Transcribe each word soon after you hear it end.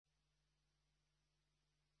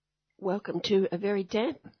Welcome to a very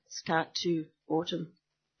damp start to autumn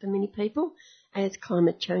for many people as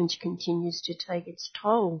climate change continues to take its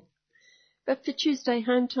toll. But for Tuesday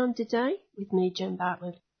Home Time today, with me, Jen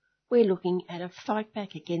Bartlett, we're looking at a fight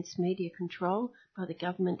back against media control by the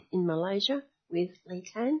government in Malaysia with Lee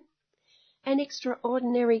Tan, an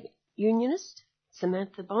extraordinary unionist,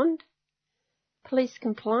 Samantha Bond, police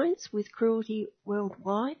compliance with cruelty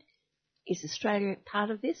worldwide. Is Australia part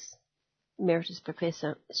of this? Emeritus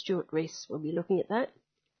Professor Stuart Rees will be looking at that.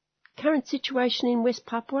 Current situation in West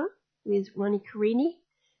Papua with Ronnie Carini.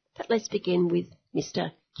 But let's begin with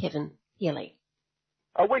Mr. Kevin Healy.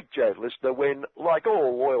 A week, Jazz listener, when, like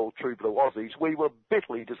all loyal true blue Aussies, we were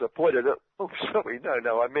bitterly disappointed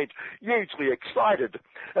I meant hugely excited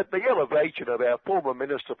at the elevation of our former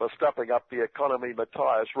Minister for Stuffing Up the Economy,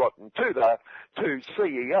 Matthias Rotten-Tooter, to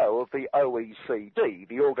CEO of the OECD,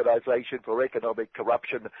 the Organisation for Economic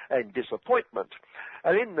Corruption and Disappointment.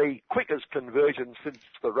 And in the quickest conversion since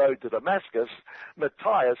the road to Damascus,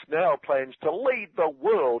 Matthias now plans to lead the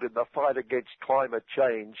world in the fight against climate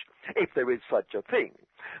change, if there is such a thing.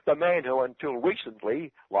 The man who until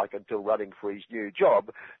recently, like until running for his new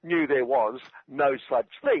job, knew there was no such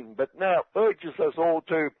thing, but now urges us all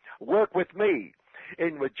to work with me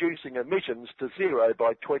in reducing emissions to zero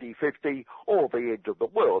by 2050 or the end of the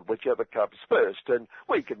world, whichever comes first. And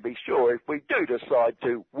we can be sure if we do decide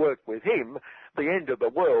to work with him, the end of the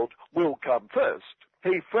world will come first.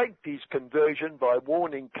 He franked his conversion by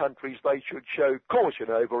warning countries they should show caution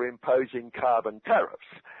over imposing carbon tariffs.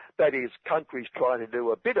 That is, countries trying to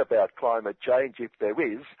do a bit about climate change, if there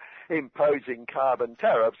is, imposing carbon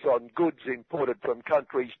tariffs on goods imported from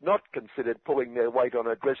countries not considered pulling their weight on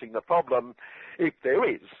addressing the problem, if there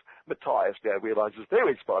is. Matthias now realises there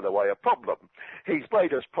is, by the way, a problem. His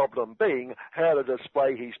latest problem being how to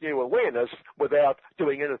display his new awareness without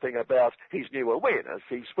doing anything about his new awareness.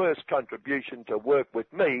 His first contribution to work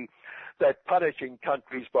with me, that punishing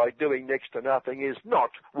countries by doing next to nothing is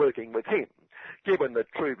not working with him, given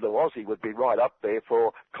that True Blue Aussie would be right up there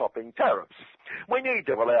for copping tariffs. We need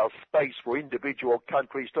to allow space for individual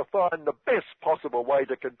countries to find the best possible way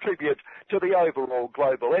to contribute to the overall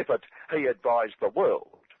global effort, he advised the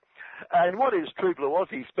world. And what is True Blue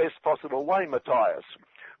Aussie's best possible way, Matthias?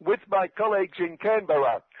 With my colleagues in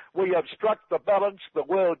Canberra, we have struck the balance the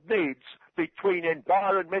world needs between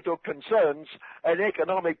environmental concerns and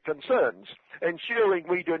economic concerns, ensuring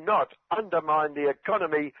we do not undermine the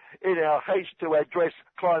economy in our haste to address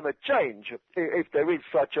climate change, if there is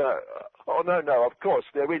such a... of course,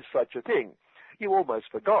 there is such a thing. You almost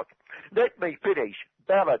forgot. Let me finish.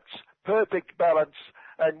 Balance, perfect balance,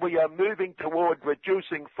 and we are moving toward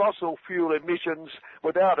reducing fossil fuel emissions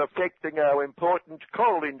without affecting our important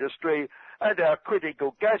coal industry and our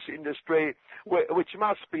critical gas industry, which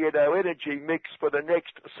must be in our energy mix for the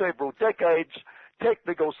next several decades.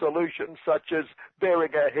 Technical solutions such as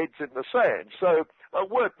burying our heads in the sand. So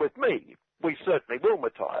work with me. We certainly will,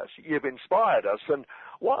 Matthias. You've inspired us. And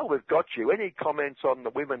while we've got you, any comments on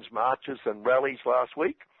the women's marches and rallies last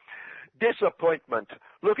week? Disappointment.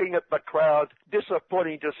 Looking at the crowd,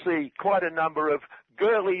 disappointing to see quite a number of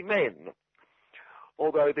girly men.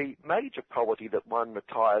 Although the major quality that won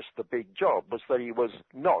Matthias the big job was that he was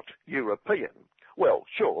not European. Well,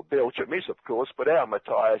 sure, Belgium is, of course, but our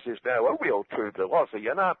Matthias is now a real true blue Aussie,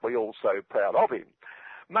 and aren't we all so proud of him?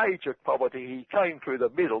 Major quality, he came through the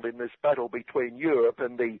middle in this battle between Europe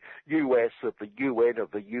and the US of the UN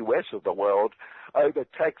of the US of the world over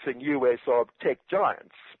taxing US of tech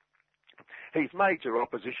giants. His major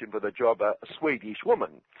opposition for the job, a Swedish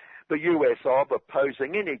woman. The US of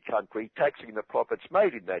opposing any country taxing the profits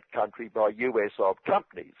made in that country by US of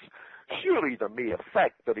companies. Surely the mere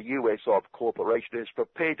fact that a US of corporation is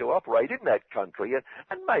prepared to operate in that country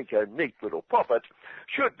and make a neat little profit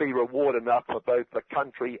should be reward enough for both the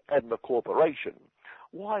country and the corporation.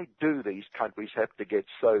 Why do these countries have to get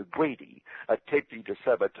so greedy, attempting to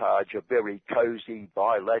sabotage a very cosy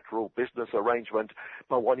bilateral business arrangement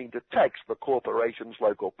by wanting to tax the corporation's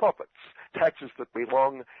local profits, taxes that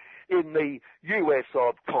belong in the US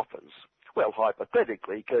of coffers? Well,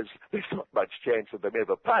 hypothetically, because there's not much chance of them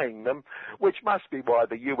ever paying them, which must be why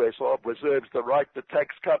the US of reserves the right to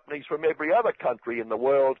tax companies from every other country in the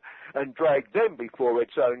world and drag them before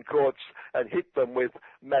its own courts and hit them with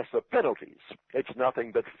massive penalties. It's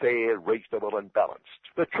nothing but fair, reasonable and balanced.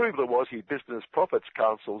 The True Blue Aussie Business Profits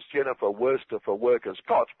Council's Jennifer Worster for Workers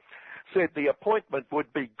Cot said the appointment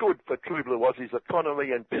would be good for True Blue Aussie's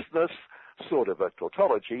economy and business, sort of a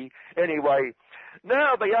tautology. Anyway,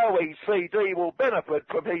 now the OECD will benefit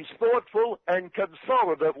from his thoughtful and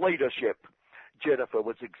consultative leadership. Jennifer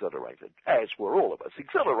was exhilarated, as were all of us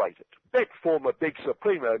exhilarated. That former Big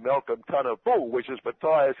Supremo Malcolm Tunner Bull wishes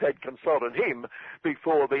Matthias had consulted him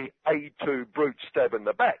before the A2 brute stab in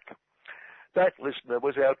the back. That, listener,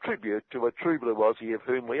 was our tribute to a true blue Aussie of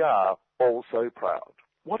whom we are all so proud.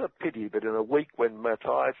 What a pity that in a week when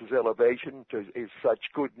Matthias's elevation is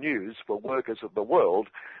such good news for workers of the world,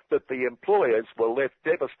 that the employers were left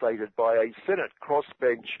devastated by a Senate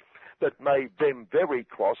crossbench that made them very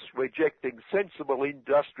cross, rejecting sensible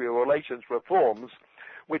industrial relations reforms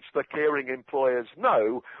which the caring employers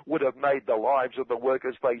know would have made the lives of the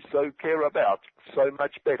workers they so care about so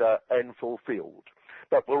much better and fulfilled.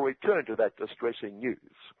 But we'll return to that distressing news.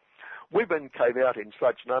 Women came out in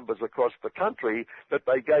such numbers across the country that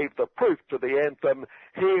they gave the proof to the anthem,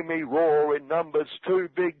 "Hear me roar in numbers too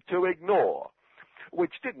big to ignore,"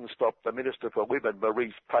 which didn't stop the Minister for Women,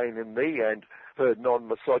 Marise Payne in me, and her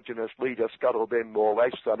non-misogynist leader, Scuttle Them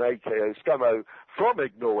Morlashson, a.k.a. Scummo, from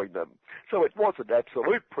ignoring them. So it wasn't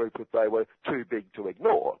absolute proof that they were too big to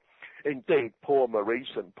ignore. Indeed, poor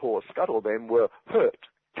Marise and poor Scuttle Them were hurt,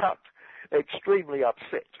 cut, extremely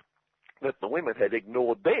upset that the women had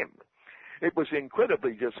ignored them. It was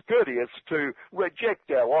incredibly discourteous to reject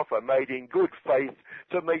our offer made in good faith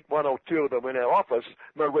to meet one or two of them in our office.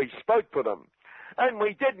 Marie spoke for them. And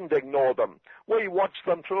we didn't ignore them. We watched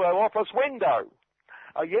them through our office window.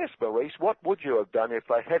 Yes, Maurice, what would you have done if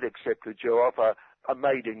they had accepted your offer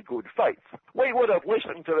made in good faith? We would have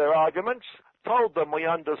listened to their arguments, told them we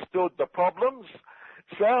understood the problems,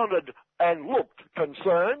 sounded and looked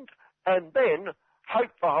concerned, and then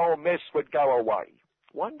hoped the whole mess would go away.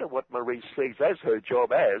 Wonder what Marie sees as her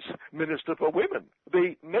job as Minister for Women.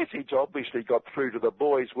 The message obviously got through to the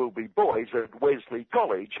boys will be boys at Wesley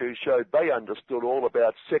College, who showed they understood all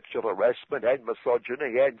about sexual harassment and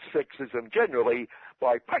misogyny and sexism generally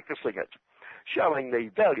by practicing it, showing the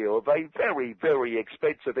value of a very, very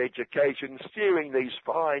expensive education, steering these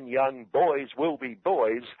fine young boys will be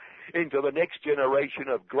boys into the next generation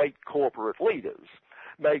of great corporate leaders,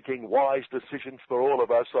 making wise decisions for all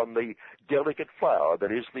of us on the delicate flower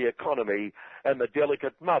that is the economy and the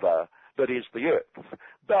delicate mother that is the earth.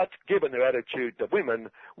 But given their attitude to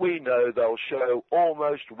women, we know they'll show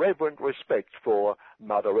almost reverent respect for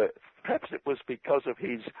Mother Earth. Perhaps it was because of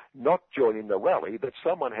his not joining the rally that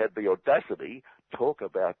someone had the audacity, talk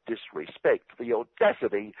about disrespect, the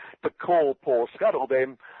audacity to call poor Scuttle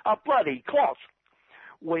Them a bloody clot.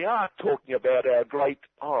 We are talking about our great,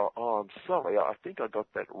 I'm sorry, I think I got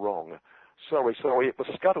that wrong. Sorry, it was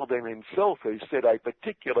Scuttle Them himself who said a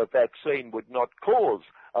particular vaccine would not cause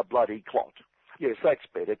a bloody clot. Yes, that's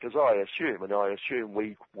better, because I assume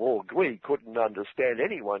we couldn't understand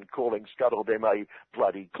anyone calling Scuttle Them a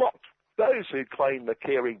bloody clot. Those who claim the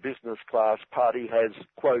caring business class party has,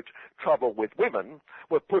 quote, trouble with women,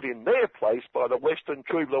 were put in their place by the Western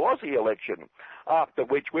True Blue Aussie election, after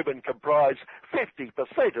which women comprise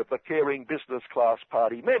 50% of the caring business class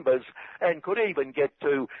party members and could even get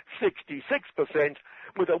to 66%,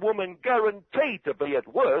 with a woman guaranteed to be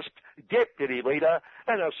at worst deputy leader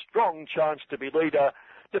and a strong chance to be leader,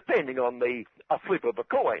 depending on a flip of a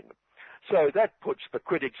coin. So that puts the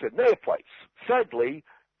critics in their place. Sadly,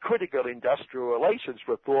 critical industrial relations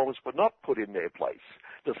reforms were not put in their place,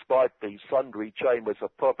 despite the sundry chambers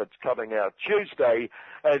of prophets coming out Tuesday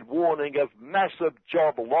and warning of massive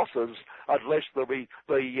job losses unless the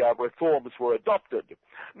reforms were adopted.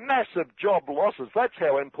 Massive job losses, that's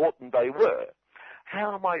how important they were.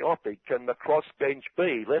 How myopic can the crossbench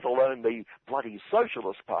be, let alone the bloody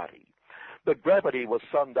Socialist Party? The gravity was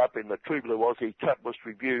summed up in the True Blue Aussie Capitalist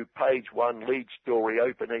Review page 1 lead story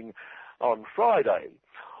opening on Friday.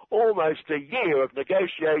 Almost a year of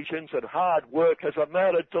negotiations and hard work has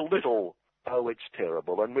amounted to little. Oh, it's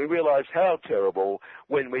terrible, and we realise how terrible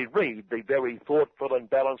when we read the very thoughtful and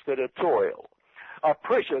balanced editorial. A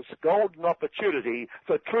precious golden opportunity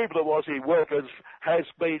for True Blue Aussie workers has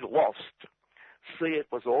been lost. See, it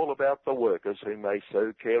was all about the workers whom they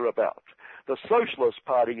so care about. The Socialist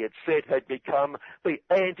Party, it said, had become the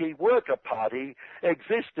anti-worker party,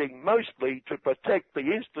 existing mostly to protect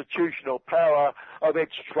the institutional power of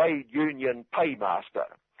its trade union paymaster.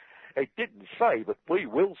 It didn't say, but we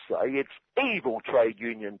will say, it's evil trade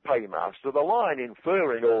union paymaster, the line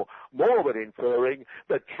inferring, or more than inferring,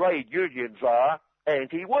 that trade unions are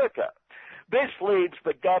anti-worker. This leaves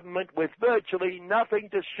the government with virtually nothing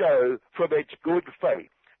to show from its good faith.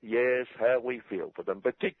 Yes, how we feel for them,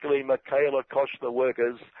 particularly Michaela Koch, the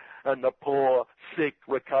workers, and the poor, sick,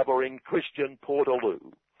 recovering Christian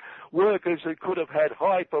Portaloo. Workers who could have had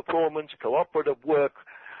high-performance cooperative work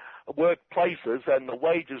workplaces and the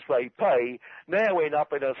wages they pay now end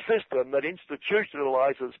up in a system that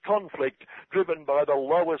institutionalizes conflict driven by the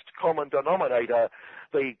lowest common denominator,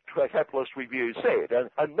 the Capitalist Review said,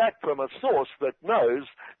 and that from a source that knows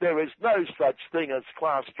there is no such thing as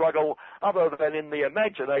class struggle other than in the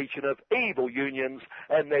imagination of evil unions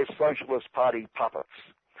and their Socialist Party puppets.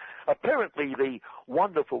 Apparently, the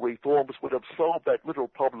wonderful reforms would have solved that little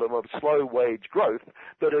problem of slow wage growth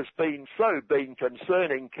that has been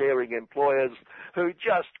concerning caring employers who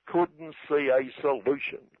just couldn't see a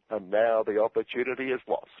solution. And now the opportunity is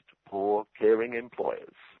lost. Poor caring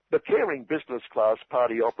employers. The caring business class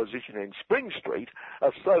party opposition in Spring Street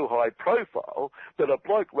are so high profile that a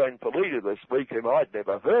bloke ran for leader this week whom I'd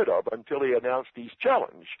never heard of until he announced his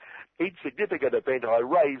challenge. Insignificant event I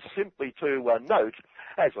raised simply to note,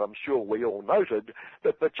 as I'm sure we all noted,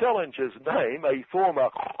 that the challenger's name, a former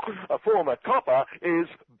copper, is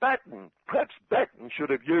Batten. Perhaps Batten should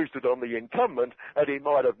have used it on the incumbent and he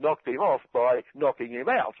might have knocked him off by knocking him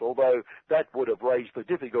out, although that would have raised the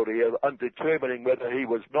difficulty of determining whether he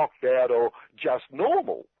was knocked out or just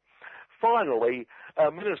normal. Finally,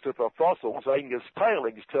 our Minister for Fossils, Angus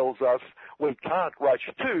Tailings, tells us we can't rush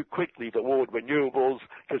too quickly toward renewables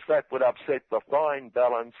because that would upset the fine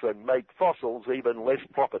balance and make fossils even less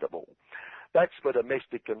profitable. That's for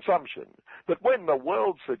domestic consumption. But when the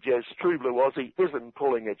world suggests True Blue Aussie isn't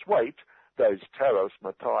pulling its weight, those tariffs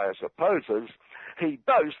Matthias opposes, he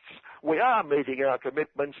boasts we are meeting our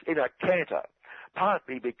commitments in a canter,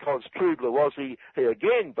 partly because True Blue Aussie, he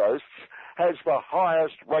again boasts, has the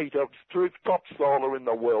highest rate of rooftop solar in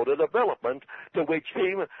the world, a development to which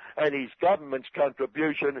him and his government's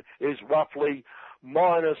contribution is roughly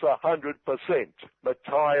minus 100%.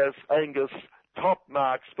 Matthias, Angus, top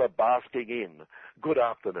marks for basking in. Good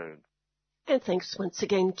afternoon. And thanks once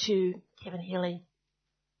again to Kevin Healy.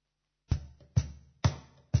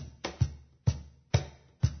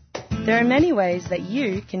 There are many ways that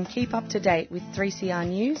you can keep up to date with 3CR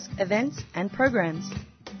news, events and programs.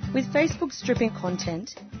 With Facebook stripping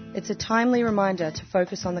content, it's a timely reminder to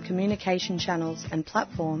focus on the communication channels and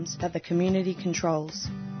platforms that the community controls.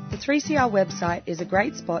 The 3CR website is a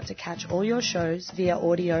great spot to catch all your shows via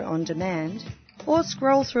audio on demand or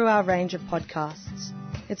scroll through our range of podcasts.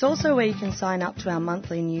 It's also where you can sign up to our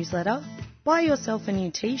monthly newsletter, buy yourself a new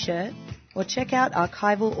t-shirt, or check out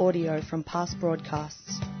archival audio from past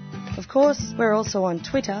broadcasts. Of course, we're also on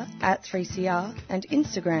Twitter at 3CR and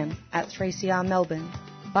Instagram at 3CR Melbourne.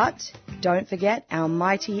 But don't forget our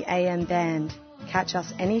mighty AM band. Catch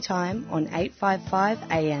us anytime on 855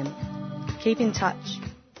 AM. Keep in touch.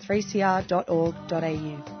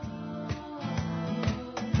 3cr.org.au.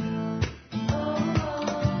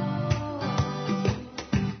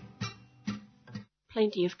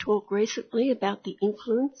 Plenty of talk recently about the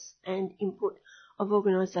influence and input of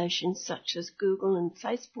organisations such as Google and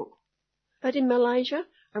Facebook. But in Malaysia,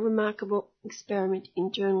 a remarkable experiment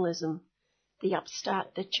in journalism, the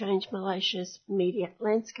upstart that changed Malaysia's media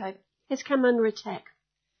landscape, has come under attack.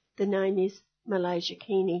 The name is Malaysia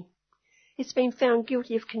Kini. It's been found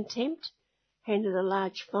guilty of contempt, handed a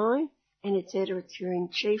large fine, and its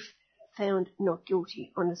editor-in-chief found not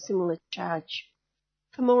guilty on a similar charge.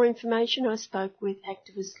 For more information, I spoke with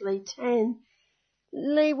activist Lee Tan.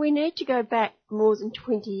 Lee, we need to go back more than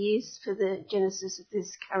 20 years for the genesis of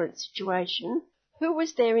this current situation. Who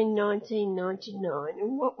was there in 1999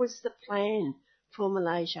 and what was the plan for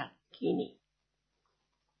Malaysia Kini?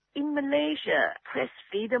 In Malaysia, press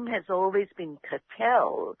freedom has always been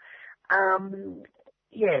curtailed.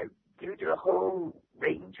 Due to a whole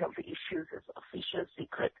range of issues as Official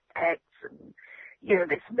Secret Acts and,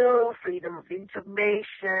 there's no freedom of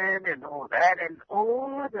information and all that, and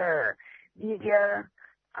all the media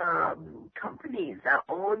companies are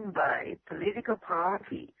owned by political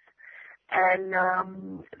parties. And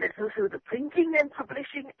there's also the Printing and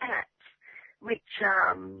Publishing Act, which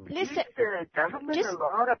gives the government a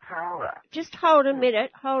lot of power. Just hold a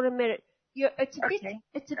minute. It's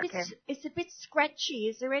a bit scratchy.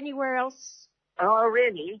 Is there anywhere else? Oh,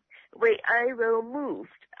 really? Wait, I will move.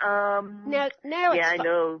 Now it's I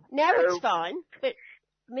know. Now it's fine, but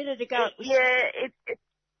a minute ago it was...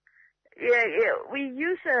 We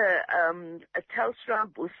use a Telstra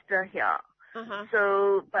booster here. Uh-huh.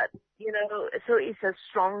 So it's a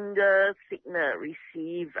stronger signal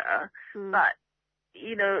receiver. Mm. But,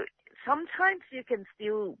 sometimes you can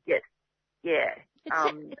still get,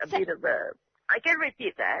 a bit of a... I can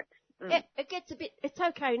repeat that. Mm. It gets a bit... It's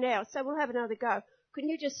okay now, so we'll have another go. Can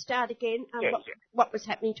you just start again? What was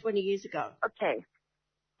happening 20 years ago? Okay.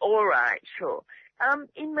 All right, sure.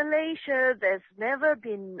 In Malaysia, there's never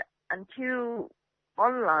been, until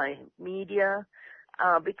online media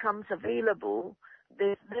becomes available,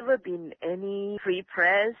 there's never been any free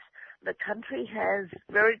press. The country has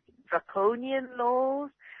very draconian laws,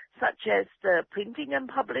 such as the Printing and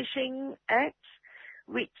Publishing Act,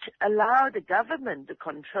 which allow the government to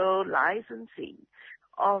control licensing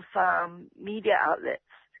of media outlets.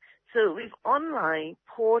 So with online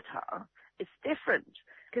portal, it's different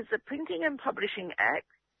because the Printing and Publishing Act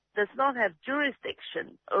does not have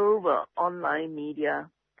jurisdiction over online media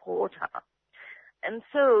portal. And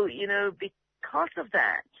so, because of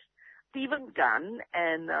that, Stephen Gunn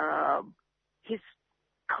and his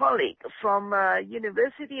colleague from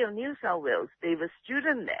University of New South Wales, they were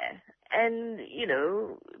students there. And,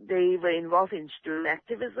 they were involved in student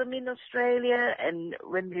activism in Australia. And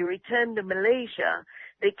when they returned to Malaysia,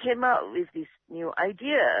 they came up with this new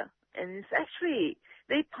idea. And it's actually,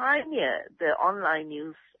 they pioneered the online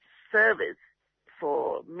news service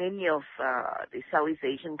for many of the Southeast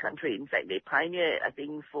Asian countries. In fact, they pioneered, I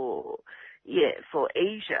think, for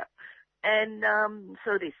Asia. And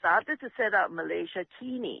so they started to set up Malaysia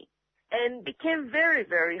Kini and became very,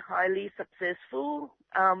 very highly successful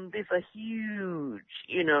with a huge,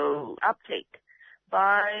 uptake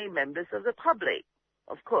by members of the public.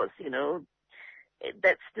 Of course,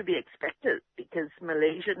 that's to be expected because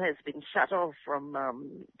Malaysia has been shut off from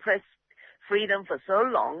press freedom for so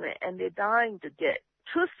long, and they're dying to get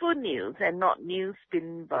truthful news and not news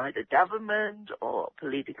spun by the government or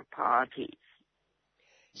political parties.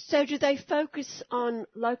 So do they focus on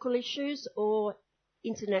local issues or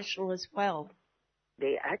international as well?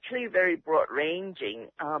 They're actually very broad-ranging.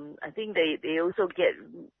 I think they also get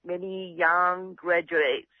many young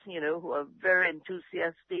graduates, who are very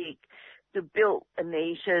enthusiastic to build a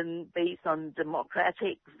nation based on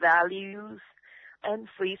democratic values and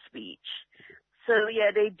free speech. So,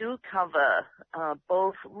 they do cover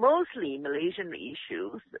both mostly Malaysian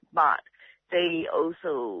issues, but they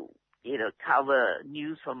also, cover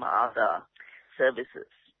news from other services.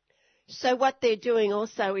 So what they're doing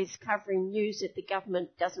also is covering news that the government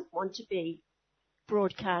doesn't want to be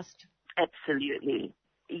broadcast. Absolutely.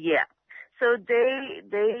 Yeah. So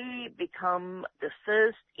they become the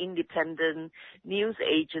first independent news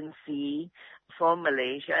agency for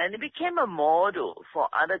Malaysia, and it became a model for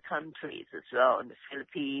other countries as well, in the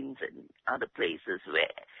Philippines and other places where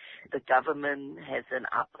the government has an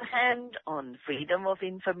upper hand on freedom of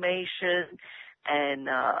information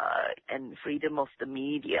and freedom of the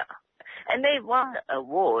media. And they won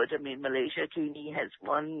award. I mean, Malaysia Kini has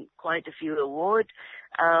won quite a few awards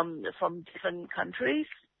from different countries.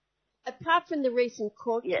 Apart from the recent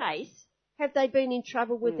court case, have they been in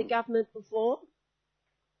trouble with the government before?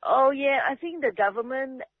 Oh, yeah. I think the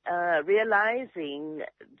government, realizing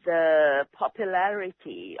the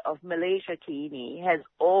popularity of Malaysia Kini, has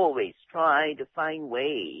always tried to find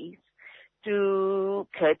ways to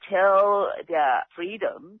curtail their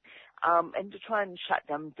freedom and to try and shut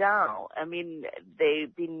them down. I mean,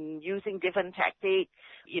 they've been using different tactics.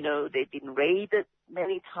 They've been raided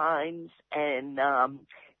many times, and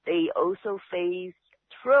they also face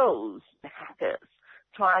trolls, hackers,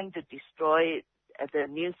 trying to destroy the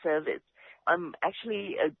news service.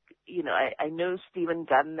 Actually, I know Stephen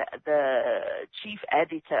Gunn, the chief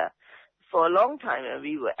editor, for a long time, and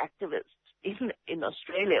we were activists in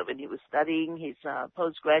Australia when he was studying his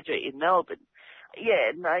postgraduate in Melbourne. Yeah,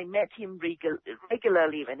 and I met him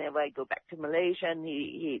regularly whenever I go back to Malaysia, and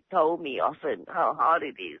he told me often how hard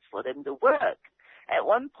it is for them to work. At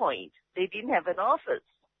one point, they didn't have an office.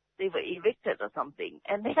 They were evicted or something,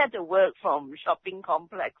 and they had to work from shopping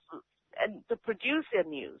complexes and to produce their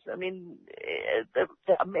news. I mean, the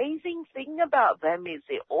amazing thing about them is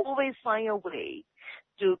they always find a way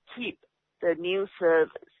to keep the news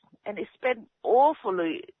service, and they spend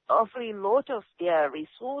awfully lot of their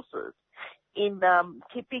resources in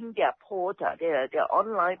keeping their portal, their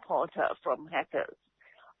online portal from hackers.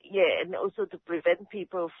 Yeah, and also to prevent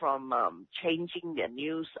people from changing their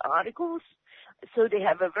news articles. So they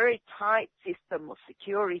have a very tight system of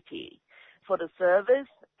security for the service,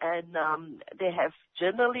 and they have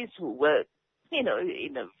journalists who work, in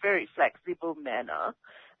a very flexible manner,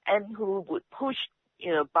 and who would push,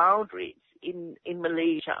 boundaries in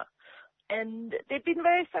Malaysia. And they've been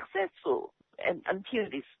very successful, and until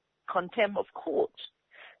this contempt of court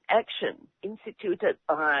action instituted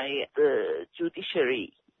by the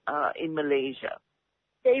judiciary in Malaysia.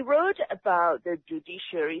 They wrote about the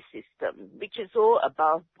judiciary system, which is all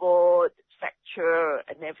about board, facture,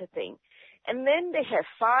 and everything. And then they have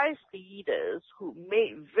 5 leaders who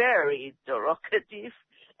made very derogative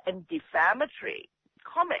and defamatory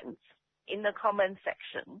comments in the comment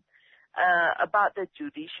section about the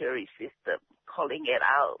judiciary system, calling it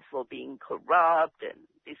out for being corrupt and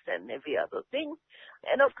this and every other thing.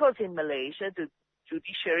 And of course, in Malaysia, the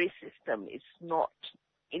judiciary system is not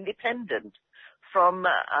independent from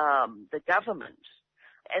the government.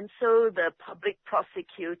 And so the public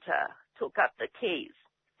prosecutor took up the case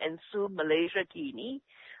and sued Malaysia Kini,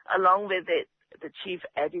 along with it, the chief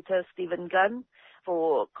editor, Stephen Gunn,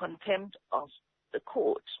 for contempt of the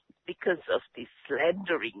court because of the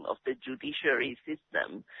slandering of the judiciary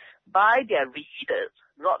system by their readers,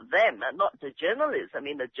 not them, not the journalists. I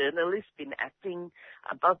mean, the journalists been acting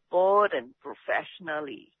above board and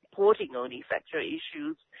professionally, reporting only factual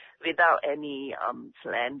issues without any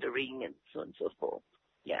slandering and so on and so forth.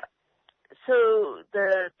 Yeah. So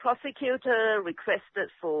the prosecutor requested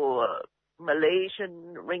for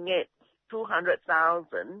Malaysian ringgit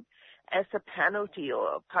 200,000 as a penalty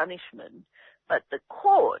or a punishment, but the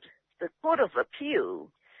court of appeal,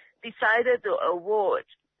 decided to award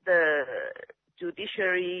the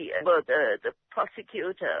judiciary, the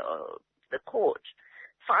prosecutor or the court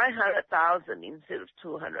 500,000 instead of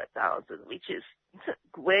 200,000, which is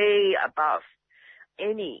way above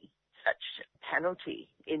any such penalty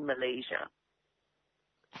in Malaysia.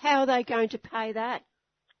 How are they going to pay that?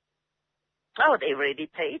 Oh, they already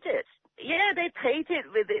paid it. Yeah, they paid it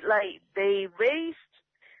with it like they raised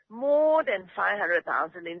more than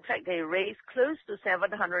 500,000. In fact, they raised close to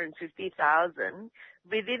 750,000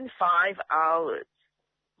 within 5 hours.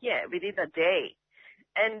 Yeah, within a day.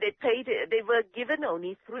 And they paid it. They were given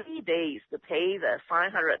only 3 days to pay the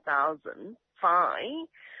 500,000 fine,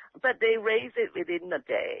 but they raised it within a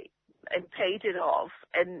day and paid it off.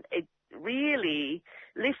 And it really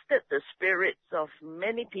lifted the spirits of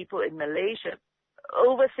many people in Malaysia.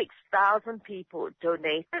 Over 6,000 people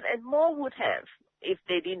donated, and more would have if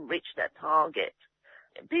they didn't reach that target.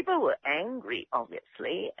 People were angry,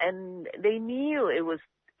 obviously, and they knew it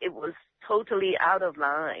was totally out of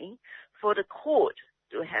line for the court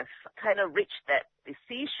to have kind of reached that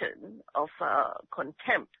decision of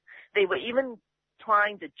contempt. They were even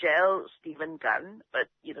trying to jail Stephen Gunn, but,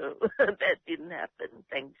 that didn't happen,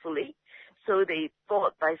 thankfully. So they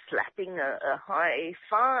thought by slapping a high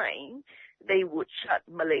fine, they would shut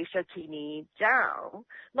Malaysia Kini down,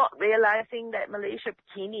 not realizing that Malaysia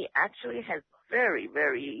Kini actually has very,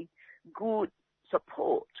 very good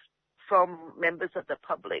support from members of the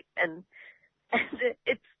public. And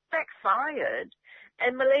it's backfired.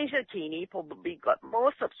 And Malaysia Kini probably got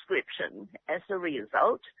more subscription as a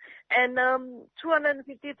result, and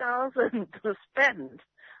 250,000 to spend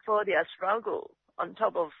for their struggle on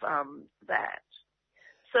top of that.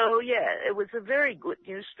 So yeah, it was a very good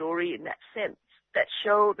news story in that sense that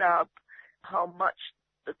showed up how much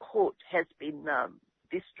the court has been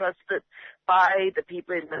distrusted by the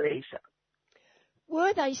people in Malaysia.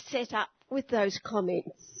 Were they set up with those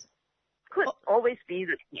comments? Could always be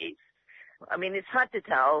the case. I mean, it's hard to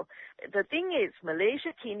tell. The thing is,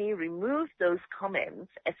 Malaysia Kini removed those comments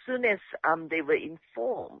as soon as they were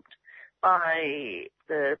informed by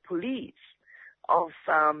the police of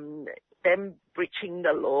them breaching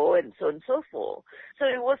the law and so on and so forth. So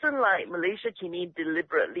it wasn't like Malaysia Kini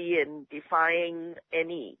deliberately and defying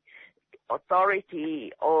any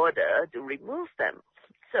authority order to remove them.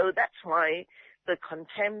 So that's why the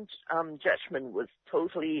contempt judgment was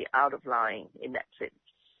totally out of line in that sense.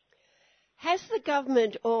 Has the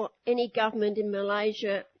government or any government in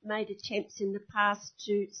Malaysia made attempts in the past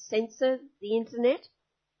to censor the internet?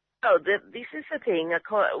 Oh, this is the thing.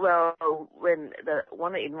 Well, when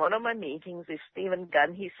in one of my meetings with Stephen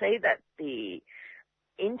Gunn, he said that the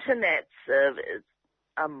internet service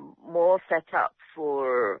more set up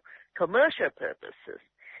for commercial purposes,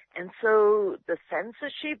 and so the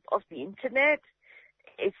censorship of the internet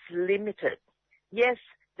is limited. Yes,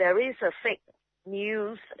 there is a fake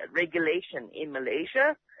news regulation in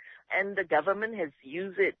Malaysia, and the government has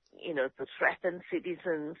used it, to threaten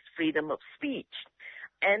citizens' freedom of speech.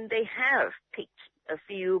 And they have picked a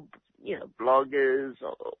few, bloggers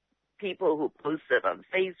or people who posted on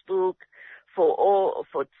Facebook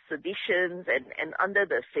for seditions and under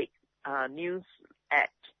the Fake News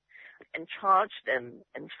Act, and charged them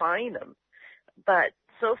and fined them. But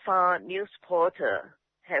so far, News Porter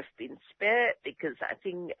have been spared because I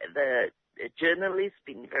think the journalists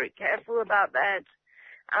been very careful about that.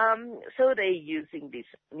 So they're using this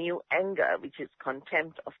new anger, which is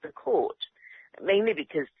contempt of the court, mainly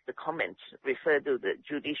because the comments refer to the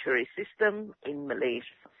judiciary system in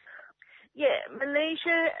Malaysia. Yeah,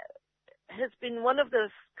 Malaysia has been one of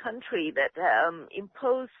those countries that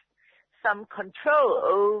imposed some control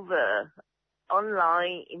over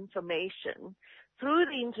online information through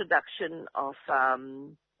the introduction of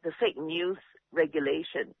the fake news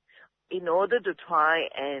regulation. in order to try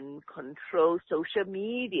and control social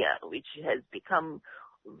media, which has become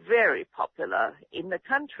very popular in the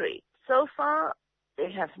country. So far,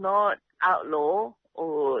 they have not outlawed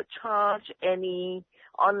or charged any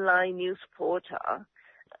online news portal,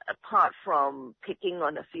 apart from picking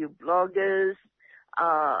on a few bloggers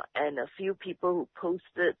and a few people who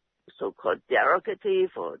posted so-called derogative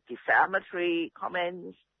or defamatory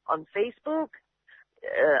comments on Facebook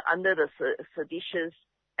under the Seditious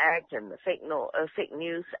Act and the Fake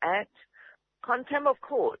News Act. Contempt of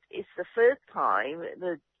court is the first time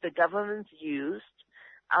the government's used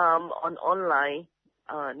on online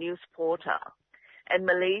news portal. And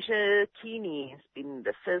Malaysia Kini has been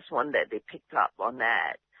the first one that they picked up on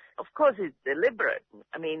that. Of course, it's deliberate.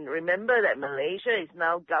 I mean, remember that Malaysia is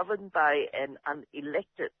now governed by an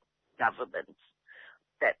unelected government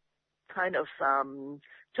that kind of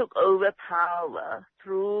took over power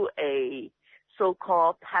through a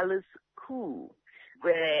so-called palace coup,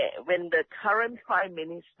 where when the current prime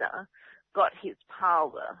minister got his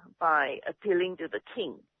power by appealing to the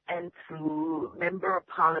king and through member of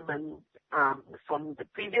parliament from the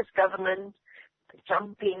previous government,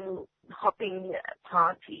 hopping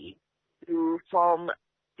party to form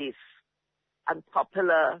this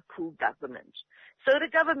unpopular coup government. So the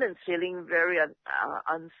government's feeling very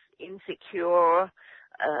insecure.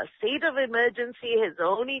 State of emergency has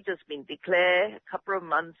only just been declared a couple of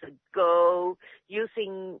months ago,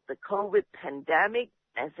 using the COVID pandemic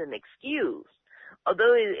as an excuse.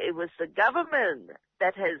 Although it was the government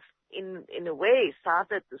that has, in a way,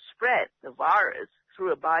 started to spread the virus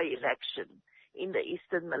through a by-election in the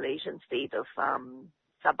eastern Malaysian state of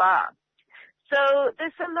Sabah. So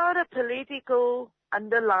there's a lot of political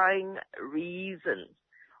underlying reasons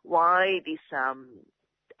why this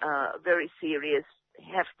very serious,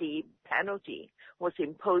 hefty penalty was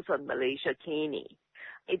imposed on Malaysia Kini.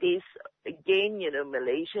 It is, again,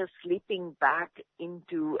 Malaysia slipping back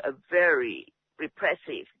into a very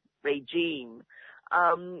repressive regime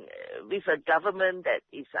with a government that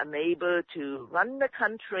is unable to run the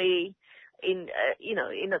country in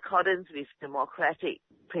accordance with democratic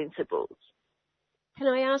principles. Can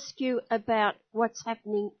I ask you about what's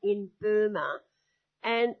happening in Burma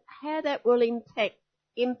and how that will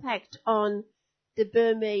impact on the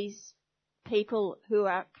Burmese people who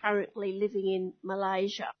are currently living in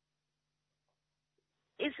Malaysia?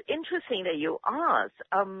 It's interesting that you ask.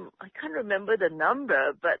 I can't remember the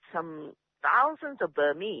number, but some thousands of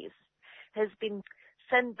Burmese has been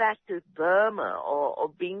sent back to Burma or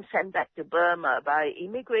being sent back to Burma by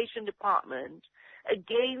Immigration Department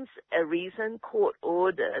against a recent court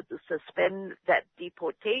order to suspend that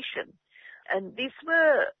deportation. And these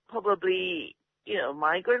were probably,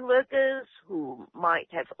 migrant workers who might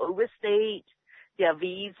have overstayed their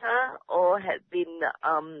visa or had been,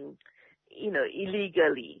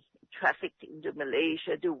 illegally trafficked into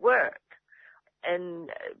Malaysia to work. And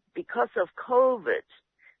because of COVID,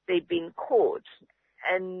 they've been caught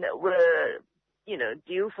and were,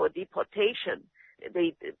 due for deportation.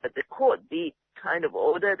 But the court did kind of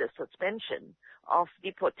order the suspension of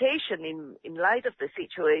deportation in light of the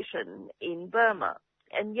situation in Burma.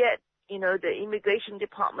 And yet, the Immigration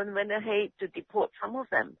Department went ahead to deport some of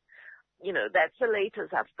them. That's the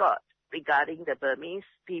latest I've got regarding the Burmese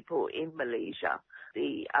people in Malaysia.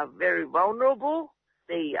 They are very vulnerable.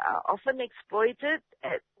 They are often exploited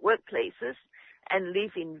at workplaces and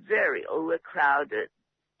live in very overcrowded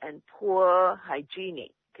and poor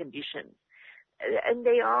hygienic conditions. And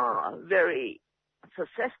they are very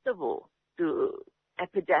susceptible to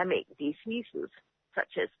epidemic diseases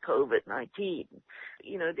such as COVID-19.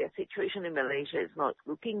 Their situation in Malaysia is not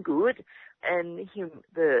looking good, and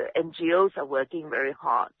the NGOs are working very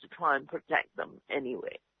hard to try and protect them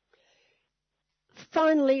anyway.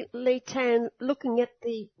 Finally, Lee Tan, looking at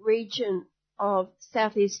the region of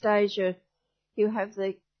Southeast Asia, you have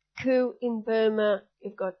the coup in Burma,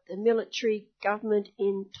 you've got the military government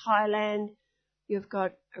in Thailand, you've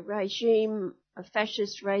got a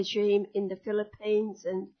fascist regime in the Philippines,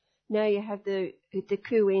 and now you have the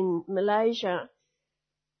coup in Malaysia.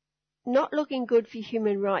 Not looking good for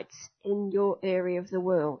human rights in your area of the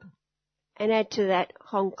world. And add to that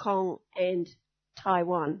Hong Kong and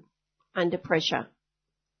Taiwan under pressure.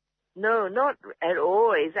 No, not at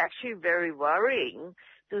all. It's actually very worrying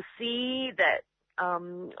to see that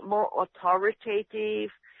more authoritative,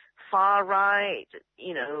 far-right,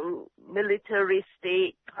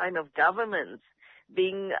 militaristic kind of governments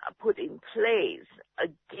being put in place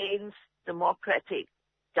against democratic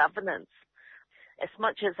governance. As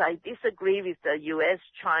much as I disagree with the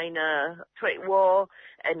U.S.-China trade war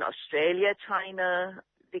and Australia-China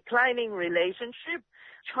declining relationship.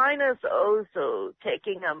 China's also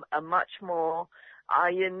taking a much more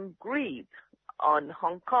iron grip on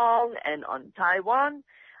Hong Kong and on Taiwan.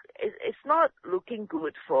 It's not looking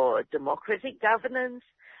good for democratic governance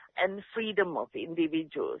and freedom of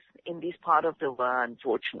individuals in this part of the world,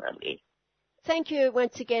 unfortunately. Thank you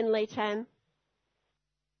once again, Lee Tan.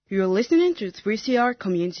 You're listening to 3CR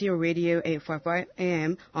Community Radio 855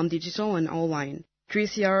 AM on digital and online.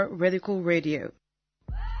 3CR Radical Radio.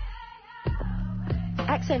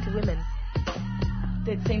 Accent to women.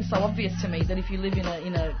 It seems so obvious to me that if you live in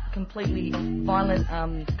a completely violent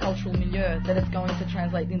cultural milieu, that it's going to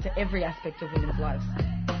translate into every aspect of women's lives.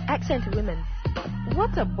 Accent to women.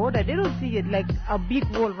 What's a border? They don't see it like a big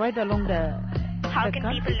wall right along the How can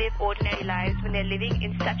country. people live ordinary lives when they're living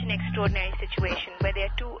in such an extraordinary situation where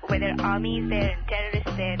there are armies there and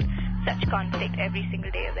terrorists there, such conflict every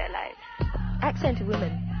single day of their lives? Accent to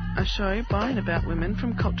women. A show by and about women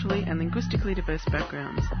from culturally and linguistically diverse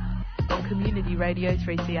backgrounds. On Community Radio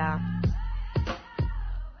 3CR.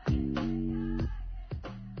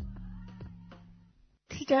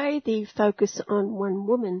 Today, the focus on one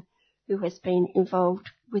woman who has been involved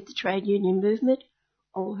with the trade union movement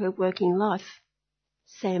all her working life,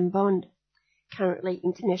 Sam Bond, currently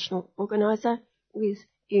international organiser with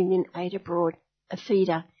Union Aid Abroad, a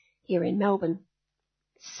feeder here in Melbourne.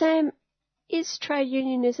 Sam, is trade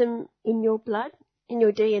unionism in your blood, in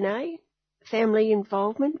your DNA, family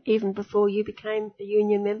involvement, even before you became a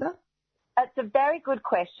union member? It's a very good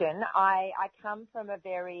question. I come from a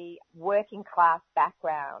very working class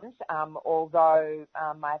background, although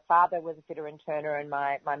my father was a fitter and turner and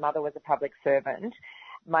my mother was a public servant.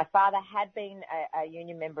 My father had been a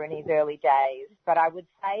union member in his early days, but I would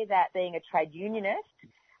say that being a trade unionist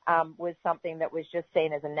was something that was just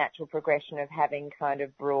seen as a natural progression of having kind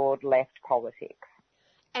of broad left politics.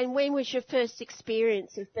 And when was your first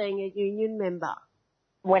experience of being a union member?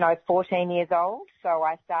 When I was 14 years old, so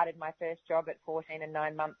I started my first job at 14 and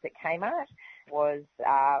 9 months at Kmart, was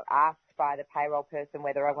asked by the payroll person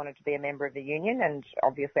whether I wanted to be a member of the union, and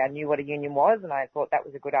obviously I knew what a union was and I thought that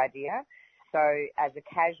was a good idea. So as a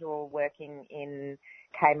casual working in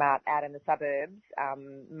Kmart out in the suburbs,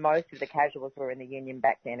 most of the casuals were in the union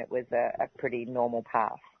back then. It was a pretty normal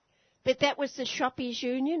path. But that was the Shoppies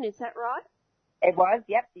Union, is that right? It was,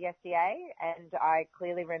 yep, the SDA, and I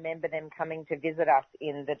clearly remember them coming to visit us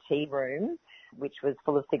in the tea room, which was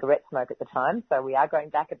full of cigarette smoke at the time, so we are going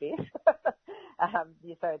back a bit.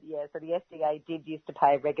 So the SDA did used to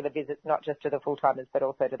pay regular visits, not just to the full-timers, but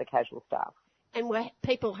also to the casual staff. And were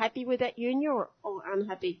people happy with that union or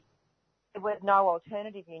unhappy? There was no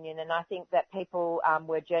alternative union, and I think that people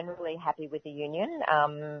were generally happy with the union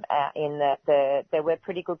in that there were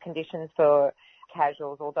pretty good conditions for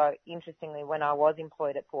casuals, although interestingly when I was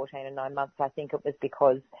employed at 14 and 9 months, I think it was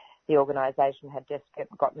because the organisation had just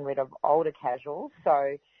gotten rid of older casuals.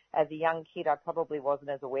 So as a young kid, I probably wasn't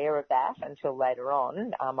as aware of that until later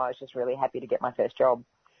on. I was just really happy to get my first job.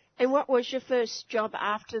 And what was your first job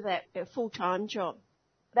after that, a full-time job?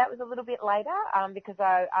 That was a little bit later because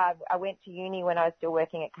I went to uni when I was still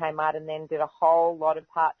working at Kmart and then did a whole lot of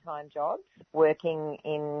part-time jobs, working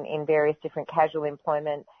in various different casual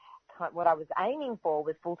employment. What I was aiming for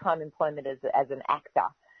was full-time employment as an actor,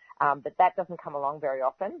 but that doesn't come along very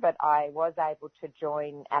often. But I was able to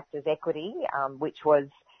join Actors Equity, which was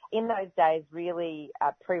in those days really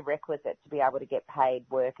a prerequisite to be able to get paid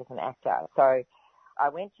work as an actor. So I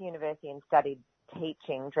went to university and studied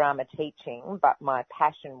teaching, drama teaching, but my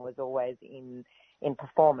passion was always in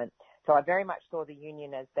performance. So I very much saw the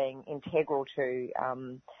union as being integral to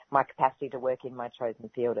my capacity to work in my chosen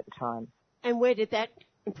field at the time. And where did that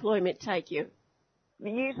employment take you?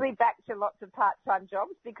 Usually back to lots of part-time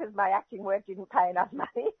jobs because my acting work didn't pay enough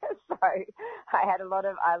money. So I had a lot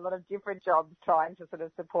of different jobs trying to sort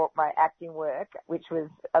of support my acting work, which was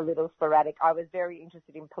a little sporadic. I was very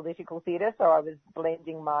interested in political theatre, so I was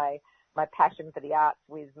blending my passion for the arts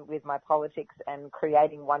with my politics and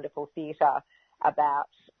creating wonderful theatre about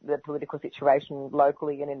the political situation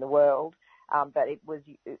locally and in the world. But it was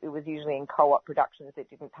usually in co-op productions that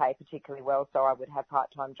didn't pay particularly well, so I would have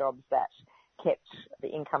part-time jobs that kept the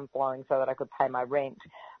income flowing so that I could pay my rent.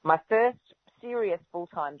 My first serious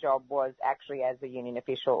full-time job was actually as a union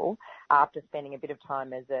official after spending a bit of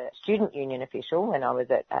time as a student union official when I was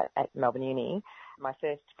at Melbourne Uni. My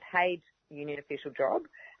first paid union official job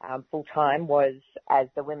full-time was as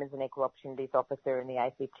the Women's and Equal Opportunities Officer in the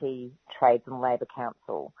ACT Trades and Labour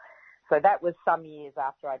Council. So that was some years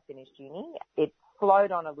after I'd finished uni. It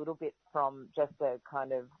flowed on a little bit from just the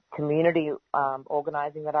kind of community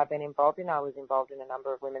organising that I've been involved in. I was involved in a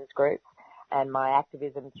number of women's groups, and my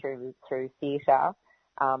activism through theatre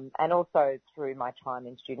And also through my time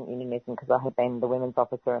in student unionism, because I had been the women's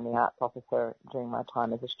officer and the arts officer during my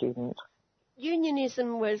time as a student.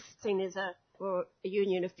 Unionism was seen as a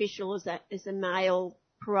union official as a male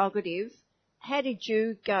prerogative. How did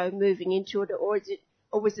you go moving into it,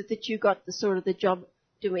 or was it that you got the job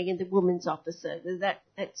doing in the women's officer? Did that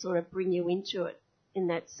sort of bring you into it in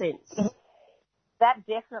that sense? That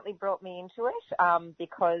definitely brought me into it,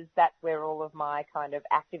 because that's where all of my kind of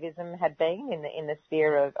activism had been in the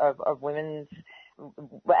sphere of women's.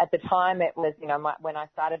 At the time, it was, when I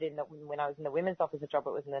started when I was in the women's officer job,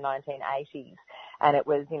 it was in the 1980s, and it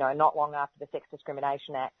was, not long after the Sex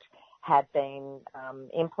Discrimination Act had been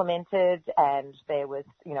implemented, and there was,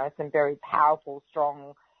 some very powerful,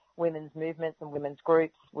 strong women's movements and women's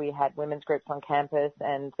groups. We had women's groups on campus,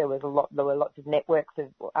 and there were lots of networks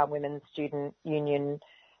of women's student unionists.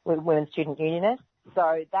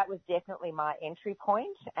 So that was definitely my entry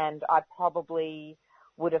point, and I probably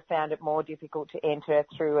would have found it more difficult to enter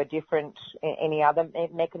through any other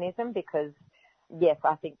mechanism, because yes,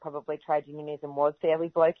 I think probably trade unionism was fairly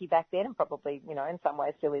blokey back then, and probably, in some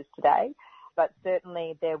ways still is today. But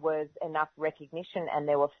certainly there was enough recognition, and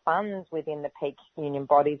there were funds within the peak union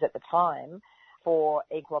bodies at the time for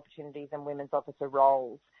equal opportunities and women's officer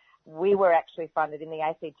roles. We were actually funded in the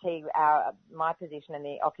ACT, my position and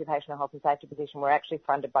the occupational health and safety position were actually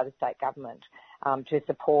funded by the state government to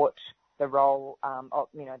support the role of,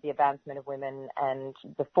 the advancement of women. And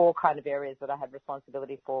the four kind of areas that I had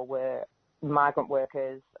responsibility for were migrant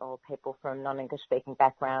workers or people from non-English speaking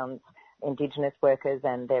backgrounds, Indigenous workers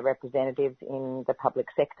and their representatives in the public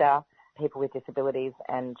sector, people with disabilities,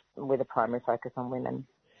 and with a primary focus on women.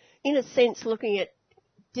 In a sense, looking at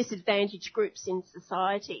disadvantaged groups in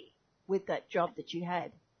society with that job that you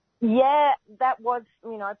had. Yeah, that was,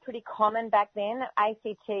 pretty common back then.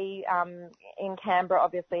 ACT in Canberra,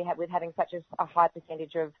 obviously, with having such a high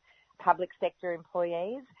percentage of public sector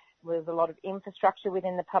employees, was a lot of infrastructure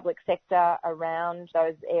within the public sector around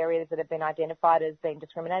those areas that have been identified as being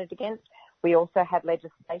discriminated against. We also had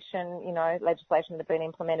legislation that had been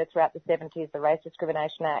implemented throughout the 70s, the Race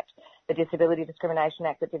Discrimination Act, the Disability Discrimination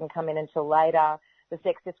Act that didn't come in until later, the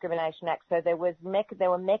Sex Discrimination Act. So there were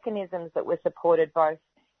mechanisms that were supported both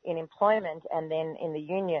in employment and then in the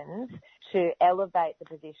unions to elevate the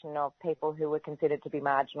position of people who were considered to be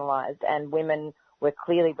marginalised, and women were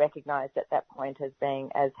clearly recognised at that point as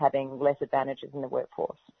having less advantages in the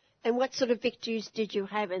workforce. And what sort of victories did you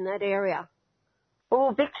have in that area?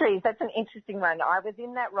 Oh, victories, that's an interesting one. I was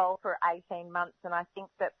in that role for 18 months, and I think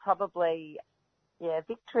that probably,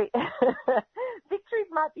 victories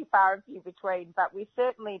might be far and few between, but we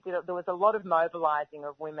certainly did. There was a lot of mobilising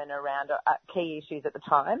of women around key issues at the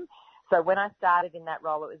time. So when I started in that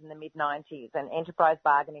role, it was in the mid-90s, and enterprise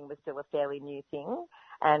bargaining was still a fairly new thing,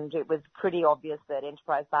 and it was pretty obvious that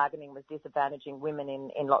enterprise bargaining was disadvantaging women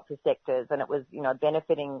in lots of sectors, and it was,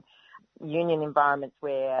 benefiting union environments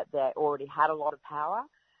where they already had a lot of power,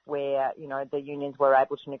 where, the unions were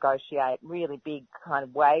able to negotiate really big kind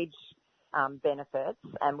of wage benefits,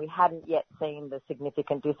 and we hadn't yet seen the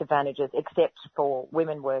significant disadvantages except for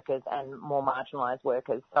women workers and more marginalised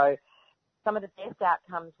workers. So some of the best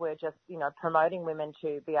outcomes were just, promoting women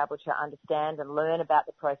to be able to understand and learn about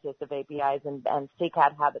the process of EBAs and seek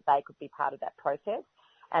out how that they could be part of that process,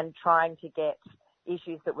 and trying to get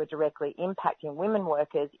issues that were directly impacting women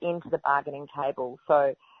workers into the bargaining table.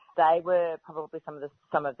 So they were probably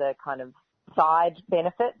some of the kind of side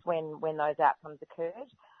benefits when those outcomes occurred.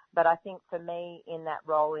 But I think for me in that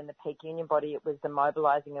role in the peak union body, it was the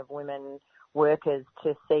mobilising of women workers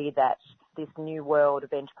to see that this new world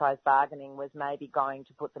of enterprise bargaining was maybe going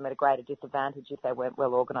to put them at a greater disadvantage if they weren't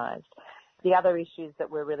well organised. The other issues that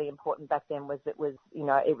were really important back then was it was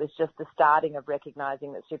just the starting of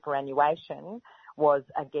recognising that superannuation was,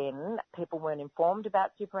 again, people weren't informed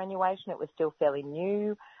about superannuation. It was still fairly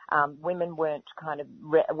new. Women weren't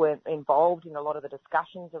weren't involved in a lot of the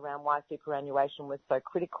discussions around why superannuation was so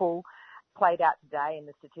critical. Played out today in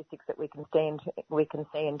the statistics that we can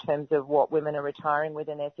see in terms of what women are retiring with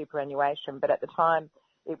in their superannuation. But at the time,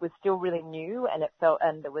 it was still really new, and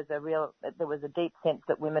there was a deep sense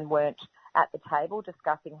that women weren't at the table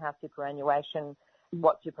discussing what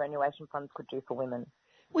superannuation funds could do for women.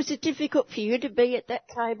 Was it difficult for you to be at that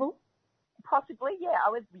table? Possibly, yeah.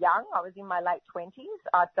 I was young. I was in my late 20s.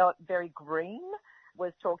 I felt very green,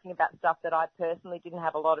 was talking about stuff that I personally didn't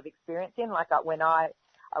have a lot of experience in. Like when I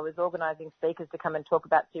was organising speakers to come and talk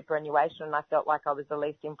about superannuation, and I felt like I was the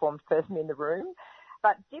least informed person in the room.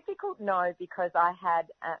 But difficult, no, because I had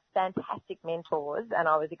fantastic mentors, and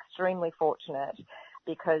I was extremely fortunate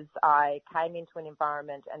because I came into an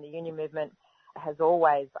environment, and the union movement has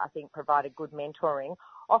always, I think, provided good mentoring.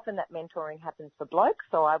 Often that mentoring happens for blokes,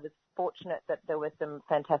 so I was fortunate that there were some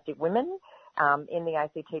fantastic women in the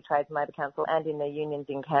ACT Trades and Labour Council and in the unions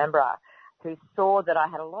in Canberra who saw that I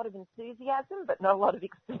had a lot of enthusiasm but not a lot of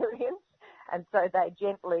experience. And so they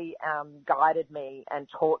gently guided me and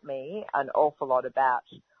taught me an awful lot about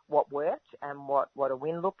what worked and what a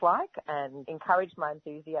win looked like, and encouraged my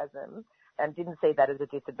enthusiasm and didn't see that as a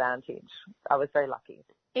disadvantage. I was very lucky.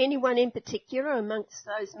 Anyone in particular amongst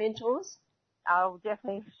those mentors? I'll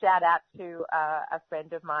definitely shout out to a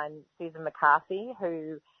friend of mine, Susan McCarthy,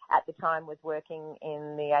 who at the time was working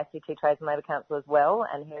in the ACT Trades and Labour Council as well,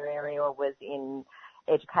 and her area was in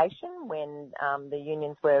education when the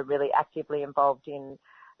unions were really actively involved in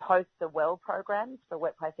post-the-well programs for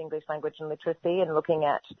workplace English language and literacy and looking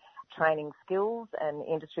at training skills and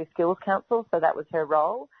industry skills council. So that was her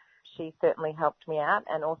role. She certainly helped me out.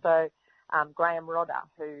 And also Graham Rodder,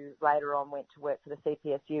 who later on went to work for the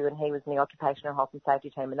CPSU, and he was in the occupational health and safety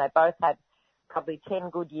team. And they both had probably 10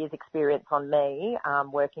 good years experience on me,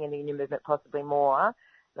 working in the union movement, possibly more.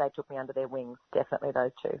 They took me under their wings, definitely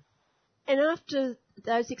those two. And after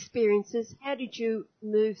those experiences, how did you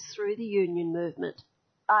move through the union movement?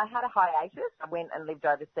 I had a hiatus. I went and lived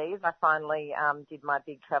overseas. I finally did my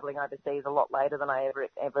big travelling overseas a lot later than I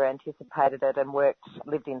ever anticipated it, and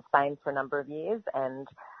lived in Spain for a number of years and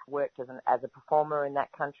worked as a performer in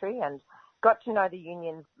that country, and got to know the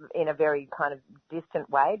unions in a very kind of distant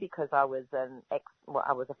way because I was a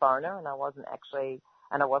foreigner and I wasn't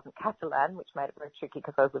Catalan, which made it very tricky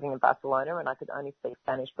because I was living in Barcelona and I could only speak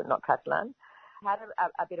Spanish but not Catalan. I had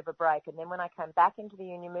a bit of a break, and then when I came back into the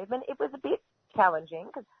union movement, it was a bit challenging,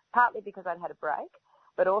 partly because I'd had a break,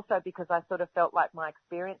 but also because I sort of felt like my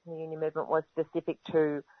experience in the union movement was specific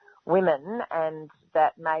to women, and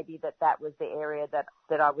that maybe that was the area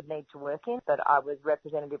that I would need to work in, that I was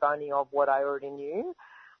representative only of what I already knew.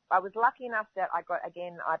 I was lucky enough that I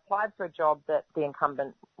applied for a job that the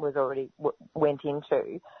incumbent was already went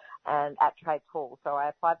into, and at Trades Hall. So I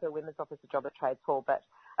applied for a women's officer job at Trades Hall, but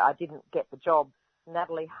I didn't get the job.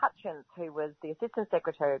 Natalie Hutchins, who was the Assistant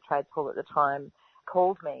Secretary of Trades Hall at the time,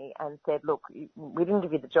 called me and said, look, we didn't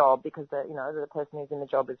give you the job because the person who's in the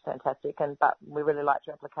job is fantastic, but we really liked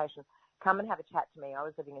your application. Come and have a chat to me. I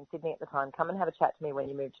was living in Sydney at the time. Come and have a chat to me when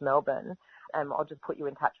you move to Melbourne, and I'll just put you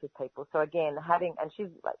in touch with people. So again, and she's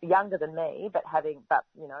younger than me, but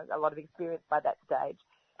a lot of experience by that stage,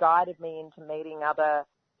 guided me into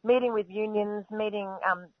meeting with unions,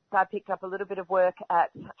 I picked up a little bit of work at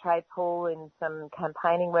Trades Hall in some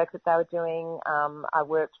campaigning work that they were doing. I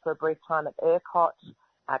worked for a brief time at ERCOT,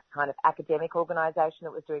 a kind of academic organisation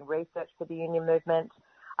that was doing research for the union movement.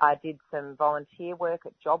 I did some volunteer work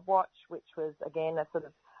at JobWatch, which was, again, a sort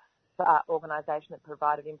of organisation that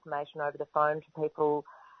provided information over the phone to people,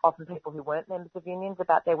 often people who weren't members of unions,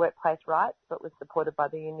 about their workplace rights, but was supported by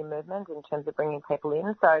the union movement in terms of bringing people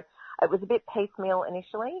in. So it was a bit piecemeal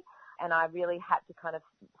initially, and I really had to kind of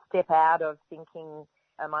step out of thinking,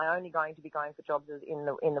 am I only going to be going for jobs in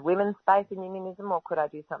the women's space in unionism, or could I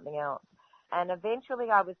do something else? And eventually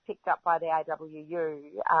I was picked up by the AWU,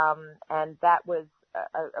 and that was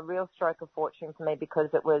a real stroke of fortune for me because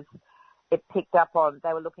it picked up on,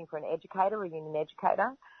 they were looking for an educator, a union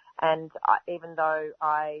educator, and even though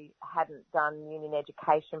I hadn't done union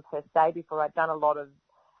education per se before, I'd done a lot of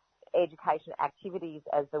education activities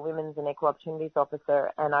as the Women's and Equal Opportunities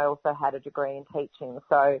Officer, and I also had a degree in teaching.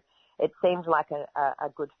 So it seemed like a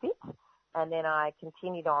good fit. And then I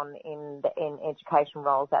continued on in education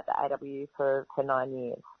roles at the AWU for 9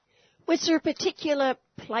 years. Was there a particular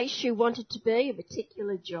place you wanted to be, a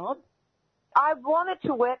particular job? I wanted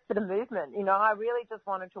to work for the movement. I really just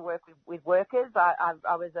wanted to work with workers.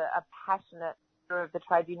 I was a passionate member of the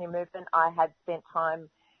trade union movement. I had spent time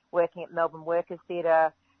working at Melbourne Workers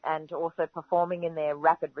Theatre and also performing in their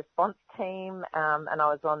rapid response team, and I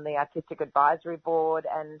was on the artistic advisory board,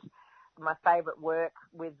 and my favourite work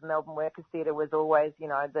with Melbourne Workers Theatre was always,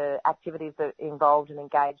 the activities that involved and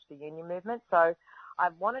engaged the union movement. So I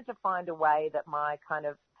wanted to find a way that my kind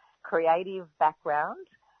of creative background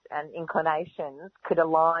and inclinations could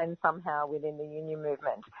align somehow within the union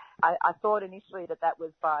movement. I thought initially that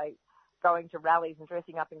was by going to rallies and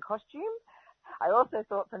dressing up in costume. I also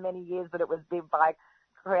thought for many years that it was by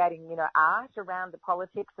creating, art around the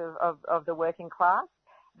politics of the working class.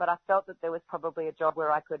 But I felt that there was probably a job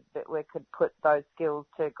where we could put those skills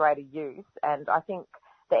to greater use. And I think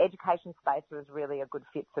the education space was really a good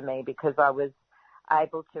fit for me because I was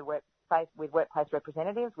able to work with workplace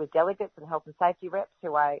representatives, with delegates and health and safety reps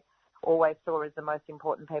who I always saw as the most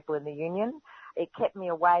important people in the union. It kept me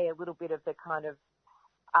away a little bit of the kind of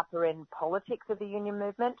upper end politics of the union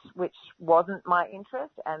movement, which wasn't my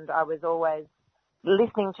interest, and I was always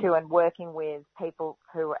listening to and working with people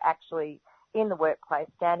who were actually in the workplace,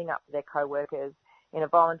 standing up for their co-workers in a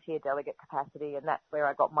volunteer delegate capacity, and that's where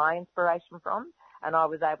I got my inspiration from. And I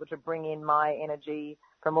was able to bring in my energy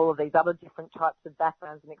from all of these other different types of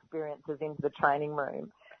backgrounds and experiences into the training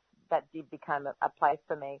room. That did become a place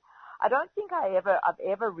for me. I don't think I've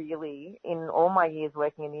ever really, in all my years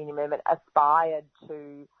working in the union movement, aspired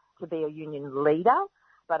to be a union leader,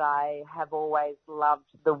 but I have always loved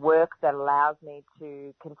the work that allows me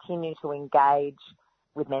to continue to engage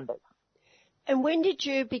with members. And when did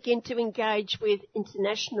you begin to engage with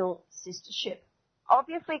international sistership?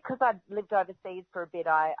 Obviously, because I'd lived overseas for a bit,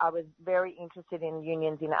 I was very interested in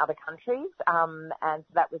unions in other countries, and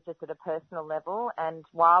that was just at a personal level. And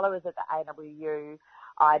while I was at the AWU,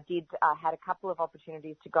 I had a couple of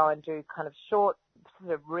opportunities to go and do kind of short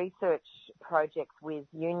sort of research projects with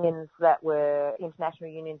unions that were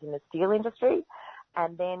international unions in the steel industry.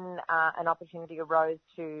 And then an opportunity arose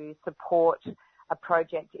to support a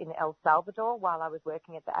project in El Salvador while I was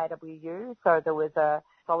working at the AWU. So there was a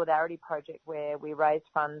solidarity project where we raised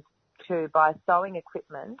funds to buy sewing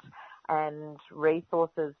equipment and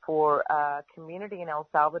resources for a community in El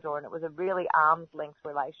Salvador, and it was a really arm's length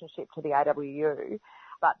relationship to the AWU,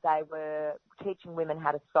 but they were teaching women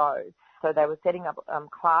how to sew. So they were setting up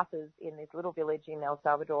classes in this little village in El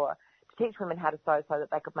Salvador to teach women how to sew so that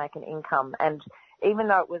they could make an income. And even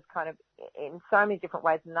though it was kind of in so many different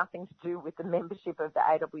ways nothing to do with the membership of the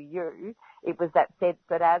AWU, it was that said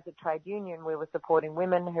that as a trade union we were supporting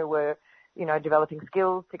women who were, you know, developing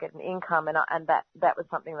skills to get an income, and that was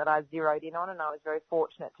something that I zeroed in on, and I was very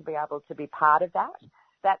fortunate to be able to be part of that.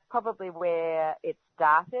 That's probably where it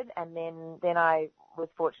started, and then I was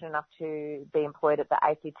fortunate enough to be employed at the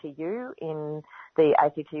ACTU in the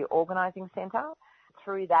ACTU Organising Centre.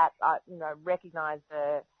 Through that, I recognised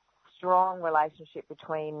the strong relationship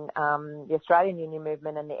between the Australian Union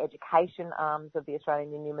Movement and the education arms of the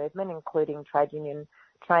Australian Union Movement, including Trade Union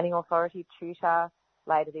Training Authority, TUTA,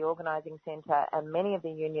 later the Organising Centre, and many of the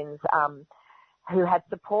unions who had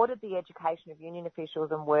supported the education of union officials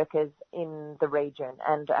and workers in the region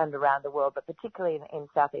and around the world, but particularly in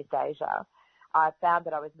Southeast Asia. I found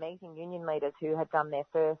that I was meeting union leaders who had done their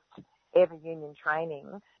first ever union training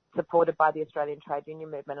supported by the Australian Trade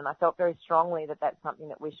Union Movement, and I felt very strongly that that's something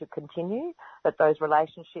that we should continue, that those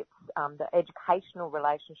relationships, the educational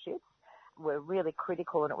relationships, were really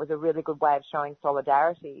critical, and it was a really good way of showing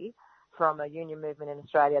solidarity from a union movement in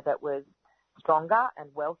Australia that was stronger and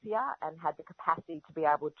wealthier and had the capacity to be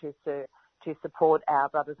able to support our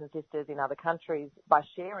brothers and sisters in other countries by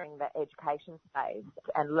sharing that education space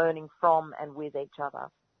and learning from and with each other.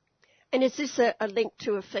 And is this a link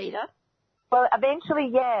to a feeder? Well, eventually,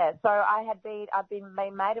 yeah. So I've been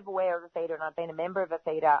made aware of a feeder, and I've been a member of a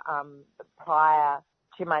feeder prior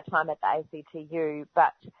to my time at the ACTU.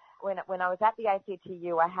 But when I was at the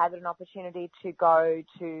ACTU, I had an opportunity to go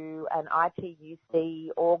to an ITUC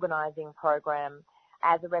organising program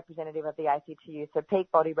as a representative of the ACTU. So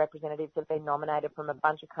peak body representatives have been nominated from a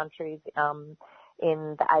bunch of countries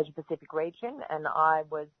in the Asia Pacific region, and I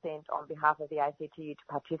was sent on behalf of the ACTU to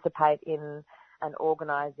participate in an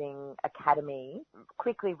organising academy,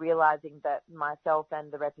 quickly realising that myself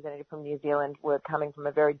and the representative from New Zealand were coming from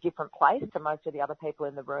a very different place to most of the other people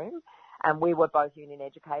in the room, and we were both union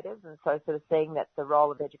educators, and so sort of seeing that the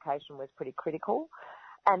role of education was pretty critical.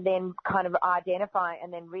 And then kind of identifying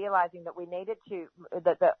and then realising that we needed to,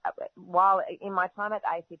 while in my time at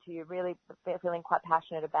the ACTU, really feeling quite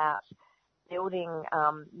passionate about building,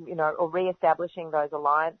 or re-establishing those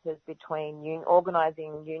alliances between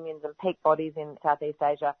organising unions and peak bodies in Southeast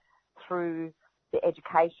Asia through the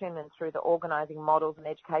education and through the organising models and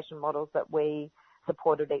education models that we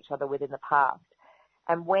supported each other with in the past.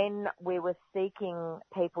 And when we were seeking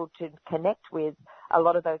people to connect with, a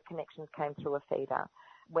lot of those connections came through a feeder.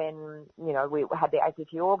 When, we had the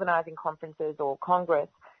ACTU organising conferences or Congress,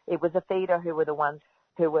 it was a feeder who were the ones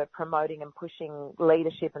who were promoting and pushing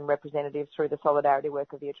leadership and representatives through the solidarity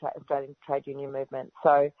work of the Australian Trade Union Movement.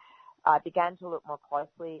 So I began to look more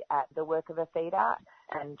closely at the work of a feeder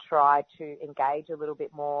and try to engage a little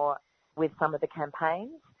bit more with some of the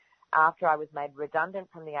campaigns. After I was made redundant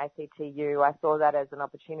from the ACTU, I saw that as an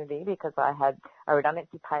opportunity because I had a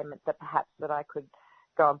redundancy payment that perhaps that I could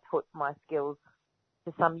go and put my skills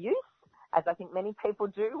to some use, as I think many people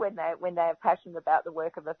do when they're passionate about the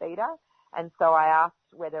work of a feeder. And so I asked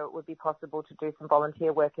whether it would be possible to do some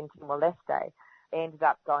volunteer work in Timor-Leste. I ended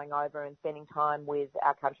up going over and spending time with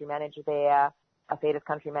our country manager there, a feeder's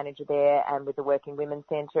country manager there, and with the Working Women's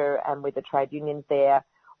Centre and with the trade unions there,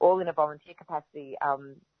 all in a volunteer capacity,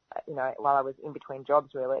 while I was in between jobs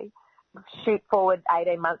really. Shoot forward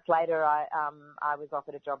 18 months later, I was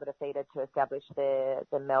offered a job at a feeder to establish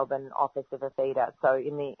the Melbourne office of a feeder. So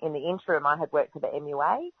in the interim, I had worked for the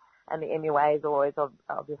MUA, and the MUA is always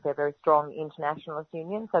obviously a very strong internationalist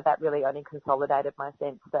union. So that really only consolidated my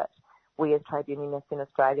sense that we as trade unionists in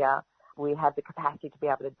Australia, we have the capacity to be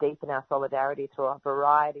able to deepen our solidarity through a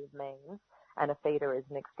variety of means. And a feeder is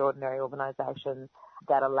an extraordinary organisation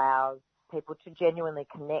that allows people to genuinely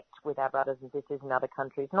connect with our brothers and sisters in other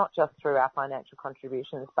countries, not just through our financial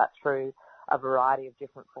contributions, but through a variety of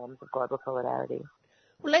different forms of global solidarity.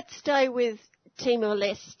 Well, let's stay with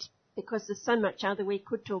Timor-Leste because there's so much other we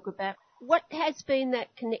could talk about. What has been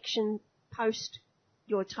that connection post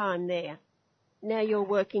your time there? Now you're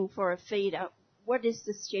working for a feeder. What is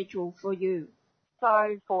the schedule for you?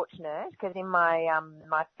 So fortunate because in my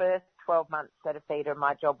first 12 months at a feeder,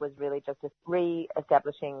 my job was really just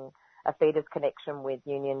re-establishing a feeder's connection with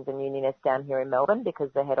unions and unionists down here in Melbourne because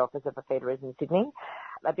the head office of a feeder is in Sydney.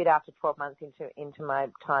 A bit after 12 months into my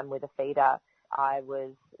time with a feeder, I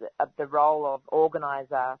was the role of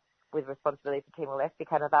organiser with responsibility for Timor-Leste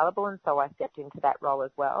became available, and so I stepped into that role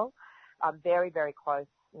as well. I'm very, very close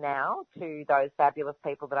now to those fabulous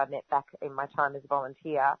people that I met back in my time as a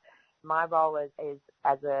volunteer. My role as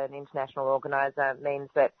an international organiser means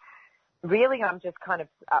that really I'm just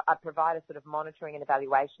I provide a sort of monitoring and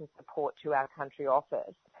evaluation support to our country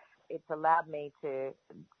office. It's allowed me to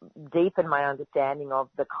deepen my understanding of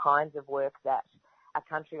the kinds of work that a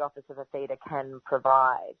country office of a feeder can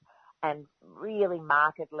provide and really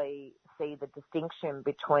markedly see the distinction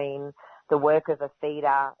between the work of a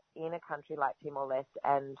feeder in a country like Timor-Leste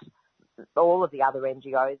and all of the other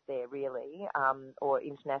NGOs there really, or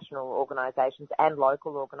international organisations and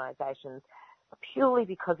local organisations, purely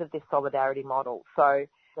because of this solidarity model. So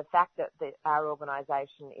the fact that our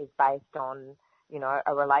organisation is based on,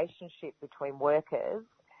 a relationship between workers,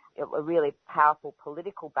 a really powerful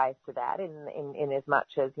political base to that in as much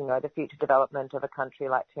as, the future development of a country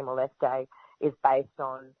like Timor-Leste is based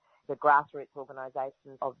on the grassroots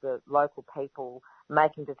organisations of the local people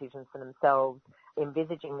making decisions for themselves,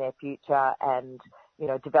 envisaging their future and,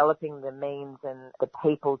 developing the means and the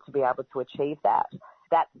people to be able to achieve that.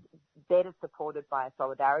 That's better supported by a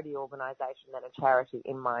solidarity organisation than a charity,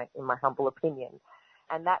 in my humble opinion.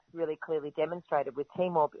 And that's really clearly demonstrated with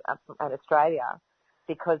Timor and Australia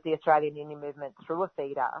because the Australian Union movement through a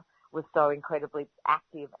feeder was so incredibly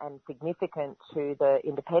active and significant to the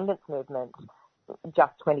independence movement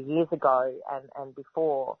just 20 years ago and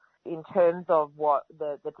before. In terms of what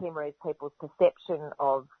the Timorese people's perception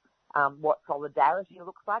of what solidarity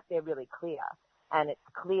looks like, they're really clear. And it's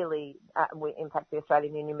clearly, in fact, the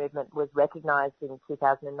Australian Union movement was recognised in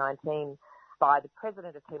 2019 by the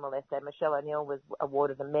President of Timor-Leste. Michelle O'Neill was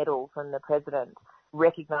awarded a medal from the President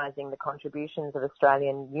recognising the contributions of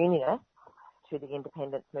Australian unionists to the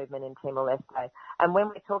independence movement in Timor-Leste. And when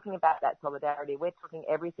we're talking about that solidarity, we're talking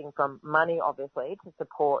everything from money, obviously, to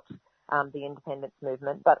support the independence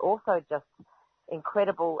movement, but also just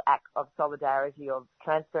incredible acts of solidarity, of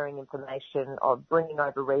transferring information, of bringing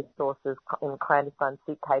over resources in clandestine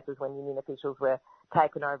suitcases when union officials were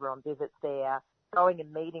taken over on visits there, going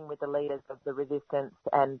and meeting with the leaders of the resistance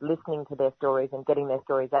and listening to their stories and getting their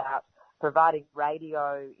stories out, providing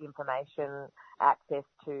radio information, access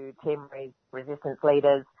to Timorese resistance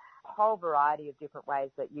leaders, a whole variety of different ways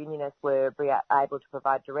that unionists were able to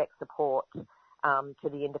provide direct support to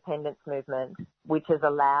the independence movement, which has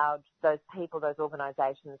allowed those people, those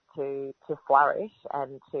organisations to flourish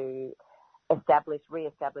and to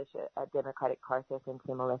re-establish a democratic process in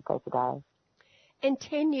Timor-Leste today. And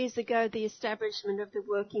 10 years ago, the establishment of the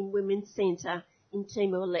Working Women's Centre in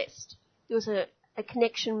Timor-Leste. There was a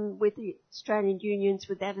connection with the Australian unions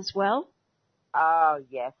with that as well? Oh,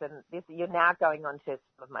 yes, and you're now going on to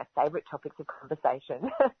some of my favourite topics of conversation.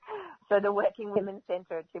 So the Working Women's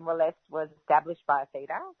Centre at Timor-Leste was established by a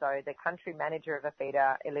feeder. So the country manager of a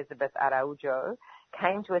feeder, Elizabeth Araujo,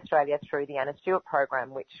 came to Australia through the Anna Stewart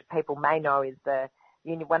program, which people may know is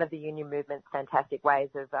one of the union movement's fantastic ways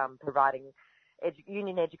of providing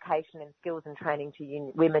union education and skills and training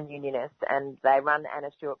to women unionists. And they run Anna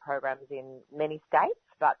Stewart programs in many states,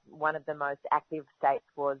 but one of the most active states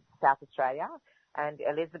was South Australia. And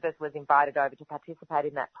Elizabeth was invited over to participate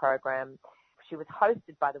in that program. She was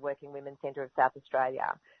hosted by the Working Women's Centre of South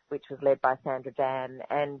Australia, which was led by Sandra Dan.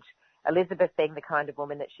 And Elizabeth, being the kind of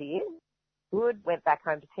woman that she is, went back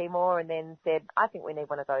home to Timor and then said, I think we need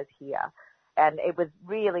one of those here. And it was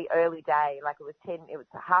really early day, like it was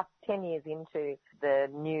 10 years into the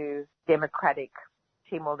new democratic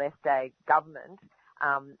Timor-Leste government.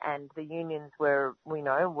 And the unions we're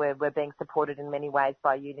being supported in many ways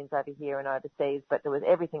by unions over here and overseas, but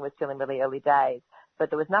everything was still in really early days. But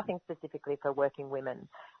there was nothing specifically for working women.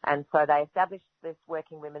 And so they established this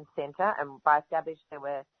Working Women's Centre, and by established there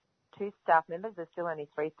were 2 staff members. There's still only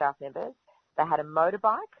 3 staff members. They had a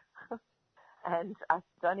motorbike, and I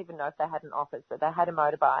don't even know if they had an office, but they had a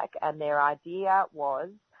motorbike, and their idea was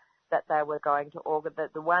that they were going to organize,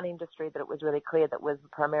 the one industry that it was really clear that was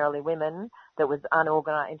primarily women, that was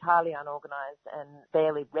entirely unorganised and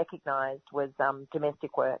barely recognised was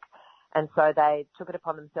domestic work. And so they took it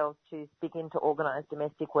upon themselves to begin to organise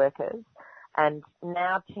domestic workers. And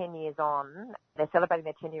now 10 years on, they're celebrating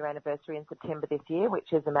their 10-year anniversary in September this year,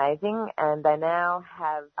 which is amazing. And they now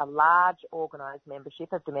have a large organised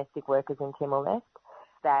membership of domestic workers in Timor-Leste.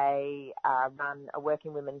 They run a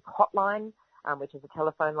Working Women's Hotline, which is a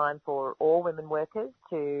telephone line for all women workers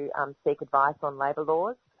to seek advice on labour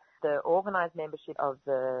laws. The organised membership of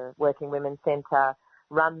the Working Women's Centre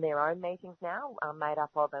run their own meetings now, made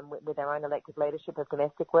up of and with their own elected leadership of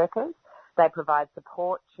domestic workers. They provide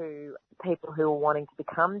support to people who are wanting to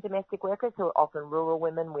become domestic workers, who are often rural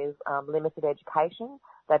women with limited education.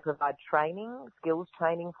 They provide training, skills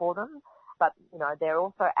training for them. But, they're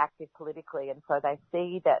also active politically, and so they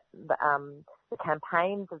see that the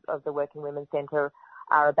campaigns of the Working Women's Centre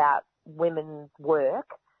are about women's work,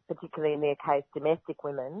 particularly in their case domestic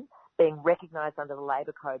women, being recognised under the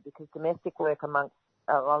Labour Code, because domestic work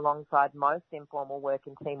alongside most informal work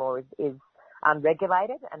in Timor is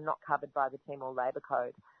unregulated and not covered by the Timor Labour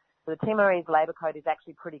Code. So the Timorese Labour Code is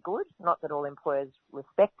actually pretty good, not that all employers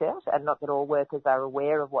respect it and not that all workers are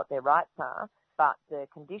aware of what their rights are, but the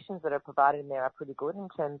conditions that are provided in there are pretty good in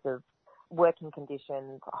terms of working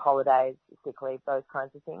conditions, holidays, sick leave, those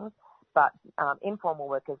kinds of things. But informal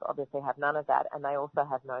workers obviously have none of that, and they also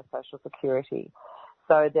have no social security.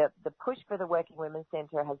 So the push for the Working Women's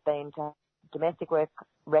Centre has been to have domestic work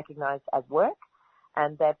recognised as work,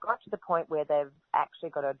 and they've got to the point where they've actually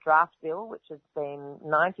got a draft bill which has been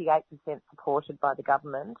 98% supported by the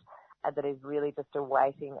government, and that is really just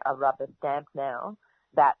awaiting a rubber stamp now,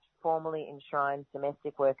 that formally enshrines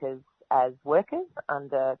domestic workers as workers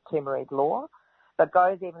under Timorese law, but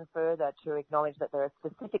goes even further to acknowledge that there are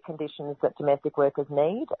specific conditions that domestic workers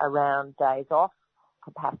need around days off,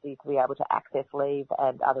 capacity to be able to access leave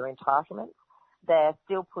and other entitlements. They're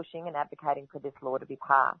still pushing and advocating for this law to be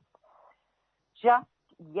passed. Just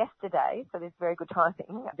yesterday, so this is very good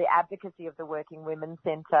timing, the advocacy of the Working Women's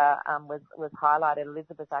Centre was highlighted.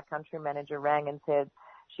 Elizabeth, our country manager, rang and said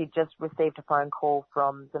she'd just received a phone call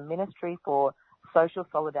from the Ministry for Social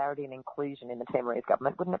Solidarity and Inclusion in the Timorese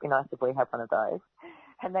government. Wouldn't it be nice if we had one of those?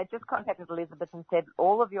 And they just contacted Elizabeth and said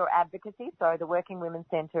all of your advocacy, so the Working Women's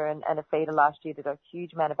Centre and AFIDA last year did a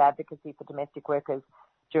huge amount of advocacy for domestic workers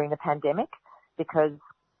during the pandemic, because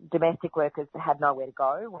domestic workers had nowhere to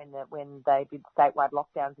go when they did statewide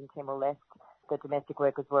lockdowns in Timor-Leste. The domestic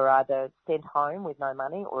workers were either sent home with no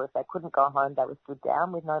money, or if they couldn't go home, they were stood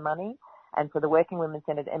down with no money. And so the Working Women's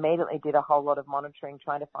Centre immediately did a whole lot of monitoring,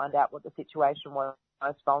 trying to find out what the situation was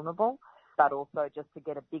most vulnerable, but also just to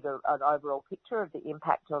get an overall picture of the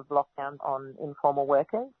impact of lockdowns on informal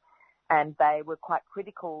workers. And they were quite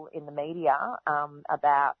critical in the media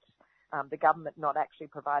about the government not actually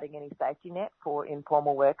providing any safety net for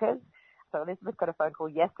informal workers. So Elizabeth got a phone call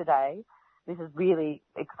yesterday. This is really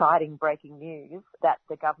exciting breaking news, that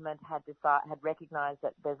the government had recognised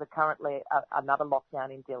that there's currently another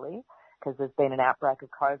lockdown in Dili, because there's been an outbreak of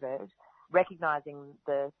COVID. Recognising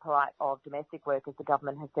the plight of domestic workers, the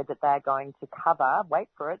government has said that they're going to cover, wait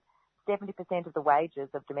for it, 70% of the wages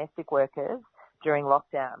of domestic workers during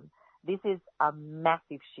lockdown. This is a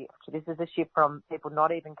massive shift. This is a shift from people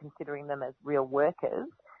not even considering them as real workers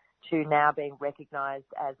to now being recognised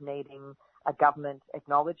as needing a government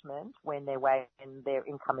acknowledgement when their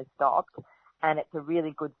income is stopped. And it's a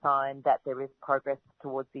really good sign that there is progress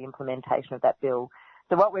towards the implementation of that bill.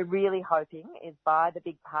 So what we're really hoping is by the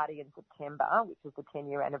big party in September, which is the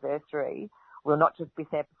 10-year anniversary, we'll not just be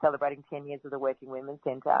celebrating 10 years of the Working Women's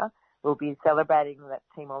Centre, we'll be celebrating that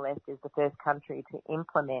Timor-Leste is the first country to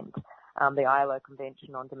implement the ILO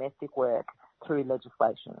Convention on Domestic Work through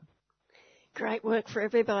legislation. Great work for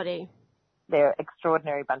everybody. They're an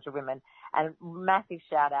extraordinary bunch of women. And massive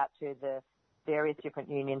shout out to the various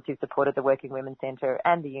different unions who supported the Working Women's Centre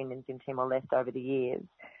and the unions in Timor-Leste over the years.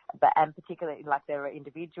 And particularly, there are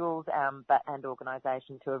individuals and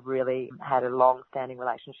organisations who have really had a long-standing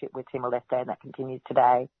relationship with Timor-Leste, and that continues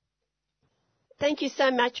today. Thank you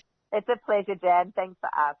so much. It's a pleasure, Jan. Thanks for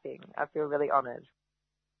asking. I feel really honoured.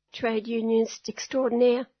 Trade unionist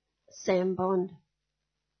extraordinaire, Sam Bond.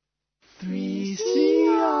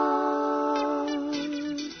 3CR.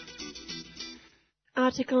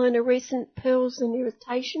 article in a recent Pearls and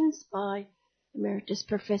Irritations by Emeritus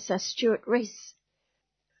Professor Stuart Rees.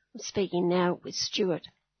 I'm speaking now with Stuart.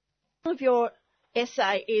 One of your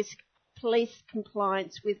essay is Police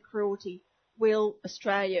Compliance with Cruelty. Will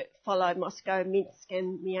Australia follow Moscow, Minsk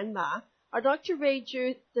and Myanmar? I'd like to read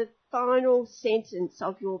you the final sentence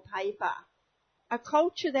of your paper. A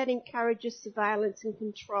culture that encourages surveillance and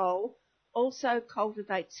control also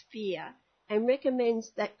cultivates fear and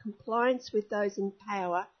recommends that compliance with those in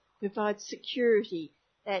power provides security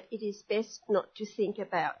that it is best not to think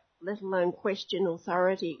about, let alone question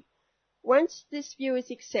authority. Once this view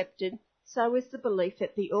is accepted, so is the belief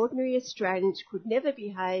that the ordinary Australians could never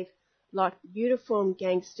behave like uniformed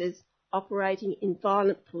gangsters operating in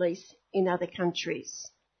violent police in other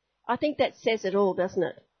countries. I think that says it all, doesn't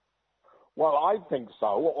it? Well, I think so,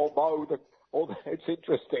 although it's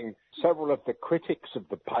interesting, several of the critics of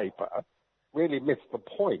the paper really missed the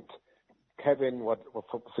point. Kevin,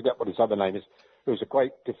 forget what his other name is, who's a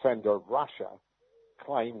great defender of Russia,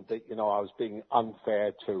 claimed that, I was being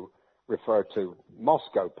unfair to refer to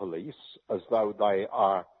Moscow police as though they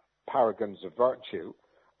are paragons of virtue.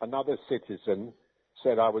 Another citizen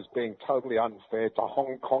said I was being totally unfair to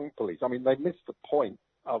Hong Kong police. I mean, they missed the point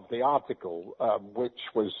of the article, which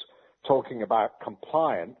was talking about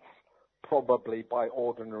compliance, probably by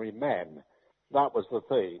ordinary men. That was the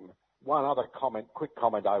theme. One other quick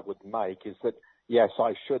comment I would make is that, yes,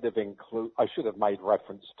 I should have made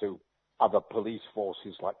reference to other police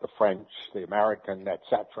forces like the French, the American,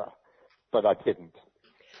 etc., but I didn't.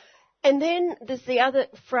 And then there's the other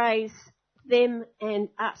phrase, them and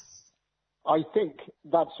us. I think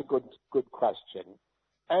that's a good question.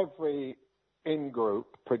 Every in-group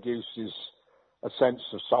produces a sense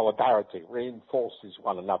of solidarity, reinforces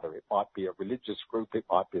one another. It might be a religious group, it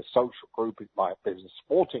might be a social group, it might be a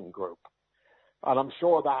sporting group. And I'm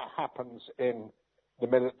sure that happens in the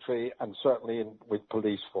military and certainly with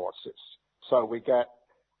police forces. So we get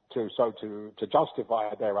to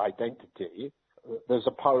justify their identity, there's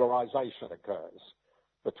a polarization occurs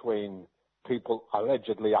between people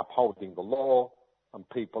allegedly upholding the law and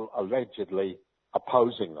people allegedly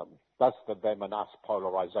opposing them. That's the them and us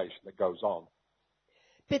polarization that goes on.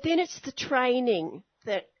 But then it's the training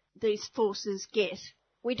that these forces get.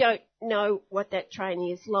 We don't know what that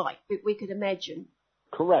training is like, but we could imagine.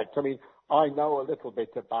 Correct. I mean, I know a little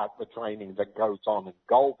bit about the training that goes on in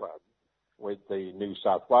Goulburn with the New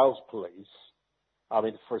South Wales Police. I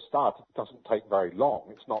mean, for a start, it doesn't take very long.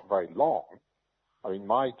 It's not very long. I mean,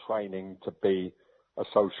 my training to be a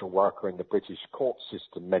social worker in the British court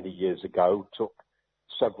system many years ago took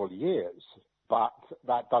several years, but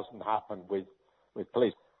that doesn't happen with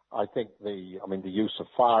police. I think the use of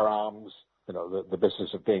firearms, the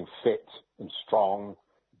business of being fit and strong,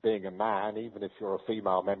 being a man, even if you're a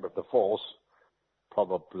female member of the force,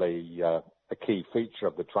 probably a key feature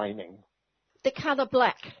of the training. The colour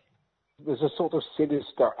black. There's a sort of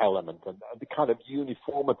sinister element and the kind of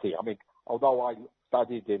uniformity. I mean, although I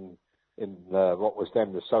studied in what was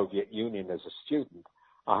then the Soviet Union as a student,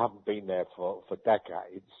 I haven't been there for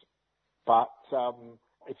decades. But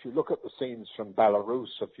if you look at the scenes from Belarus,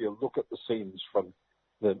 if you look at the scenes from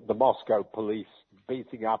the Moscow police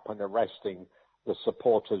beating up and arresting the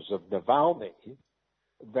supporters of Navalny,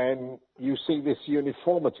 then you see this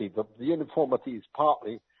uniformity. The uniformity is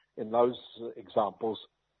partly, in those examples,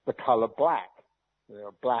 the colour black. There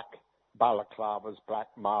are black balaclavas, black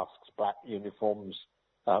masks, black uniforms,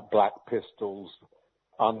 black pistols,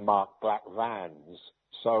 unmarked black vans.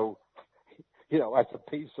 So, as a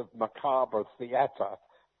piece of macabre theatre,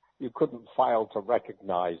 you couldn't fail to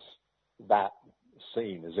recognise that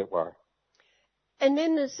scene, as it were. And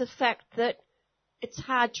then there's the fact that it's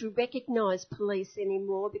hard to recognise police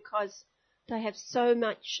anymore because they have so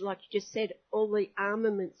much, like you just said, all the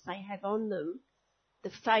armaments they have on them,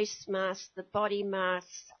 the face masks, the body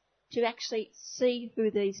masks, to actually see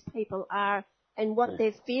who these people are and what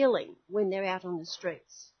they're feeling when they're out on the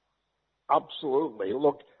streets. Absolutely.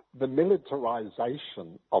 Look, the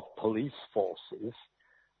militarization of police forces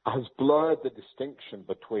has blurred the distinction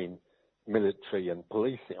between military and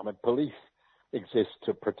policing. I mean, police exist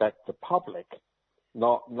to protect the public,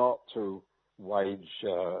 not to wage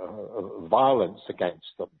violence against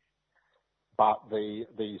them. But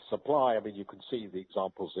the supply, I mean, you can see the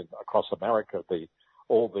examples across America,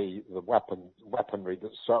 all the weaponry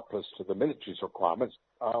that's surplus to the military's requirements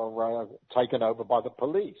are taken over by the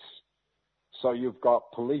police. So you've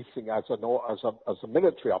got policing as a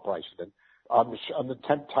military operation, and the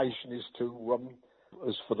temptation is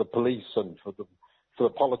is for the police and for the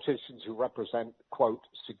politicians who represent, quote,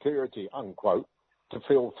 security, unquote, to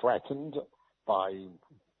feel threatened by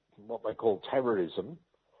what they call terrorism,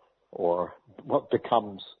 or what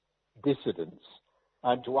becomes dissidents,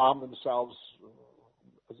 and to arm themselves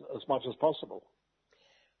as much as possible.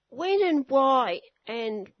 When and why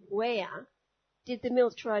and where did the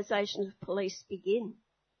militarisation of police begin?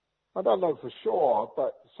 I don't know for sure,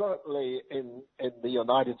 but certainly in the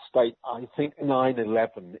United States, I think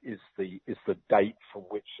 9/11 is the date from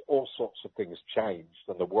which all sorts of things changed,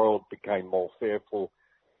 and the world became more fearful,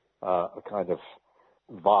 a kind of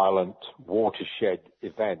violent watershed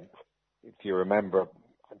event. If you remember,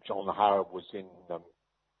 John Howard was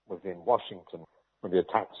in Washington when the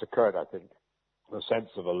attacks occurred. I think the sense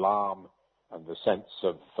of alarm and the sense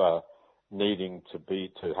of needing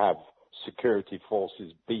to have security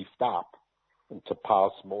forces beefed up and to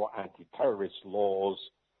pass more anti-terrorist laws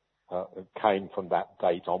came from that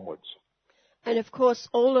date onwards. And of course,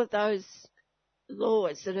 all of those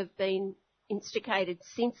laws that have been instigated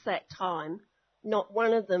since that time, not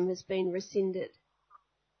one of them has been rescinded.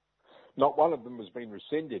 Not one of them has been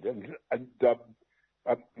rescinded, and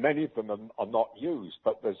many of them are not used.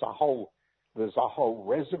 But there's a whole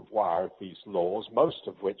reservoir of these laws, most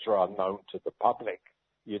of which are unknown to the public.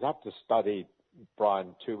 You'd have to study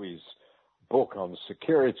Brian Tuohy's book on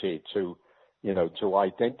security to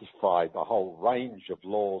identify the whole range of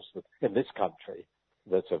laws that in this country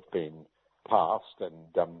that have been passed,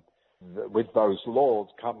 and with those laws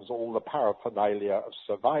comes all the paraphernalia of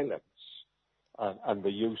surveillance and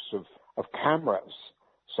the use of cameras.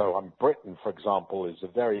 So Britain, for example, is a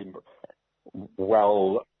very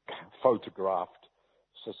well photographed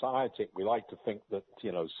society. We like to think that,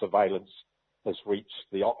 surveillance has reached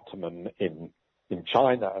the optimum in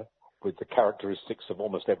China, with the characteristics of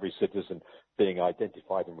almost every citizen being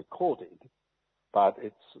identified and recorded. But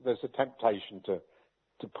there's a temptation to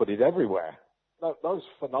put it everywhere. Those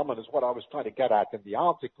phenomena is what I was trying to get at in the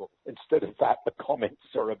article. Instead of that, the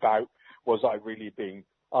comments are about, was I really being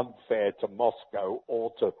unfair to Moscow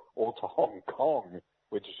or to Hong Kong,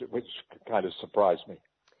 which kind of surprised me.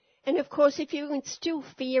 And of course, if you instill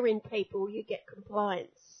fear in people, you get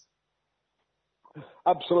compliance.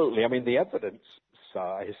 Absolutely. I mean, the evidence,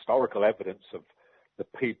 historical evidence of the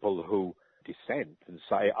people who dissent and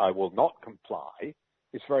say, I will not comply,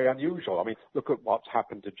 is very unusual. I mean, look at what's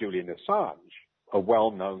happened to Julian Assange, a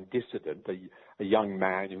well-known dissident, a young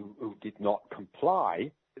man who did not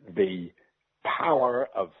comply. The power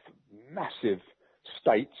of massive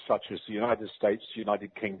states such as the United States,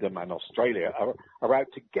 United Kingdom and Australia are out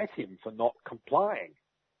to get him for not complying.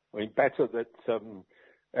 I mean, better that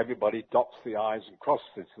everybody dots the I's and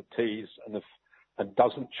crosses the T's and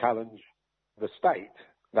doesn't challenge the state.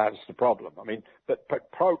 That's the problem. I mean, but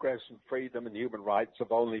progress and freedom and human rights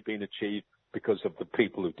have only been achieved because of the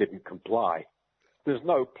people who didn't comply. There's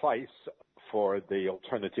no place for the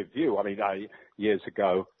alternative view. I mean, years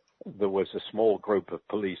ago, there was a small group of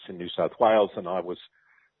police in New South Wales, and I was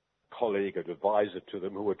a colleague and advisor to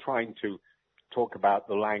them who were trying to talk about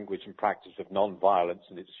the language and practice of non-violence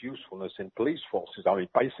and its usefulness in police forces. I mean,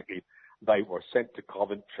 basically, they were sent to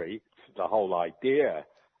Coventry. The whole idea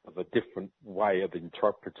of a different way of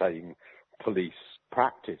interpreting police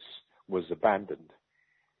practice was abandoned.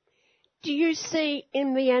 Do you see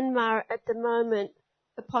in Myanmar at the moment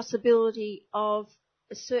the possibility of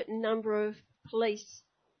a certain number of police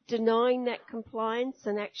denying that compliance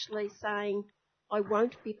and actually saying, I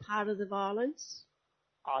won't be part of the violence?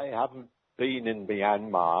 I haven't been in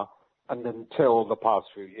Myanmar, and until the past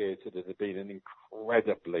few years it has been an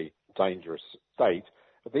incredibly dangerous state.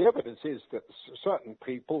 But the evidence is that certain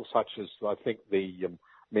people, such as I think the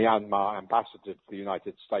Myanmar ambassador to the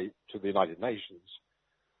United States, to the United Nations,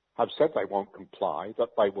 have said they won't comply, that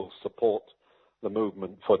they will support the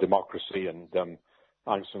movement for democracy and Aung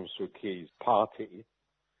San Suu Kyi's party.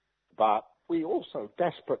 But we also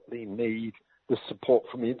desperately need the support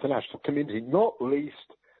from the international community, not least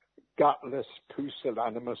gutless,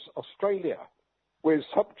 pusillanimous Australia. We're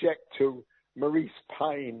subject to Maurice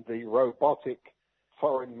Payne, the robotic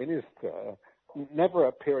foreign minister, never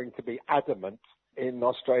appearing to be adamant in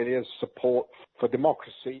Australia's support for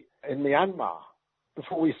democracy in Myanmar.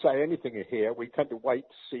 Before we say anything here, we tend to wait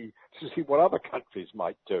to see what other countries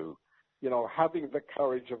might do. You know, having the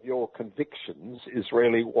courage of your convictions is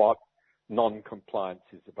really what non-compliance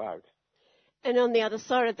is about. And on the other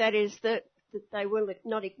side of that is that they will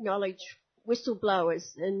not acknowledge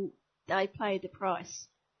whistleblowers, and they pay the price.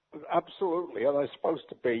 Absolutely, and there's supposed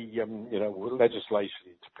to be,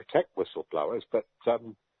 legislation to protect whistleblowers, but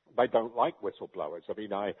they don't like whistleblowers. I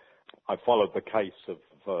mean, I followed the case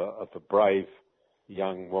of a brave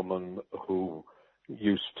young woman who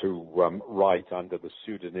used to write under the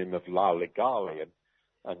pseudonym of Lale Gali,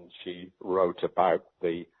 and she wrote about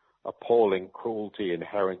the appalling cruelty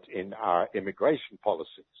inherent in our immigration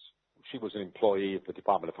policies. She was an employee of the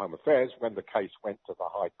Department of Home Affairs. When the case went to the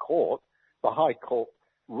High Court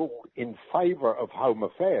ruled in favour of Home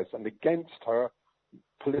Affairs and against her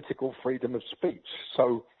political freedom of speech.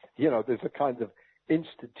 So, there's a kind of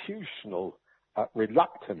institutional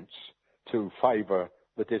reluctance to favour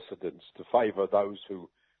the dissidents, to favour those who,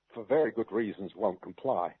 for very good reasons, won't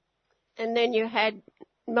comply. And then you had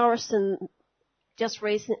Morrison just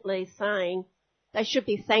recently saying they should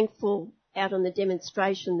be thankful out on the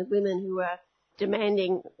demonstration, the women who are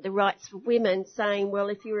demanding the rights for women, saying, well,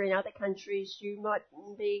 if you were in other countries, you might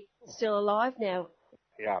be still alive now.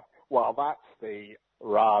 Yeah, well, that's the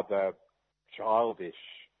rather childish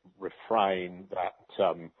refrain that,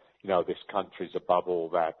 this country's above all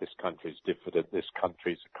that, this country's diffident, this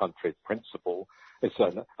country's a country of principle. It's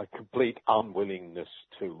a complete unwillingness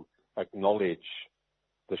to acknowledge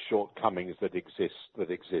the shortcomings that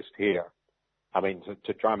exist here. I mean,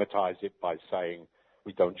 to dramatize it by saying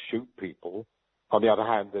we don't shoot people. On the other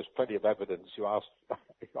hand, there's plenty of evidence. You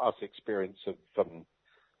ask experience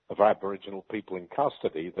of Aboriginal people in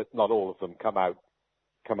custody, that not all of them come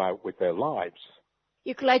out with their lives.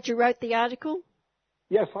 You're glad you wrote the article?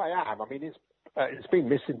 Yes, I am. I mean, it's been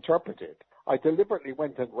misinterpreted. I deliberately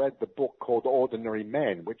went and read the book called Ordinary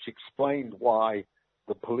Men, which explained why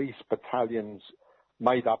the police battalions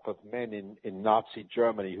made up of men in Nazi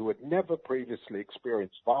Germany who had never previously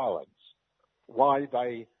experienced violence, why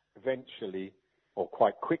they eventually, or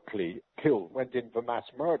quite quickly, went in for mass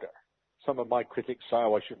murder. Some of my critics say,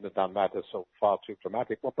 I shouldn't have done that, it's so far too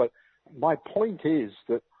dramatic. Well, but my point is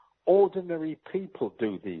that ordinary people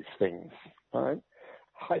do these things, right?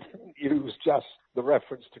 I didn't use just the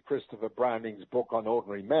reference to Christopher Browning's book on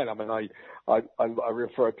Ordinary Men. I mean, I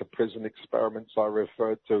referred to Prison Experiments. I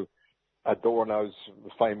referred to Adorno's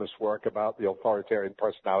famous work about the authoritarian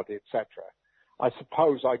personality, etc. I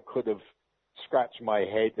suppose I could have scratched my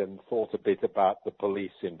head and thought a bit about the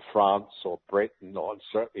police in France or Britain, or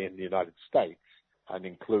certainly in the United States, and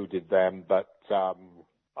included them, but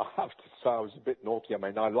I have to say I was a bit naughty. I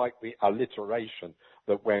mean, I like the alliteration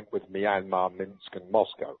that went with Myanmar, Minsk and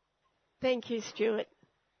Moscow. Thank you, Stuart.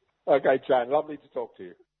 Okay, Jan, lovely to talk to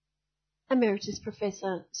you. Emeritus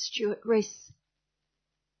Professor Stuart Rees.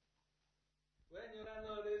 When your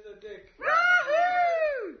landlord is a dick.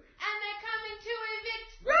 Rahoo! And they're coming to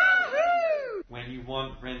evict. Rahoo! When you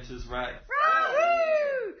want renters' rights.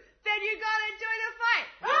 Rahoo! Then you gotta join a fight.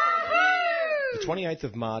 Rahoo! The 28th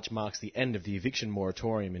of March marks the end of the eviction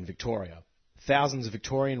moratorium in Victoria. Thousands of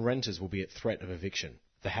Victorian renters will be at threat of eviction.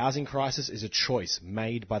 The housing crisis is a choice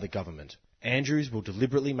made by the government. Andrews will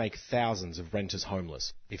deliberately make thousands of renters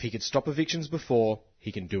homeless. If he could stop evictions before,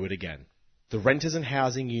 he can do it again. The Renters and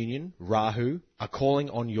Housing Union, RAHU, are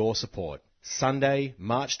calling on your support. Sunday,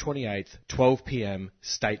 March 28th, 12 p.m,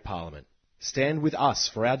 State Parliament. Stand with us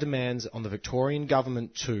for our demands on the Victorian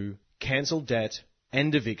Government to cancel debt,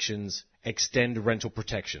 end evictions, extend rental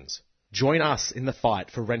protections. Join us in the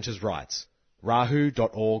fight for renters' rights.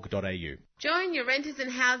 rahu.org.au. Join your Renters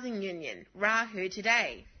and Housing Union, RAHU,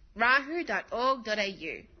 today. rahu.org.au.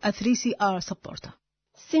 A 3CR supporter.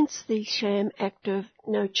 Since the sham Act of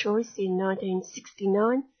No Choice in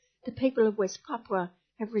 1969, the people of West Papua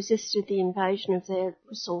have resisted the invasion of their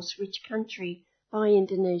resource-rich country by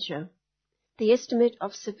Indonesia. The estimate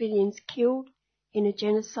of civilians killed in a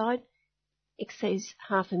genocide exceeds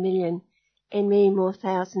 500,000, and many more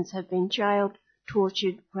thousands have been jailed,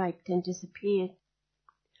 tortured, raped and disappeared.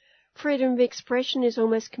 Freedom of expression is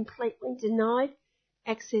almost completely denied.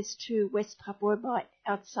 Access to West Papua by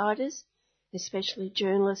outsiders, especially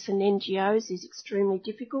journalists and NGOs, is extremely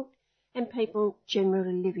difficult, and people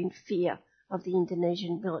generally live in fear of the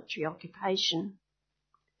Indonesian military occupation.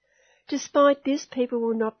 Despite this, people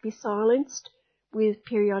will not be silenced with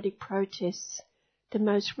periodic protests. The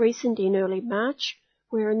most recent in early March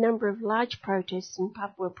were a number of large protests in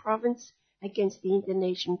Papua province against the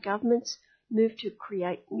Indonesian government's move to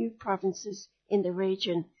create new provinces in the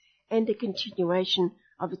region and the continuation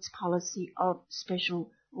of its policy of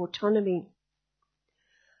special autonomy.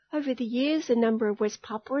 Over the years, a number of West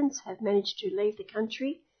Papuans have managed to leave the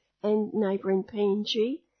country and neighbouring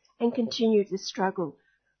PNG and continue the struggle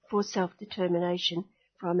for self-determination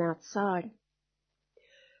from outside.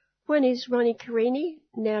 One is Ronnie Carini,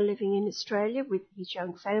 now living in Australia with his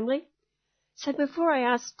young family. So before I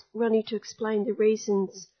asked Ronnie to explain the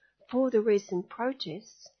reasons for the recent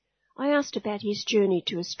protests, I asked about his journey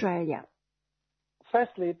to Australia.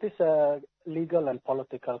 Firstly, it is a legal and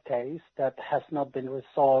political case that has not been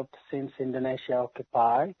resolved since Indonesia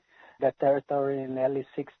occupied. the territory in the early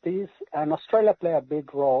 60s. And Australia played a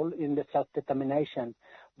big role in the self-determination.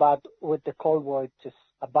 But with the Cold War, it just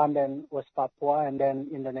abandoned West Papua, and then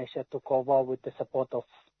Indonesia took over with the support of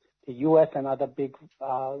the U.S. and other big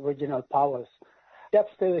regional powers. That's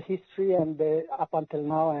the history and up until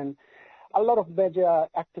now, and a lot of major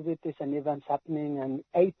activities and events happening. And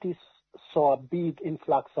 80s saw a big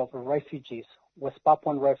influx of refugees, West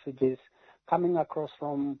Papuan refugees, coming across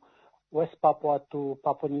from West Papua to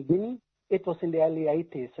Papua New Guinea. It was in the early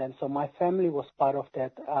 80s, and so my family was part of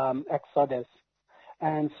that exodus.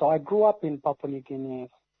 And so I grew up in Papua New Guinea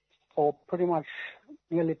for pretty much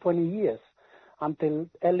nearly 20 years until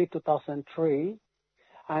early 2003.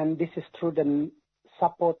 And this is through the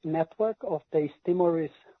support network of the East Timorese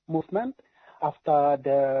movement after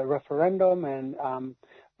the referendum,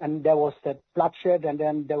 and there was that bloodshed, and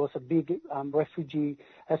then there was a big refugee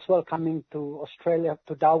as well coming to Australia,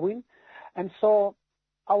 to Darwin. And so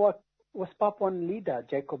our West Papuan leader,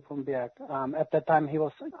 Jacob Rumbiak, at the time he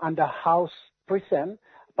was under house prison,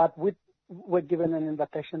 but we were given an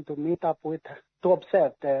invitation to meet up to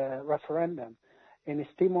observe the referendum in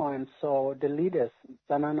East Timor. And so the leaders,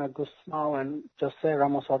 Zanana Gusmao and Jose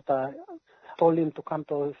Ramos Horta, told him to come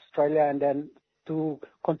to Australia and then to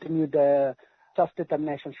continue the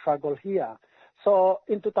self-determination struggle here. So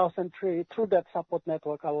in 2003, through that support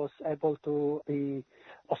network, I was able to be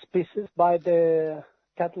auspiced by the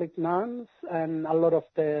Catholic nuns and a lot of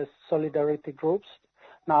the solidarity groups.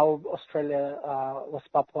 Now Australia West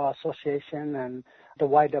Papua Association and the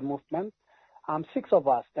wider movement. 6 of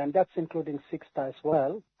us, and that's including Sixta as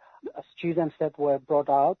well, students that were brought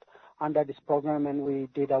out under this program, and we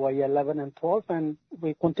did our year 11 and 12, and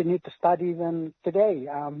we continue to study even today.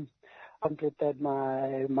 Completed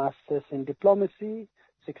my master's in diplomacy.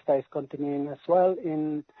 Sixta is continuing as well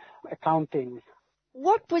in accounting.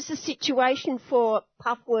 What was the situation for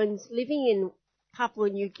Papuans living in Papua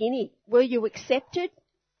New Guinea? Were you accepted?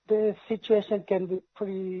 The situation can be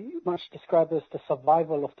pretty much described as the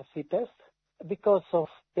survival of the fittest. Because of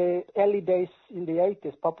the early days in the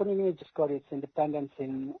 80s, Papua New Guinea just got its independence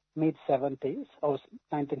in mid-70s, or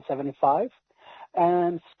 1975,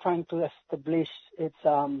 and trying to establish its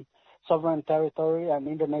sovereign territory, and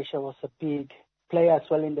Indonesia was a big player as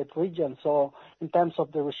well in that region. So in terms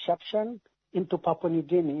of the reception into Papua New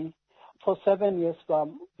Guinea, for 7 years,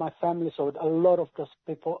 my family saw a lot of those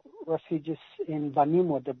people, refugees in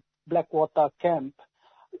Vanimo, the Blackwater camp.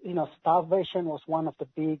 Starvation was one of the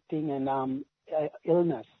big thing, and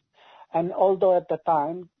illness. And although at the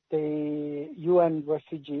time the UN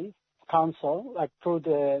Refugee Council, through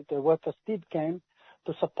the workers did came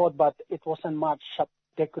to support, but it wasn't much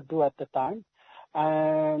they could do at the time.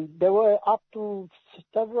 And there were up to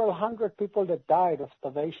several hundred people that died of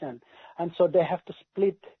starvation. And so they have to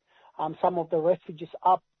split some of the refugees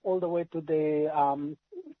up all the way to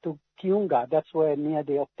to Kiunga. That's where near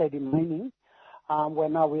the Oktedi mining, where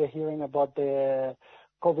now we are hearing about the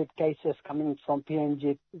COVID cases coming from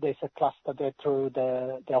PNG. There's a cluster there through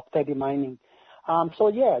the Oktedi mining.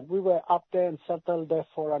 We were up there and settled there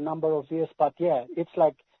for a number of years. But it's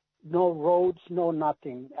like no roads, no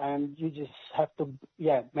nothing. And you just have to,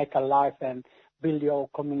 make a life and build your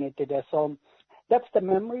community there. So that's the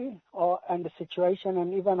memory and the situation.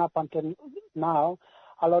 And even up until now,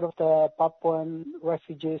 a lot of the Papuan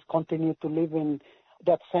refugees continue to live in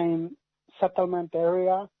that same settlement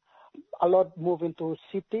area. A lot move into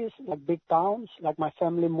cities, like big towns. Like my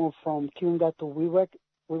family moved from Kiunga to Wewak.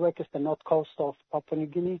 Wewak is the north coast of Papua New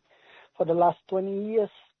Guinea for the last 20 years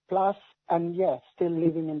plus. And still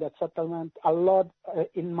living in that settlement. A lot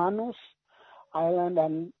in Manus Island,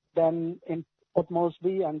 and then in Port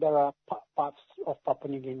Moresby, and there are parts of Papua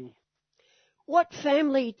New Guinea. What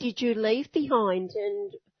family did you leave behind,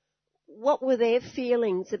 and what were their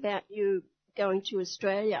feelings about you going to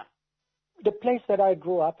Australia? The place that I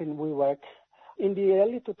grew up in, Wewak, in the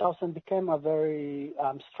early 2000s became a very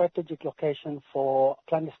strategic location for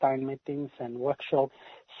clandestine meetings and workshops.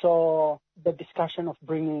 So the discussion of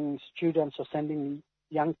bringing students or sending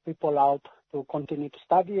young people out to continue to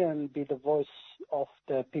study and be the voice of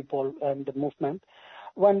the people and the movement.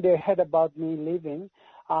 When they heard about me leaving,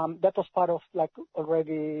 that was part of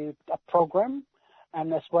already a program,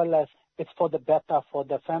 and as well as it's for the better for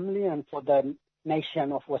the family and for the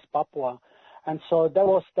nation of West Papua. And so there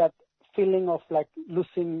was that feeling of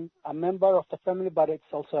losing a member of the family, but it's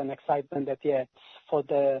also an excitement that, it's for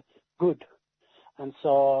the good. And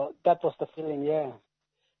so that was the feeling,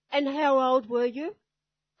 And how old were you?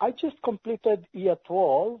 I just completed year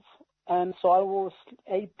 12, and so I was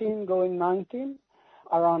 18 going 19,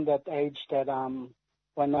 around that age that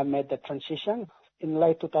when I made the transition. In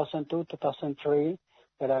late 2002, 2003,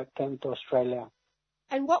 that I came to Australia.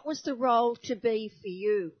 And what was the role to be for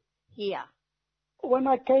you here? When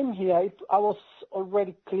I came here, I was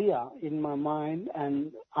already clear in my mind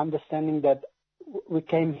and understanding that we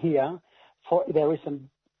came here for there is a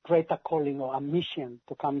greater calling or a mission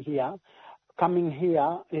to come here. Coming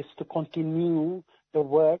here is to continue the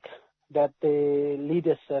work that the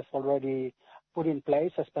leaders have already put in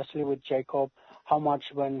place, especially with Jacob, how much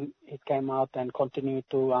when he came out and continued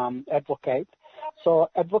to advocate. So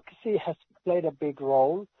advocacy has played a big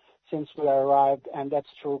role since we arrived, and that's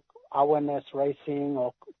through awareness raising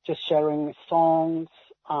or just sharing songs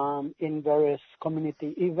in various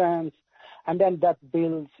community events. And then that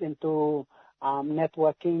builds into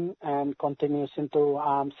networking and continues into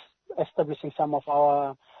establishing some of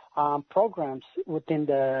our programs within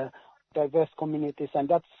the diverse communities. And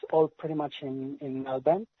that's all pretty much in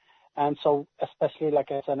Melbourne. And so especially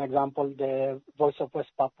like as an example, the Voice of West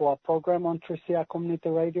Papua program on 3CR Community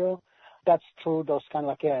Radio, that's through those kind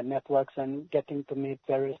of networks and getting to meet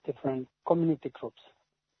various different community groups.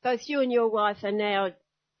 Both you and your wife are now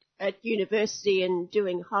at university and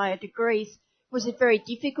doing higher degrees. Was it very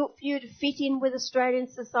difficult for you to fit in with Australian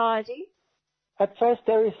society? At first,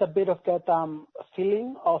 there is a bit of that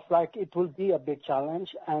feeling of like it will be a big challenge,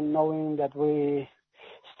 and knowing that we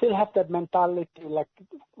still have that mentality. Like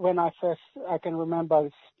when I can remember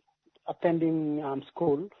attending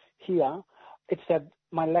school here, it's that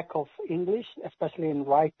my lack of English, especially in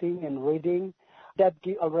writing and reading, that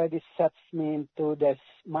already sets me into this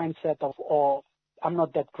mindset of, oh, I'm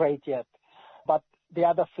not that great yet. But the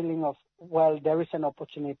other feeling of, well, there is an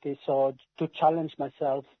opportunity, so to challenge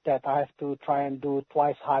myself that I have to try and do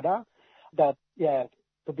twice harder, that,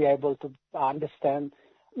 to be able to understand,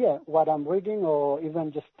 what I'm reading or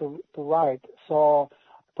even just to write. So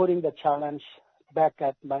putting the challenge back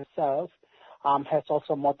at myself has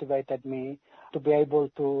also motivated me to be able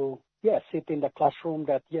to, sit in the classroom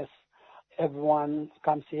that, everyone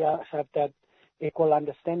comes here, have that equal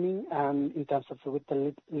understanding in terms of with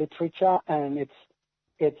the literature, and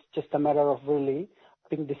it's just a matter of really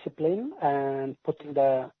being disciplined and putting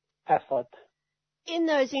the effort. In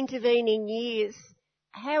those intervening years,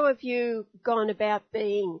 how have you gone about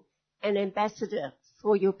being an ambassador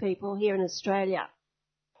for your people here in Australia?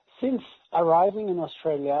 Since arriving in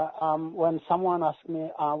Australia, when someone asked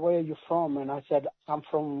me, where are you from? And I said, I'm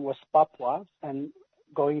from West Papua, and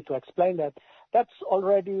going to explain that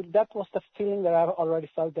was the feeling that I already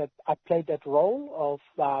felt that I played that role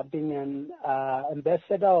of being an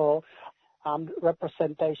ambassador or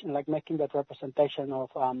representation, like making that representation of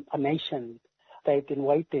a nation state in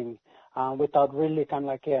waiting without really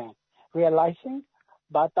realizing.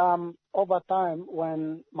 But over time,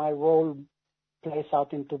 when my role plays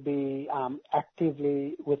out into be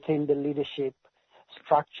actively within the leadership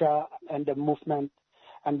structure and the movement,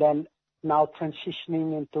 and then now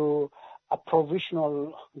transitioning into a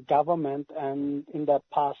provisional government, and in the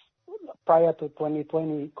past, prior to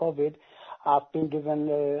 2020 COVID, I've been given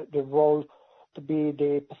the role to be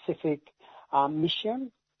the Pacific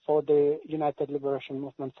mission for the United Liberation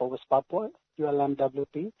Movement for West Papua,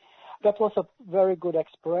 ULMWP. That was a very good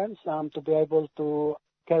experience to be able to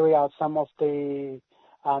carry out some of the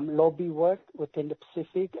lobby work within the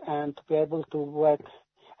Pacific, and to be able to work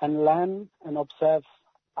and learn and observe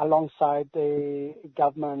alongside the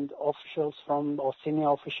government officials or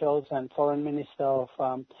senior officials and foreign minister of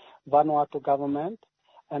Vanuatu government,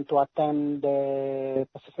 and to attend the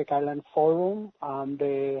Pacific Island Forum,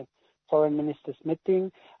 the foreign ministers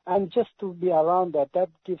meeting, and just to be around that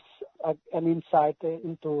gives an insight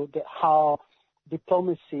into how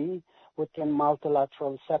diplomacy within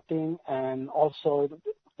multilateral setting, and also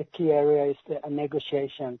the key area is the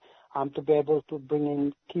negotiation, to be able to bring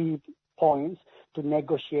in key points to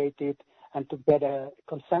negotiate it and to get a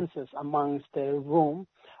consensus amongst the room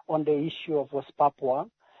on the issue of West Papua.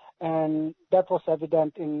 And that was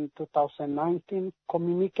evident in 2019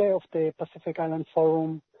 communique of the Pacific Island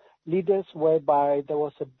Forum leaders, whereby there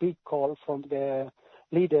was a big call from the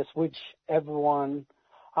leaders, which everyone,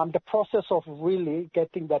 the process of really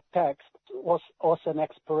getting the text was also an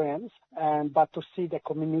experience, but to see the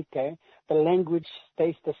communique, the language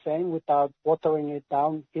stays the same without watering it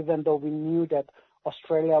down, even though we knew that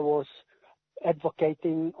Australia was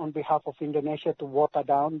advocating on behalf of Indonesia to water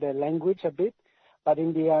down the language a bit. But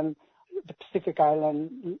in the end, the Pacific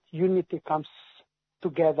Island unity comes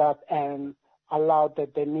together and allowed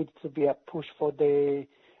that there needs to be a push for the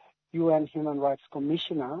UN Human Rights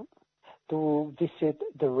Commissioner to visit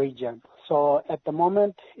the region. So at the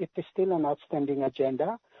moment, it is still an outstanding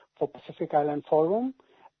agenda for Pacific Island Forum,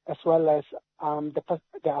 as well as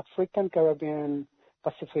the African Caribbean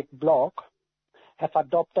Pacific Bloc have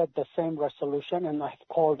adopted the same resolution and have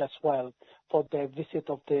called as well for the visit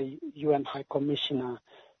of the UN High Commissioner.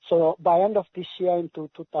 So by end of this year into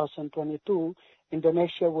 2022,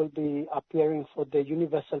 Indonesia will be appearing for the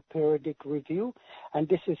Universal Periodic Review, and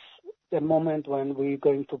this is the moment when we're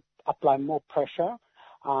going to apply more pressure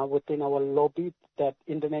within our lobby that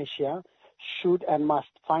Indonesia should and must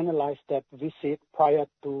finalize that visit prior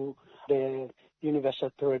to the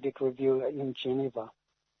Universal Periodic Review in Geneva.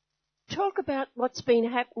 Talk about what's been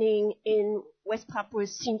happening in West Papua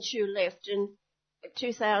since you left. In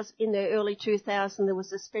the early 2000s, there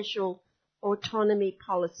was a special autonomy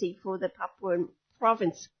policy for the Papuan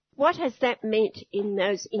province. What has that meant in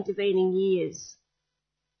those intervening years?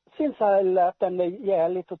 Since I left in the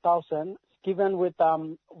early 2000s, given with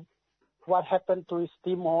what happened to East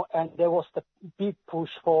Timor, and there was the big push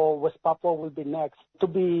for West Papua will be next to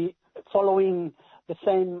be following the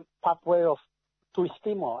same pathway of to East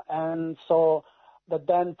Timor. And so the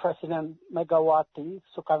then President Megawati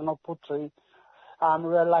Sukarnoputri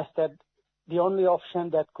realized that the only option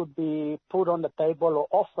that could be put on the table or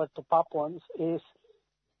offered to Papuans is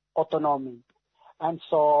autonomy. And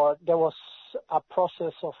so there was a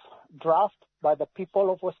process of draft by the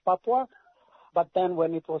people of West Papua, but then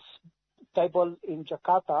when it was tabled in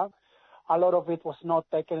Jakarta, a lot of it was not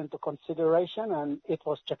taken into consideration, and it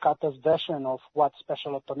was Jakarta's version of what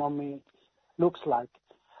special autonomy looks like.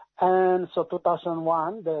 And so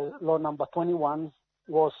 2001, the law number 21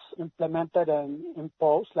 was implemented and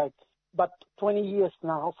imposed, but 20 years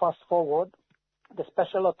now, fast forward, the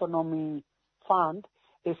Special Autonomy Fund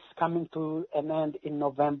is coming to an end in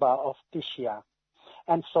November of this year.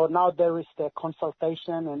 And so now there is the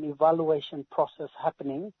consultation and evaluation process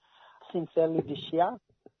happening since early this year.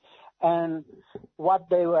 And what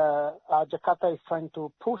Jakarta is trying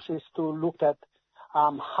to push is to look at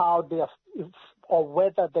how or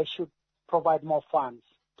whether they should provide more funds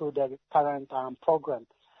to the current program.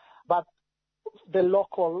 But the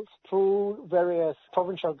locals, through various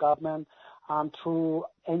provincial government, through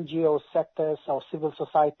NGO sectors or civil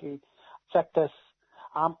society sectors,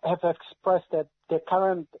 have expressed that the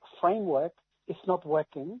current framework is not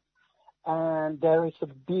working, and there is a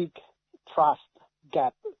big trust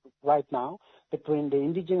gap right now between the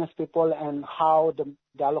indigenous people and how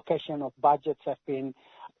the allocation of budgets have been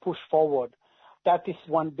pushed forward. That is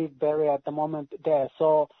one big barrier at the moment there.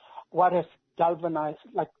 So what has galvanized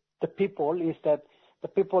the people is that the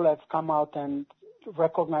people have come out and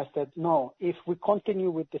recognized that no, if we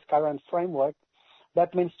continue with this current framework,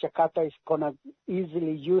 that means Jakarta is going to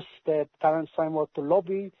easily use the current framework to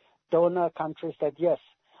lobby donor countries that yes,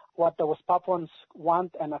 what the West Papuans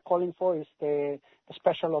want and are calling for is the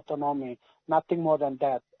special autonomy, nothing more than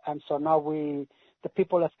that. And so now the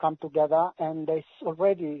people have come together, and there's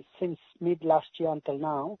already, since mid last year until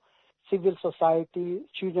now, civil society,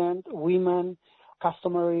 students, women,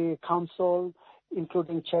 customary council,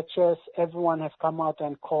 including churches, everyone has come out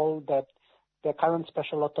and called that the current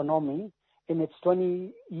special autonomy, in its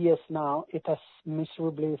 20 years now, it has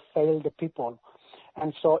miserably failed the people.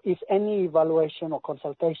 And so if any evaluation or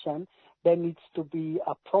consultation, there needs to be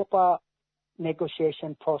a proper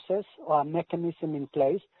negotiation process or a mechanism in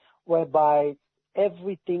place whereby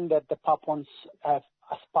everything that the Papuans have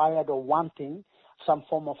aspired or wanting, some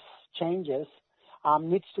form of changes,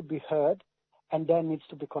 needs to be heard and then needs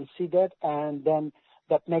to be considered, and then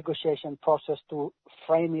that negotiation process to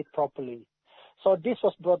frame it properly. So this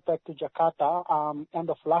was brought back to Jakarta end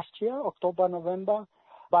of last year, October, November,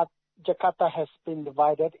 but Jakarta has been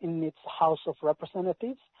divided in its House of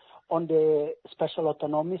Representatives on the special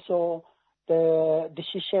autonomy. So the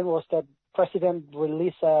decision was that President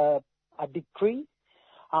released a decree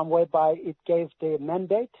whereby it gave the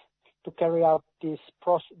mandate to carry out the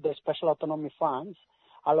special autonomy funds,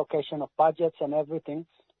 allocation of budgets and everything,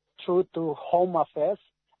 through to Home Affairs,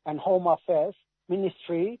 and Home Affairs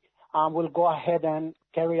Ministry will go ahead and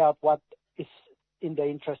carry out what is in the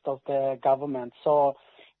interest of the government. So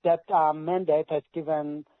that mandate has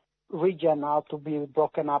given region now to be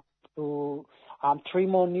broken up to 3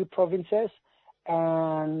 more new provinces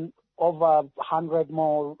and over 100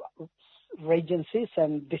 more regencies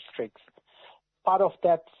and districts. Part of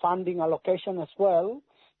that funding allocation as well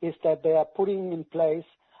is that they are putting in place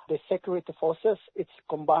the security forces. It's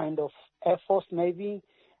combined of Air Force, Navy,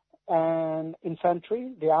 and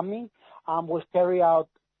infantry. The army will carry out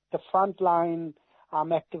the frontline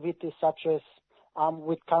activities such as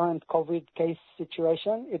with current COVID case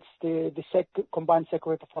situation. It's the combined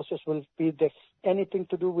security forces will be anything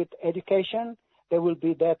to do with education. They will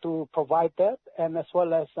be there to provide that, and as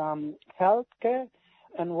well as health care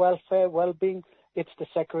and welfare, well-being. It's the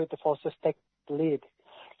security forces take the lead.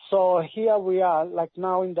 So here we are, like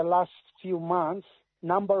now in the last few months,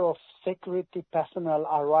 number of security personnel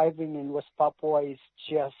arriving in West Papua is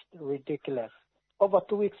just ridiculous. Over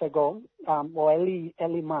 2 weeks ago, or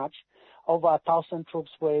early March, over 1,000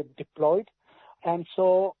 troops were deployed. And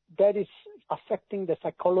so that is affecting the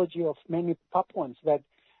psychology of many Papuans, that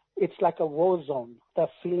it's like a war zone. They're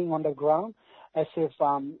feeling on the ground as if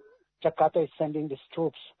Jakarta is sending these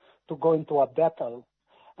troops to go into a battle.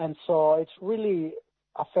 And so it's really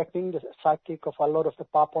affecting the psychic of a lot of the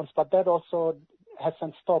Papuans, but that also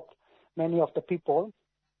hasn't stopped many of the people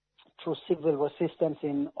through civil resistance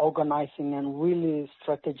in organizing and really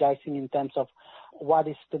strategizing in terms of what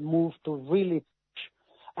is the move to really push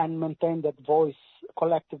and maintain that voice,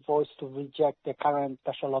 collective voice, to reject the current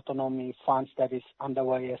special autonomy funds that is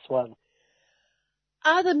underway as well.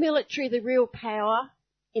 Are the military the real power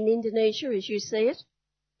in Indonesia as you see it?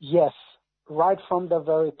 Yes, right from the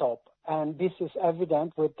very top. And this is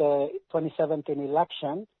evident with the 2017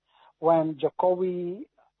 election, when Jokowi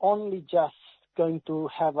only just going to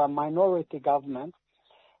have a minority government.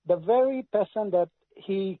 The very person that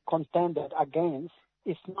he contended against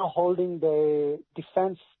is now holding the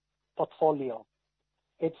defense portfolio.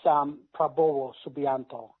 It's Prabowo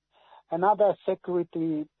Subianto. Another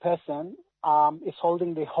security person is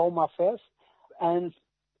holding the home affairs, and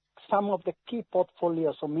some of the key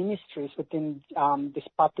portfolios or ministries within this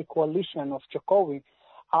party coalition of Jokowi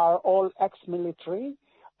are all ex-military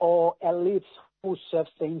or elites who serve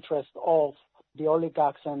the interest of the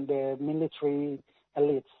oligarchs and the military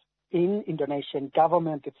elites in Indonesian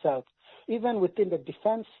government itself. Even within the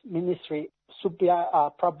defense ministry,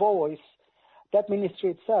 Prabowo, that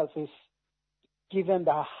ministry itself is given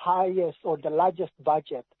the highest or the largest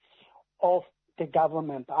budget of the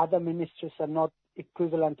government. Other ministries are not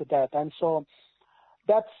equivalent to that. And so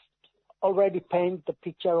that's already painted the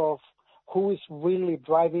picture of who is really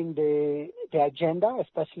driving the agenda,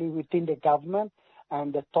 especially within the government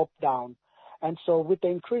and the top down. And so with the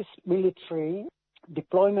increased military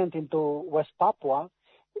deployment into West Papua,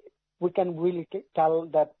 we can really tell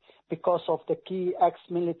that because of the key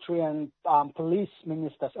ex-military and police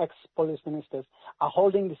ministers, ex-police ministers are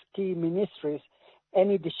holding these key ministries,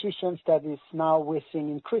 any decisions that is now we're seeing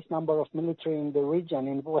increased number of military in the region,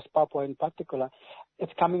 in West Papua in particular,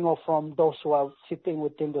 it's coming off from those who are sitting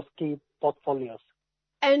within those key portfolios.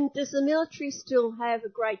 And does the military still have a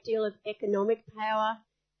great deal of economic power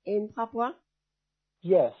in Papua?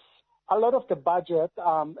 Yes. A lot of the budget,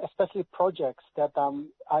 especially projects that are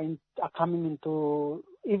coming into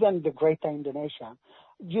even the greater Indonesia,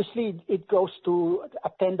 usually it goes to a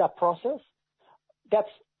tender process. That's,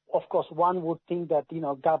 of course, one would think that,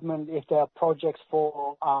 government, if there are projects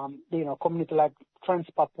for, community like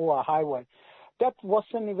Trans-Papua Highway, that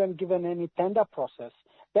wasn't even given any tender process.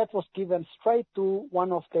 That was given straight to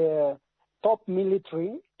one of the top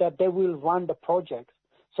military that they will run the project.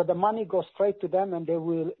 So the money goes straight to them, and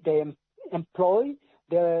they employ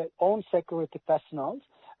their own security personnel,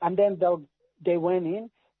 and then they went in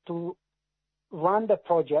to run the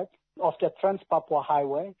project of the Trans-Papua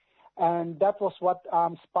Highway. And that was what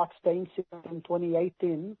sparked the incident in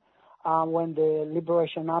 2018 when the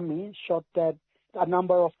Liberation Army shot dead a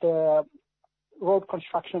number of the road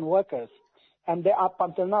construction workers. And up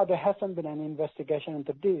until now, there hasn't been an investigation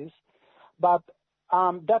into this. But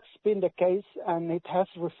that's been the case, and it has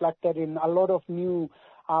reflected in a lot of new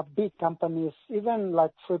big companies, even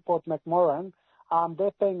like Freeport-McMoRan.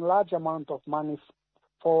 They're paying large amount of money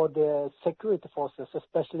for the security forces,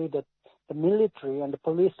 especially the military and the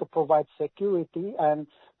police, to provide security and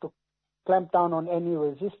to clamp down on any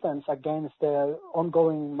resistance against the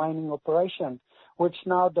ongoing mining operation, which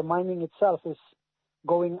now the mining itself is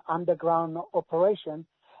going underground operation.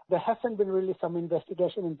 There hasn't been really some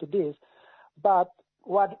investigation into this, but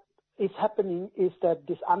what is happening is that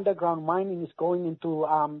this underground mining is going into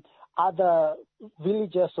other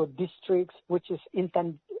villages or districts, which is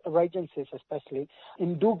Intan Regencies, especially.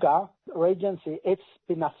 In Duga Regency, it's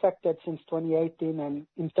been affected since 2018, and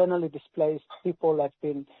internally displaced people have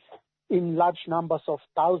been in large numbers of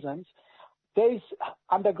thousands. There is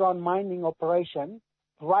underground mining operation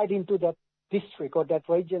right into that district or that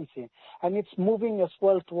regency, and it's moving as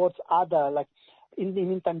well towards other, like in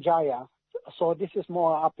Intan Jaya. So this is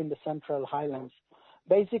more up in the Central Highlands.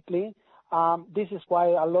 Basically, this is why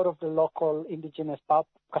a lot of the local indigenous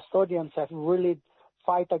custodians have really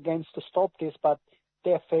fight against to stop this, but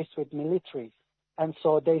they're faced with military. And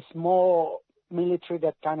so there's more military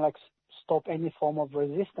that kind of like stop any form of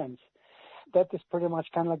resistance. That is pretty much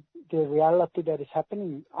kind of like the reality that is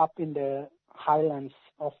happening up in the highlands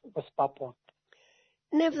of West Papua.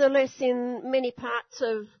 Nevertheless, in many parts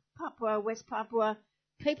of Papua, West Papua,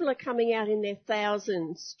 people are coming out in their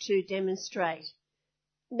thousands to demonstrate,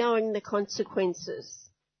 knowing the consequences.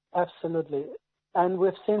 Absolutely. And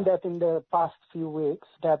we've seen that in the past few weeks,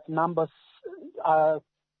 that numbers are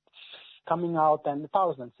coming out in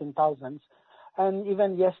thousands. And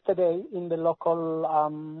even yesterday in the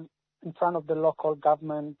local, in front of the local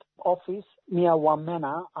government office near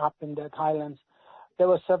Wamena up in the Highlands, there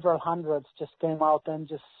were several hundreds just came out and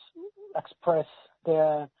just expressed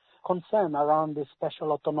their concern around this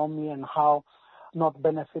special autonomy and how not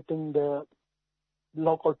benefiting the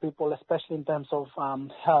local people, especially in terms of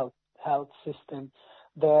health system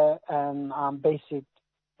there and basic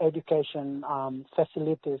education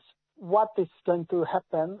facilities. What is going to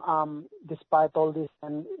happen despite all this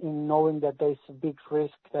and in knowing that there is a big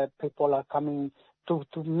risk that people are coming to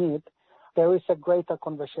meet, there is a greater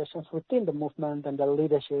conversations within the movement and the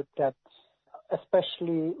leadership that,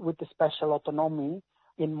 especially with the special autonomy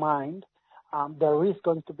in mind, there is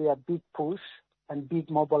going to be a big push and big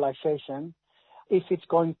mobilization if it's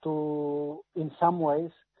going to, in some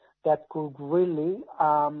ways, that could really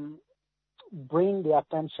bring the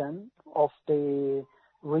attention of the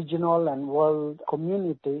regional and world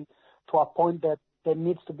community to a point that there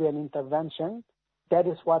needs to be an intervention. That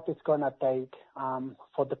is what it's going to take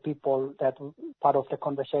for the people that part of the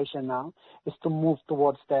conversation now is to move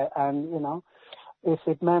towards that. And, if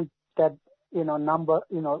it meant that,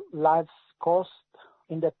 lives cost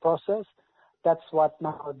in that process, that's what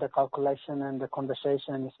now the calculation and the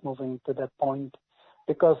conversation is moving to that point.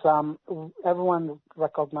 Because everyone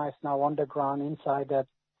recognizes now on the ground inside that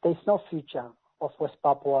there's no future of West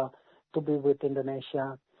Papua to be with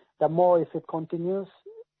Indonesia. The more if it continues,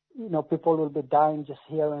 people will be dying just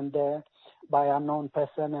here and there by unknown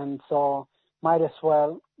person, and so might as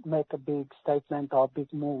well make a big statement or a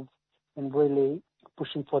big move in really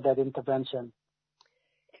pushing for that intervention.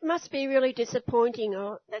 It must be really disappointing,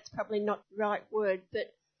 or that's probably not the right word,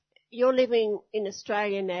 but you're living in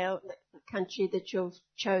Australia now, the country that you've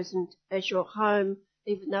chosen as your home,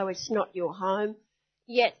 even though it's not your home,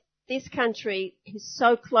 yet this country is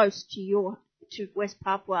so close to West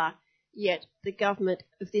Papua, yet the government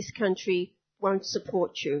of this country won't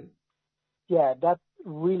support you. Yeah, that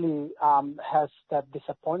really has that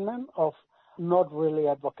disappointment of not really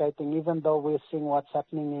advocating, even though we're seeing what's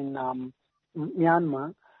happening in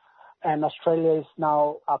Myanmar. And Australia is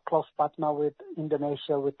now a close partner with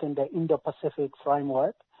Indonesia within the Indo-Pacific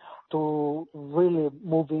framework to really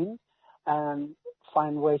move in and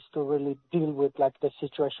find ways to really deal with the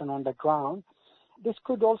situation on the ground. This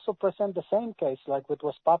could also present the same case like with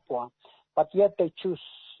West Papua, but yet they choose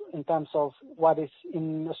in terms of what is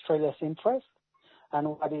in Australia's interest and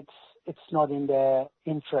what it's not in their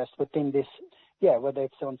interest within this, whether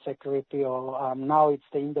it's on security or now it's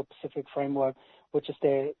the Indo-Pacific framework, which is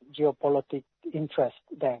the geopolitical interest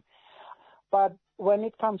there. But when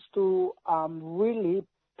it comes to really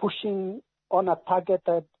pushing on a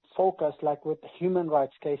targeted focus, like with human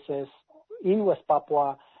rights cases in West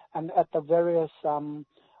Papua and at the various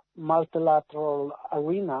multilateral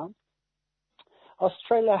arena,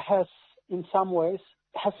 Australia has, in some ways,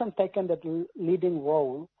 hasn't taken that leading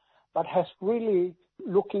role, but has really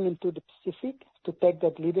looking into the Pacific to take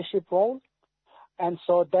that leadership role. And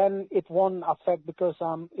so then it won't affect, because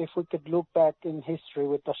if we could look back in history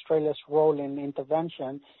with Australia's role in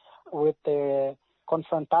intervention with the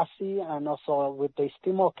Konfrontasi and also with the East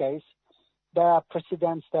Timor case, there are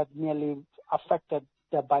precedents that merely affected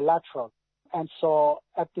the bilateral. And so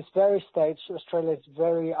at this very stage, Australia is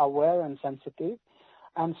very aware and sensitive.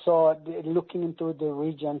 And so looking into the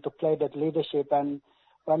region to play that leadership. And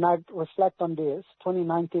when I reflect on this,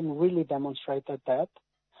 2019 really demonstrated that.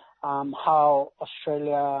 How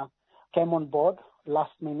Australia came on board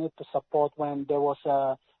last minute to support when there was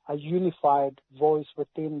a unified voice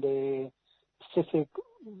within the Pacific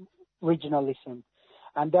regionalism.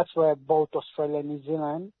 And that's where both Australia and New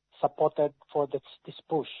Zealand supported for this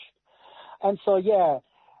push. And so,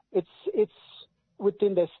 it's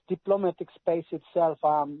within this diplomatic space itself,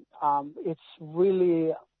 it's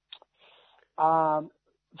really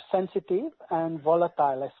sensitive and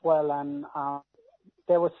volatile as well. And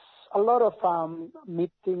there was a lot of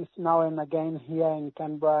meetings now and again here in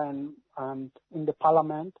Canberra and in the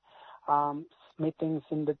Parliament, meetings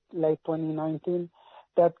in the late 2019,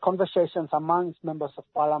 that conversations amongst members of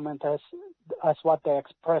Parliament as what they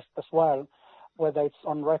expressed as well, whether it's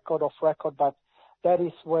on record, off record, but that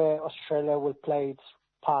is where Australia will play its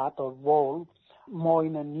part or role more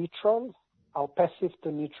in a neutral or passive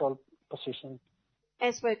to neutral position.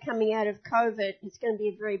 As we're coming out of COVID, it's going to be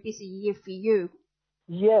a very busy year for you.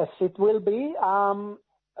 Yes, it will be,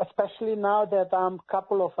 especially now that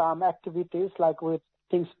couple of activities like with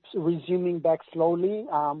things resuming back slowly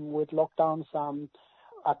with lockdowns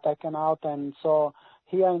are taken out. And so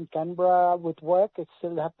here in Canberra with work, it's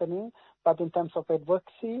still happening. But in terms of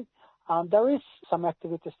advocacy, there is some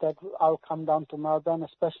activities that I'll come down to Melbourne,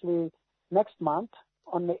 especially next month.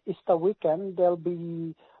 On the Easter weekend, there'll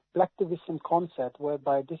be Black Division concert,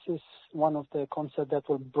 whereby this is one of the concerts that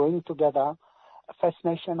will bring together First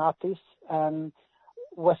Nation artists and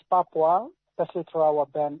West Papua, especially through our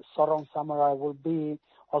band Sorong Samurai, will be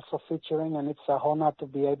also featuring, and it's an honor to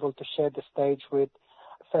be able to share the stage with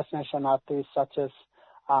First Nation artists such as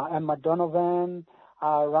Emma Donovan,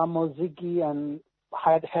 Ramo Ziggy, and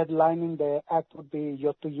headlining the act would be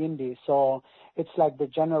Yotu Yindi. So it's like the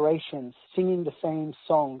generations singing the same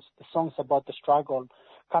songs, the songs about the struggle,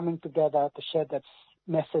 coming together to share that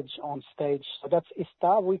message on stage. So that's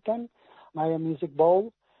Easter weekend, Maya Music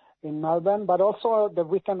Bowl in Melbourne, but also the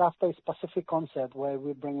weekend after is Pacific Concert, where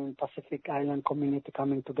we bring in Pacific Island community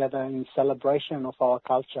coming together in celebration of our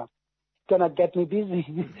culture. Gonna get me busy.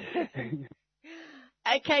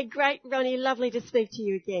 Okay, great, Ronnie. Lovely to speak to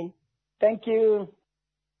you again. Thank you.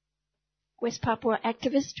 West Papua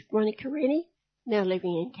activist Ronnie Carini, now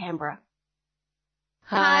living in Canberra.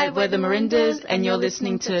 Hi, we're the Marindas, and you're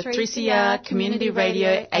listening to 3CR Community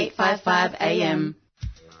Radio 855 AM.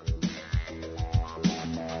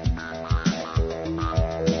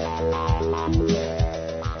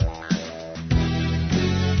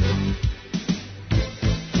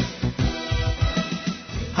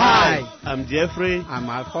 Hi, I'm Jeffrey. I'm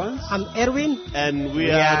Alphonse. I'm Erwin. And we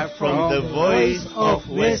are from the Voice of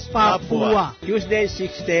West Papua. Tuesday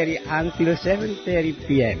 6:30 until 7:30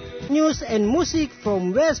 p.m. News and music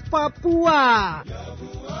from West Papua.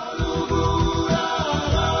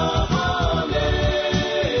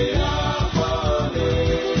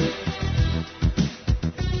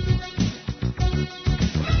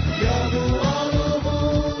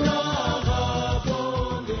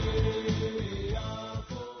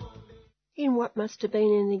 In what must have been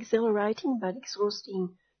an exhilarating but exhausting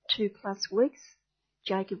 2+ weeks,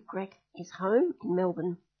 Jacob Grech is home in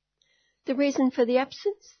Melbourne. The reason for the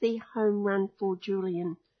absence, the home run for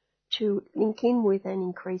Julian to link in with and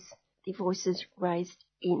increase the voices raised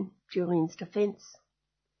in Julian's defence.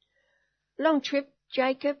 Long trip,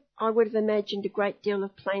 Jacob. I would have imagined a great deal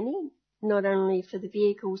of planning, not only for the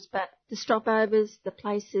vehicles but the stopovers, the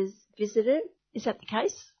places visited. Is that the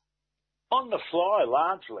case? On the fly,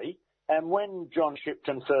 largely. And when John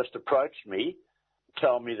Shipton first approached me,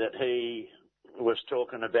 told me that he was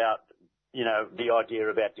talking about, you know, the idea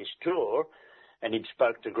about this tour, and he'd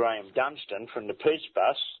spoke to Graham Dunstan from the Peace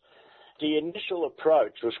Bus, the initial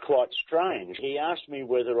approach was quite strange. He asked me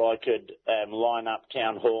whether I could line up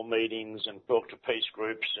town hall meetings and talk to peace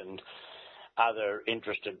groups and other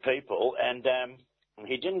interested people, and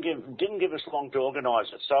he didn't give us long to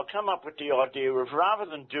organise it. So I come up with the idea of,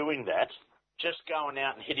 rather than doing that, just going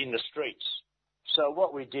out and hitting the streets. So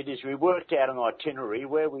what we did is we worked out an itinerary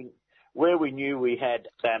where we knew we had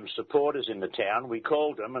supporters in the town. We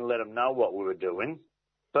called them and let them know what we were doing.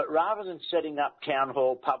 But rather than setting up town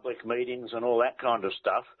hall public meetings and all that kind of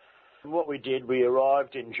stuff, what we did, we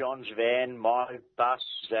arrived in John's van, my bus,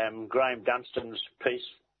 Graham Dunstan's peace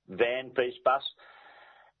bus,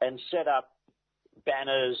 and set up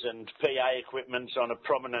banners and PA equipment on a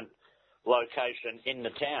prominent location in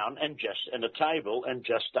the town and a table and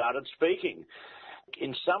just started speaking.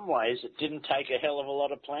 In some ways, it didn't take a hell of a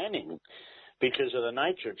lot of planning because of the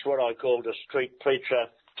nature. It's what I called a street preacher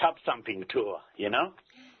tub thumping tour, you know.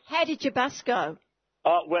 How did your bus go?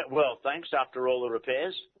 Oh, well, thanks. After all the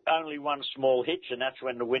repairs, only one small hitch, and that's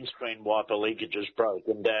when the windscreen wiper leakages broke.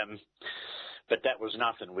 And but that was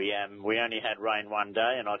nothing. We only had rain one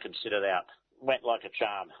day, and I could sit it out. Went like a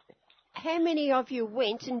charm. How many of you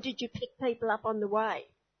went, and did you pick people up on the way?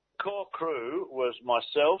 Core crew was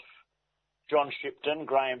myself, John Shipton,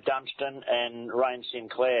 Graham Dunstan, and Rain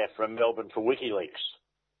Sinclair from Melbourne for WikiLeaks.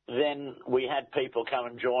 Then we had people come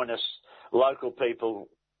and join us. Local people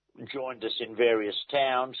joined us in various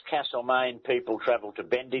towns. Castlemaine people travelled to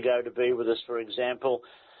Bendigo to be with us, for example.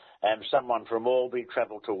 Someone from Albury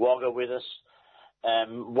travelled to Wagga with us.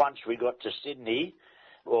 Once we got to Sydney,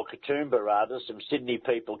 or Katoomba rather, some Sydney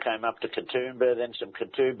people came up to Katoomba, then some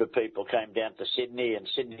Katoomba people came down to Sydney, and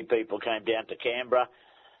Sydney people came down to Canberra.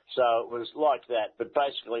 So it was like that, but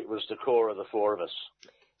basically it was the core of the four of us.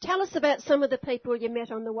 Tell us about some of the people you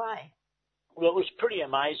met on the way. Well, it was pretty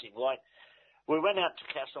amazing. Like, we went out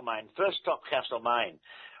to Castlemaine, first stop Castlemaine,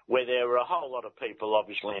 where there were a whole lot of people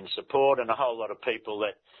obviously in support and a whole lot of people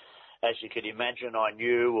that, as you could imagine, I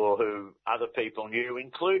knew or who other people knew,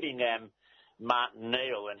 including Martin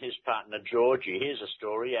Neal and his partner Georgie. Here's a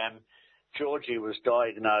story. Georgie was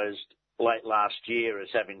diagnosed late last year as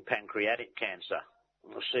having pancreatic cancer.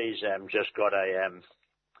 She's just got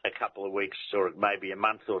a couple of weeks or maybe a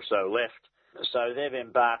month or so left. So they've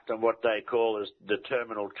embarked on what they call as the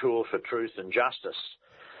Terminal Tour for Truth and Justice,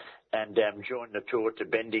 and joined the tour to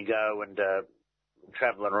Bendigo and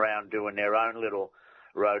travelling around doing their own little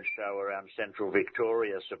roadshow around central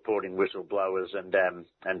Victoria supporting whistleblowers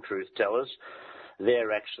and truth tellers.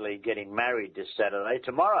 They're actually getting married this Saturday,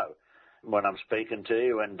 tomorrow, when I'm speaking to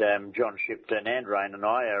you, and John Shipton, Andrain and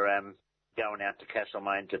I are going out to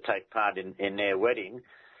Castlemaine to take part in their wedding.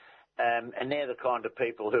 And they're the kind of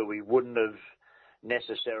people who we wouldn't have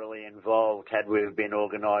necessarily involved had we been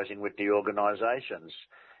organising with the organisations.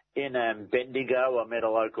 In Bendigo, I met a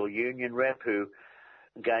local union rep who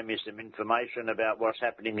gave me some information about what's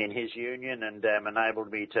happening in his union and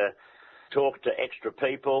enabled me to talk to extra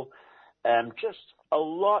people. Just a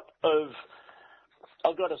lot of,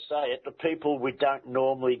 I've got to say it, the people we don't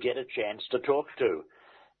normally get a chance to talk to.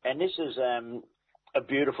 And this is a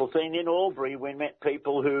beautiful thing. In Albury, we met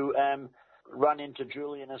people who run into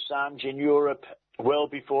Julian Assange in Europe well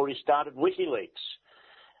before he started WikiLeaks.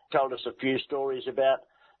 Told us a few stories about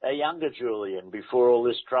a younger Julian before all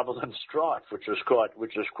this trouble and strife, which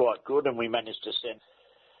was quite good, and we managed to send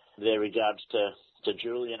their regards to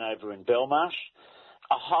Julian over in Belmarsh.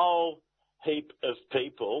 A whole heap of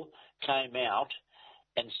people came out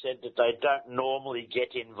and said that they don't normally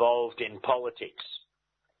get involved in politics.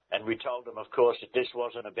 And we told them, of course, that this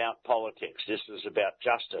wasn't about politics. This was about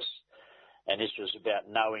justice. And this was about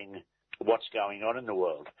knowing what's going on in the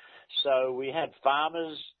world. So we had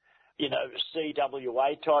farmers,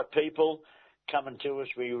 CWA type people coming to us.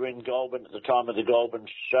 We were in Goulburn at the time of the Goulburn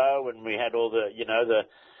show, and we had all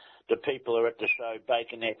the people who are at the show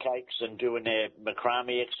baking their cakes and doing their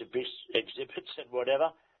macrame exhibits and whatever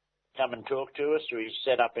come and talk to us. We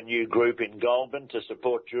set up a new group in Goulburn to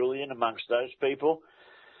support Julian amongst those people.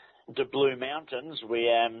 The Blue Mountains,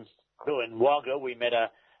 in Wagga, we met a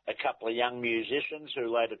couple of young musicians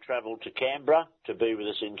who later travelled to Canberra to be with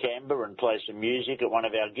us in Canberra and play some music at one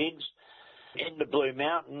of our gigs. In the Blue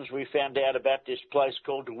Mountains, we found out about this place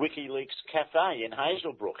called WikiLeaks Cafe in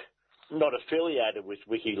Hazelbrook, not affiliated with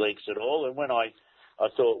WikiLeaks at all. And when I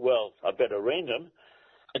thought, well, I better ring them,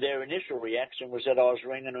 their initial reaction was that I was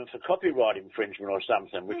ringing them for copyright infringement or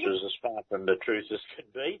something, which is as far from the truth as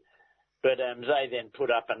could be. But they then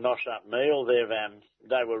put up a nosh-up meal.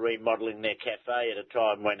 They were remodelling their cafe at a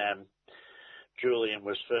time when Julian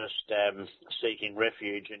was first seeking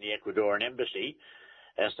refuge in the Ecuadorian embassy,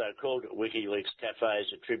 and so called it WikiLeaks Cafe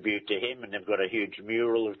as a tribute to him, and they've got a huge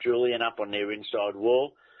mural of Julian up on their inside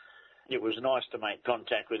wall. It was nice to make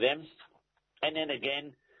contact with them. And then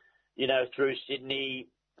again, through Sydney,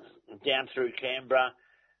 down through Canberra,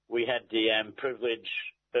 we had the privilege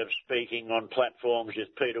of speaking on platforms with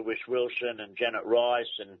Peter Wish-Wilson and Janet Rice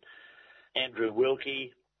and Andrew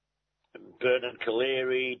Wilkie, Bernard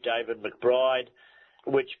Collaery, David McBride,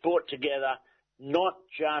 which brought together not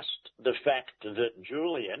just the fact that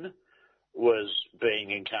Julian was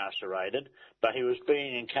being incarcerated, but he was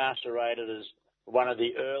being incarcerated as one of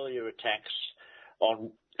the earlier attacks on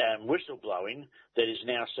whistleblowing that is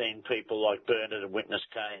now seeing people like Bernard and Witness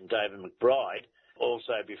K and David McBride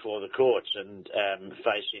also before the courts and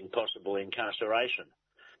facing possible incarceration.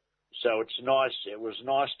 So it was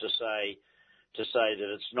nice to say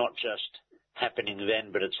that it's not just happening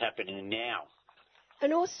then, but it's happening now.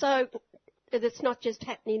 And also that it's not just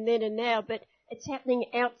happening then and now, but it's happening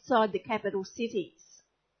outside the capital cities.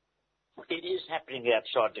 It is happening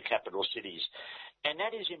outside the capital cities, and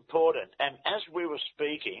that is important. And as we were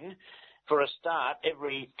speaking, for a start,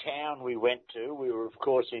 every town we went to, we were of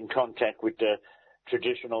course in contact with the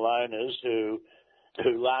traditional owners who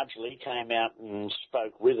largely came out and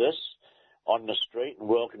spoke with us on the street and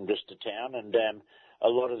welcomed us to town, and a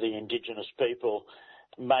lot of the Indigenous people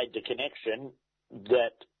made the connection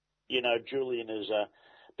that, Julian is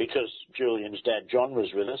because Julian's dad John was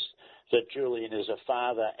with us, that Julian is a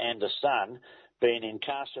father and a son being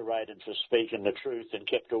incarcerated for speaking the truth and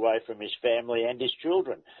kept away from his family and his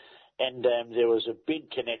children. And there was a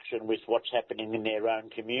big connection with what's happening in their own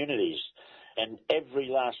communities. And every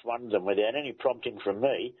last one of them, without any prompting from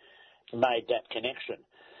me, made that connection.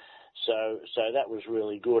 So that was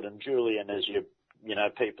really good. And Julian, as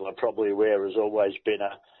people are probably aware, has always been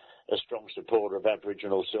a strong supporter of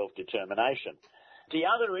Aboriginal self-determination. The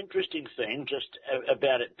other interesting thing, just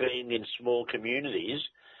about it being in small communities,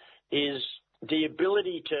 is the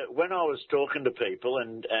ability to, when I was talking to people,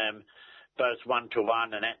 and both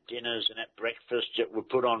one-to-one and at dinners and at breakfast that were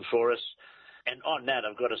put on for us, and on that,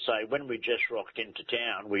 I've got to say, when we just rocked into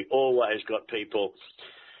town, we always got people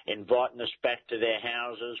inviting us back to their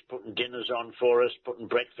houses, putting dinners on for us, putting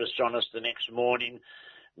breakfasts on us the next morning.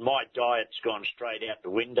 My diet's gone straight out the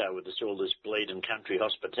window with all this bleeding country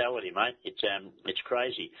hospitality, mate. It's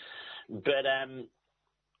crazy. But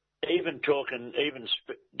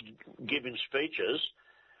giving speeches,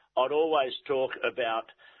 I'd always talk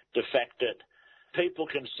about the fact that people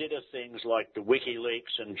consider things like the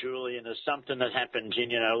WikiLeaks and Julian as something that happens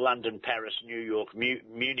in, London, Paris, New York,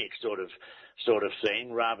 Munich sort of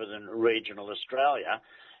thing, rather than regional Australia.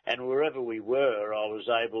 And wherever we were, I was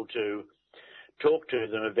able to talk to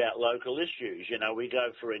them about local issues. We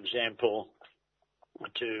go, for example,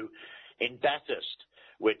 in Bathurst,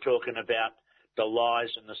 we're talking about the lies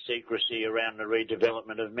and the secrecy around the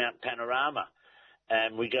redevelopment of Mount Panorama.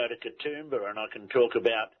 And we go to Katoomba, and I can talk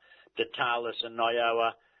about the Thales and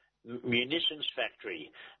Nioa munitions factory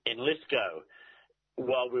in Lithgow.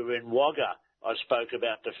 While we were in Wagga, I spoke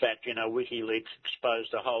about the fact, WikiLeaks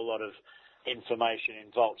exposed a whole lot of information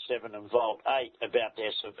in Vault 7 and Vault 8 about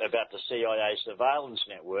the CIA surveillance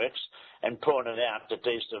networks, and pointed out that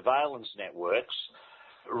these surveillance networks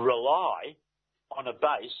rely on a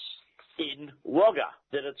base in Wagga,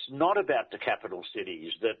 that it's not about the capital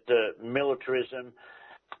cities, that the militarism,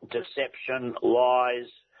 deception, lies,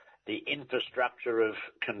 the infrastructure of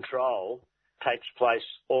control takes place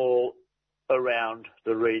all around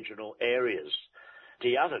the regional areas.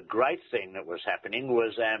 The other great thing that was happening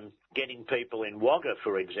was getting people in Wagga,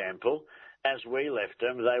 for example. As we left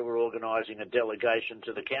them, they were organising a delegation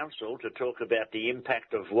to the council to talk about the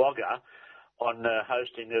impact of Wagga on the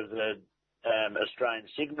hosting of the Australian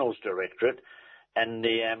Signals Directorate and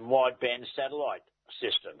the wideband satellite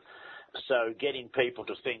system. So getting people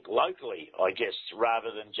to think locally, I guess, rather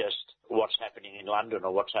than just what's happening in London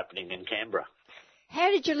or what's happening in Canberra. How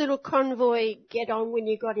did your little convoy get on when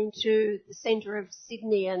you got into the centre of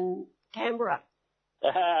Sydney and Canberra?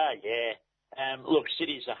 Yeah. Look,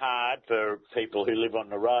 cities are hard for people who live on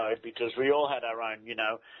the road because we all had our own,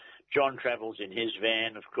 John travels in his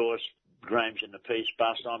van, of course, Graham's in the Peace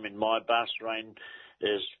bus, I'm in my bus, Rain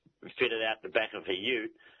is fitted out the back of her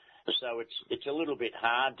ute. So it's a little bit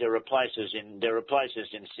hard. There are places in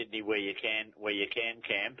Sydney where you can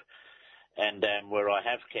camp, and where I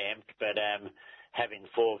have camped, but having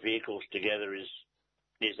 4 vehicles together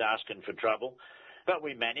is asking for trouble. But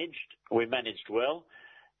we managed well.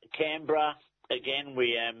 Canberra, again,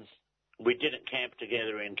 we didn't camp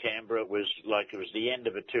together in Canberra. It was the end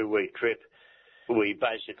of a 2-week trip. We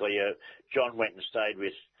basically, John went and stayed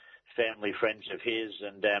with family friends of his,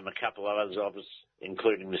 and a couple of others of us,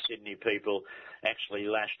 including the Sydney people, actually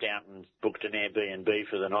lashed out and booked an Airbnb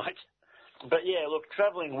for the night. But yeah, look,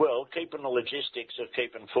 travelling well, keeping the logistics of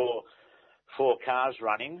keeping four cars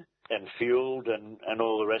running and fueled and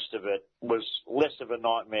all the rest of it was less of a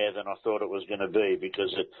nightmare than I thought it was going to be,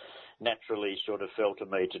 because it naturally sort of fell to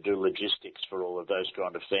me to do logistics for all of those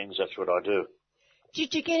kind of things. That's what I do.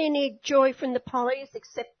 Did you get any joy from the pollies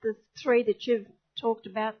except the 3 that you've talked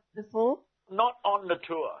about before? Not on the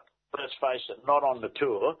tour. Let's face it, not on the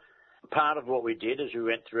tour. Part of what we did is we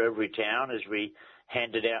went through every town as we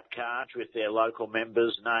handed out cards with their local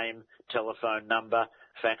members' name, telephone number,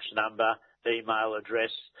 fax number, email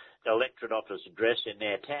address, electorate office address in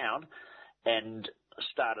their town, and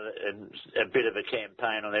started a bit of a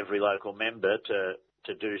campaign on every local member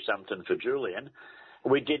to do something for Julian.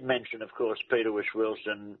 We did mention, of course, Peter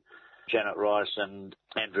Whish-Wilson, Janet Rice and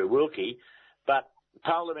Andrew Wilkie, but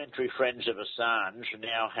Parliamentary Friends of Assange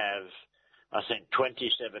now have, I think,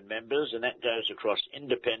 27 members, and that goes across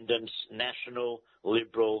independents, National,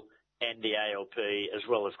 Liberal, and the ALP, as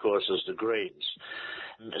well, of course, as the Greens.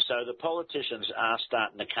 So the politicians are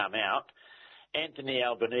starting to come out. Anthony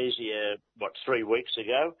Albanese, 3 weeks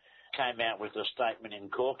ago, came out with a statement in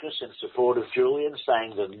caucus in support of Julian,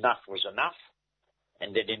 saying that enough was enough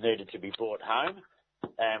and that he needed to be brought home.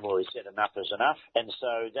 He said enough is enough. And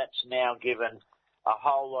so that's now given a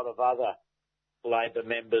whole lot of other Labor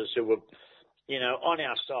members who were, on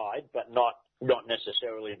our side, but not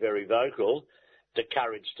necessarily very vocal, the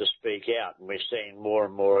courage to speak out. And we're seeing more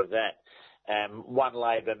and more of that. One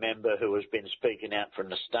Labor member who has been speaking out from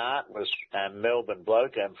the start was Melbourne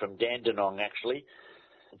bloke, from Dandenong actually,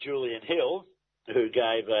 Julian Hill, who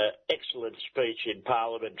gave an excellent speech in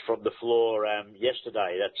Parliament from the floor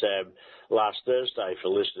yesterday. That's last Thursday for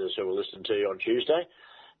listeners who will listen to you on Tuesday,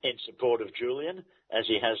 in support of Julian, as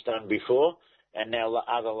he has done before. And now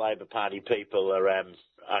other Labor Party people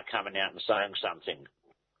are coming out and saying something.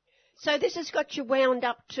 So this has got you wound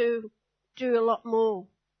up to do a lot more.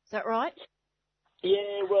 Is that right?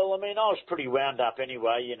 Yeah, well, I was pretty wound up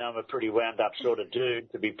anyway. I'm a pretty wound up sort of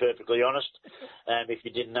dude, to be perfectly honest, if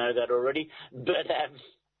you didn't know that already. But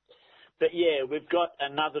But yeah, we've got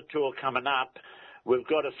another tour coming up. We've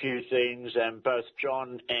got a few things, and both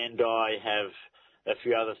John and I have a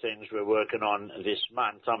few other things we're working on this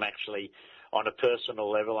month. I'm actually, on a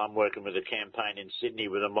personal level, I'm working with a campaign in Sydney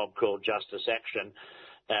with a mob called Justice Action,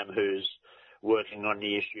 who's working on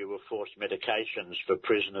the issue of forced medications for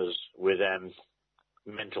prisoners with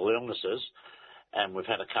mental illnesses, and we've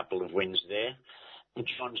had a couple of wins there.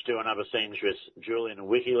 John's doing other things with Julian and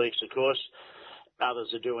WikiLeaks, of course.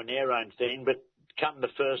 Others are doing their own thing, but come the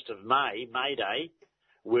 1st of May, May Day,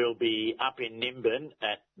 we'll be up in Nimbin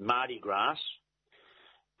at Mardi Gras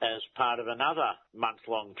as part of another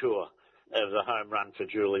month-long tour of the Home Run for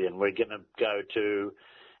Julian. We're going to go to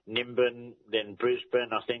Nimbin, then Brisbane,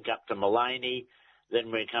 I think up to Mullaney,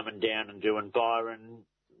 then we're coming down and doing Byron,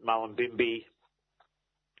 Mullumbimby,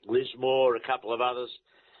 Lismore, a couple of others,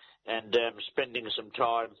 and spending some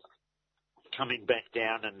time coming back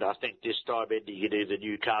down, and I think this time ending at either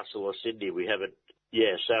Newcastle or Sydney. We haven't,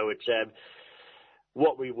 so it's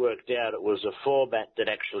what we worked out. It was a format that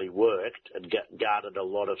actually worked and garnered a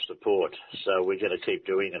lot of support, so we're going to keep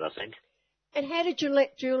doing it, I think. And how did you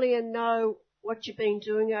let Julian know what you've been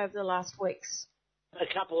doing over the last weeks?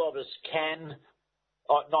 A couple of us can,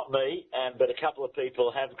 not me, but a couple of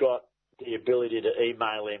people have got the ability to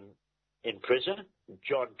email him in prison.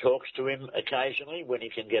 John talks to him occasionally when he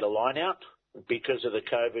can get a line out. Because of the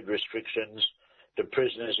COVID restrictions, the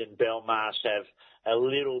prisoners in Belmarsh have a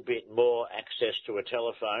little bit more access to a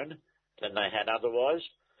telephone than they had otherwise.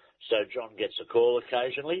 So John gets a call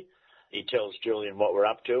occasionally. He tells Julian what we're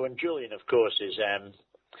up to. And Julian, of course, is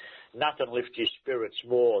nothing lifts his spirits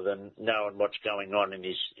more than knowing what's going on in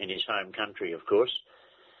his home country, of course.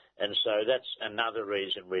 And so that's another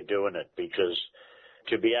reason we're doing it, because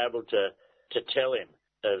to be able to tell him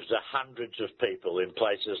of the hundreds of people in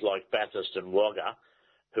places like Bathurst and Wagga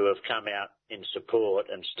who have come out in support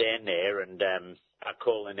and stand there and are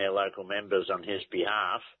calling their local members on his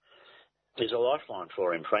behalf is a lifeline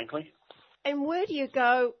for him, frankly. And where do you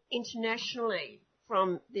go internationally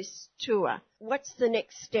from this tour? What's the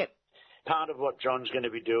next step? Part of what John's going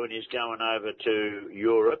to be doing is going over to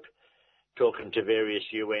Europe, talking to various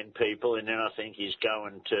UN people, and then I think he's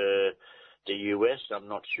going to the US. I'm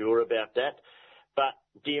not sure about that. But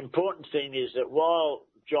the important thing is that while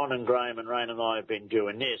John and Graham and Rain and I have been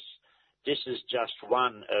doing this is just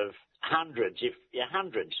one of hundreds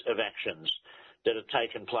of actions that have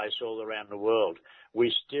taken place all around the world.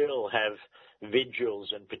 We still have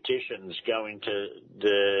vigils and petitions going to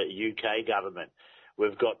the UK government.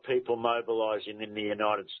 We've got people mobilising in the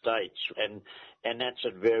United States, and that's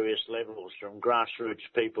at various levels, from grassroots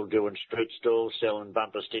people doing street stalls, selling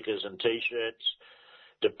bumper stickers and T-shirts,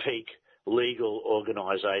 to peak legal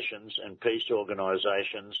organisations and peace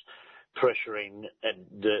organisations pressuring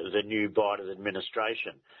the new Biden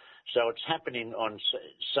administration. So it's happening on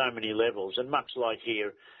so many levels, and much like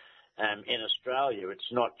here in Australia,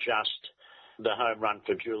 it's not just the Home Run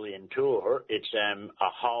for Julian tour, it's a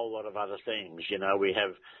whole lot of other things. You know, we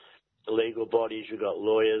have legal bodies, we've got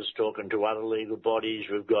lawyers talking to other legal bodies,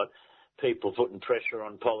 we've got people putting pressure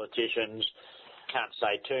on politicians. Can't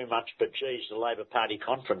say too much, but geez, the Labor Party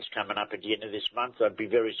conference coming up at the end of this month, I'd be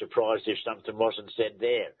very surprised if something wasn't said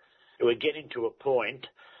there. We're getting to a point,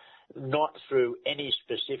 not through any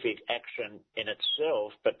specific action in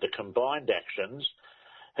itself, but the combined actions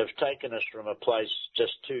have taken us from a place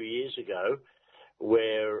just 2 years ago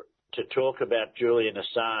where to talk about Julian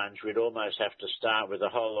Assange, we'd almost have to start with a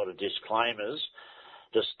whole lot of disclaimers.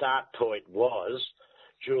 The start point was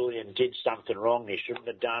Julian did something wrong he shouldn't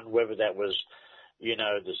have done, whether that was, you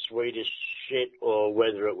know, the Swedish shit, or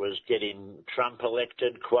whether it was getting Trump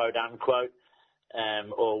elected, quote unquote,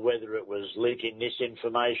 or whether it was leaking this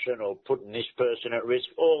information or putting this person at risk.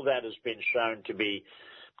 All that has been shown to be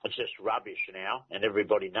just rubbish now, and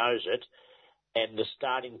everybody knows it. And the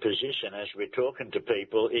starting position as we're talking to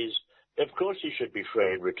people is, of course he should be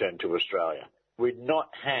free and returned to Australia. We'd not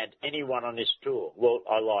had anyone on this tour. Well,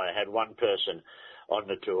 I lie, I had one person on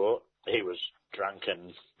the tour. He was drunk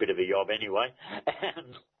and a bit of a yob anyway,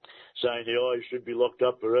 saying, oh, he should be locked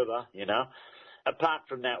up forever, you know. Apart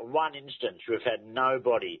from that one instance, we've had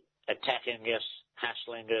nobody attacking us,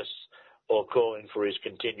 hassling us, or calling for his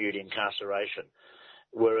continued incarceration.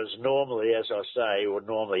 Whereas normally, as I say, or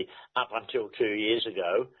normally up until 2 years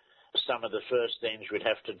ago, some of the first things we'd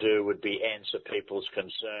have to do would be answer people's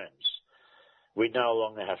concerns. We no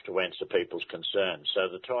longer have to answer people's concerns, so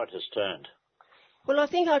the tide has turned. Well, I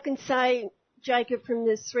think I can say, Jacob, from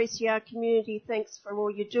the 3CR community, thanks for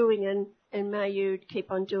all you're doing, and may you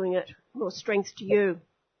keep on doing it. More strength to you.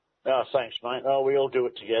 Oh, thanks, mate. Oh, we all do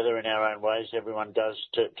it together in our own ways. Everyone does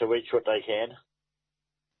to each what they can.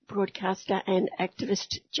 broadcaster and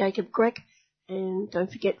activist Jacob Grech. And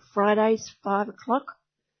don't forget Fridays, 5 o'clock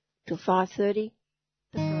till 5:30,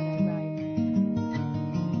 the Friday Rave.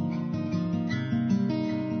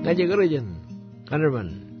 Najagarajan,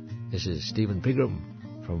 Thunderman. This is Stephen Pigram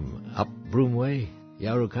from up Broomway,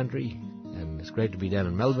 Yarra Country, and it's great to be down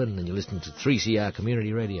in Melbourne, and you're listening to 3CR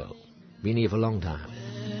Community Radio. Been here for a long time.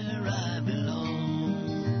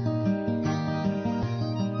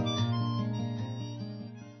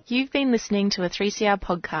 You've been listening to a 3CR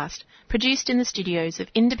podcast produced in the studios of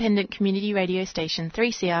independent community radio station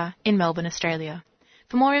 3CR in Melbourne, Australia.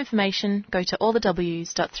 For more information, go to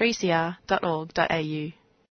allthews.3cr.org.au.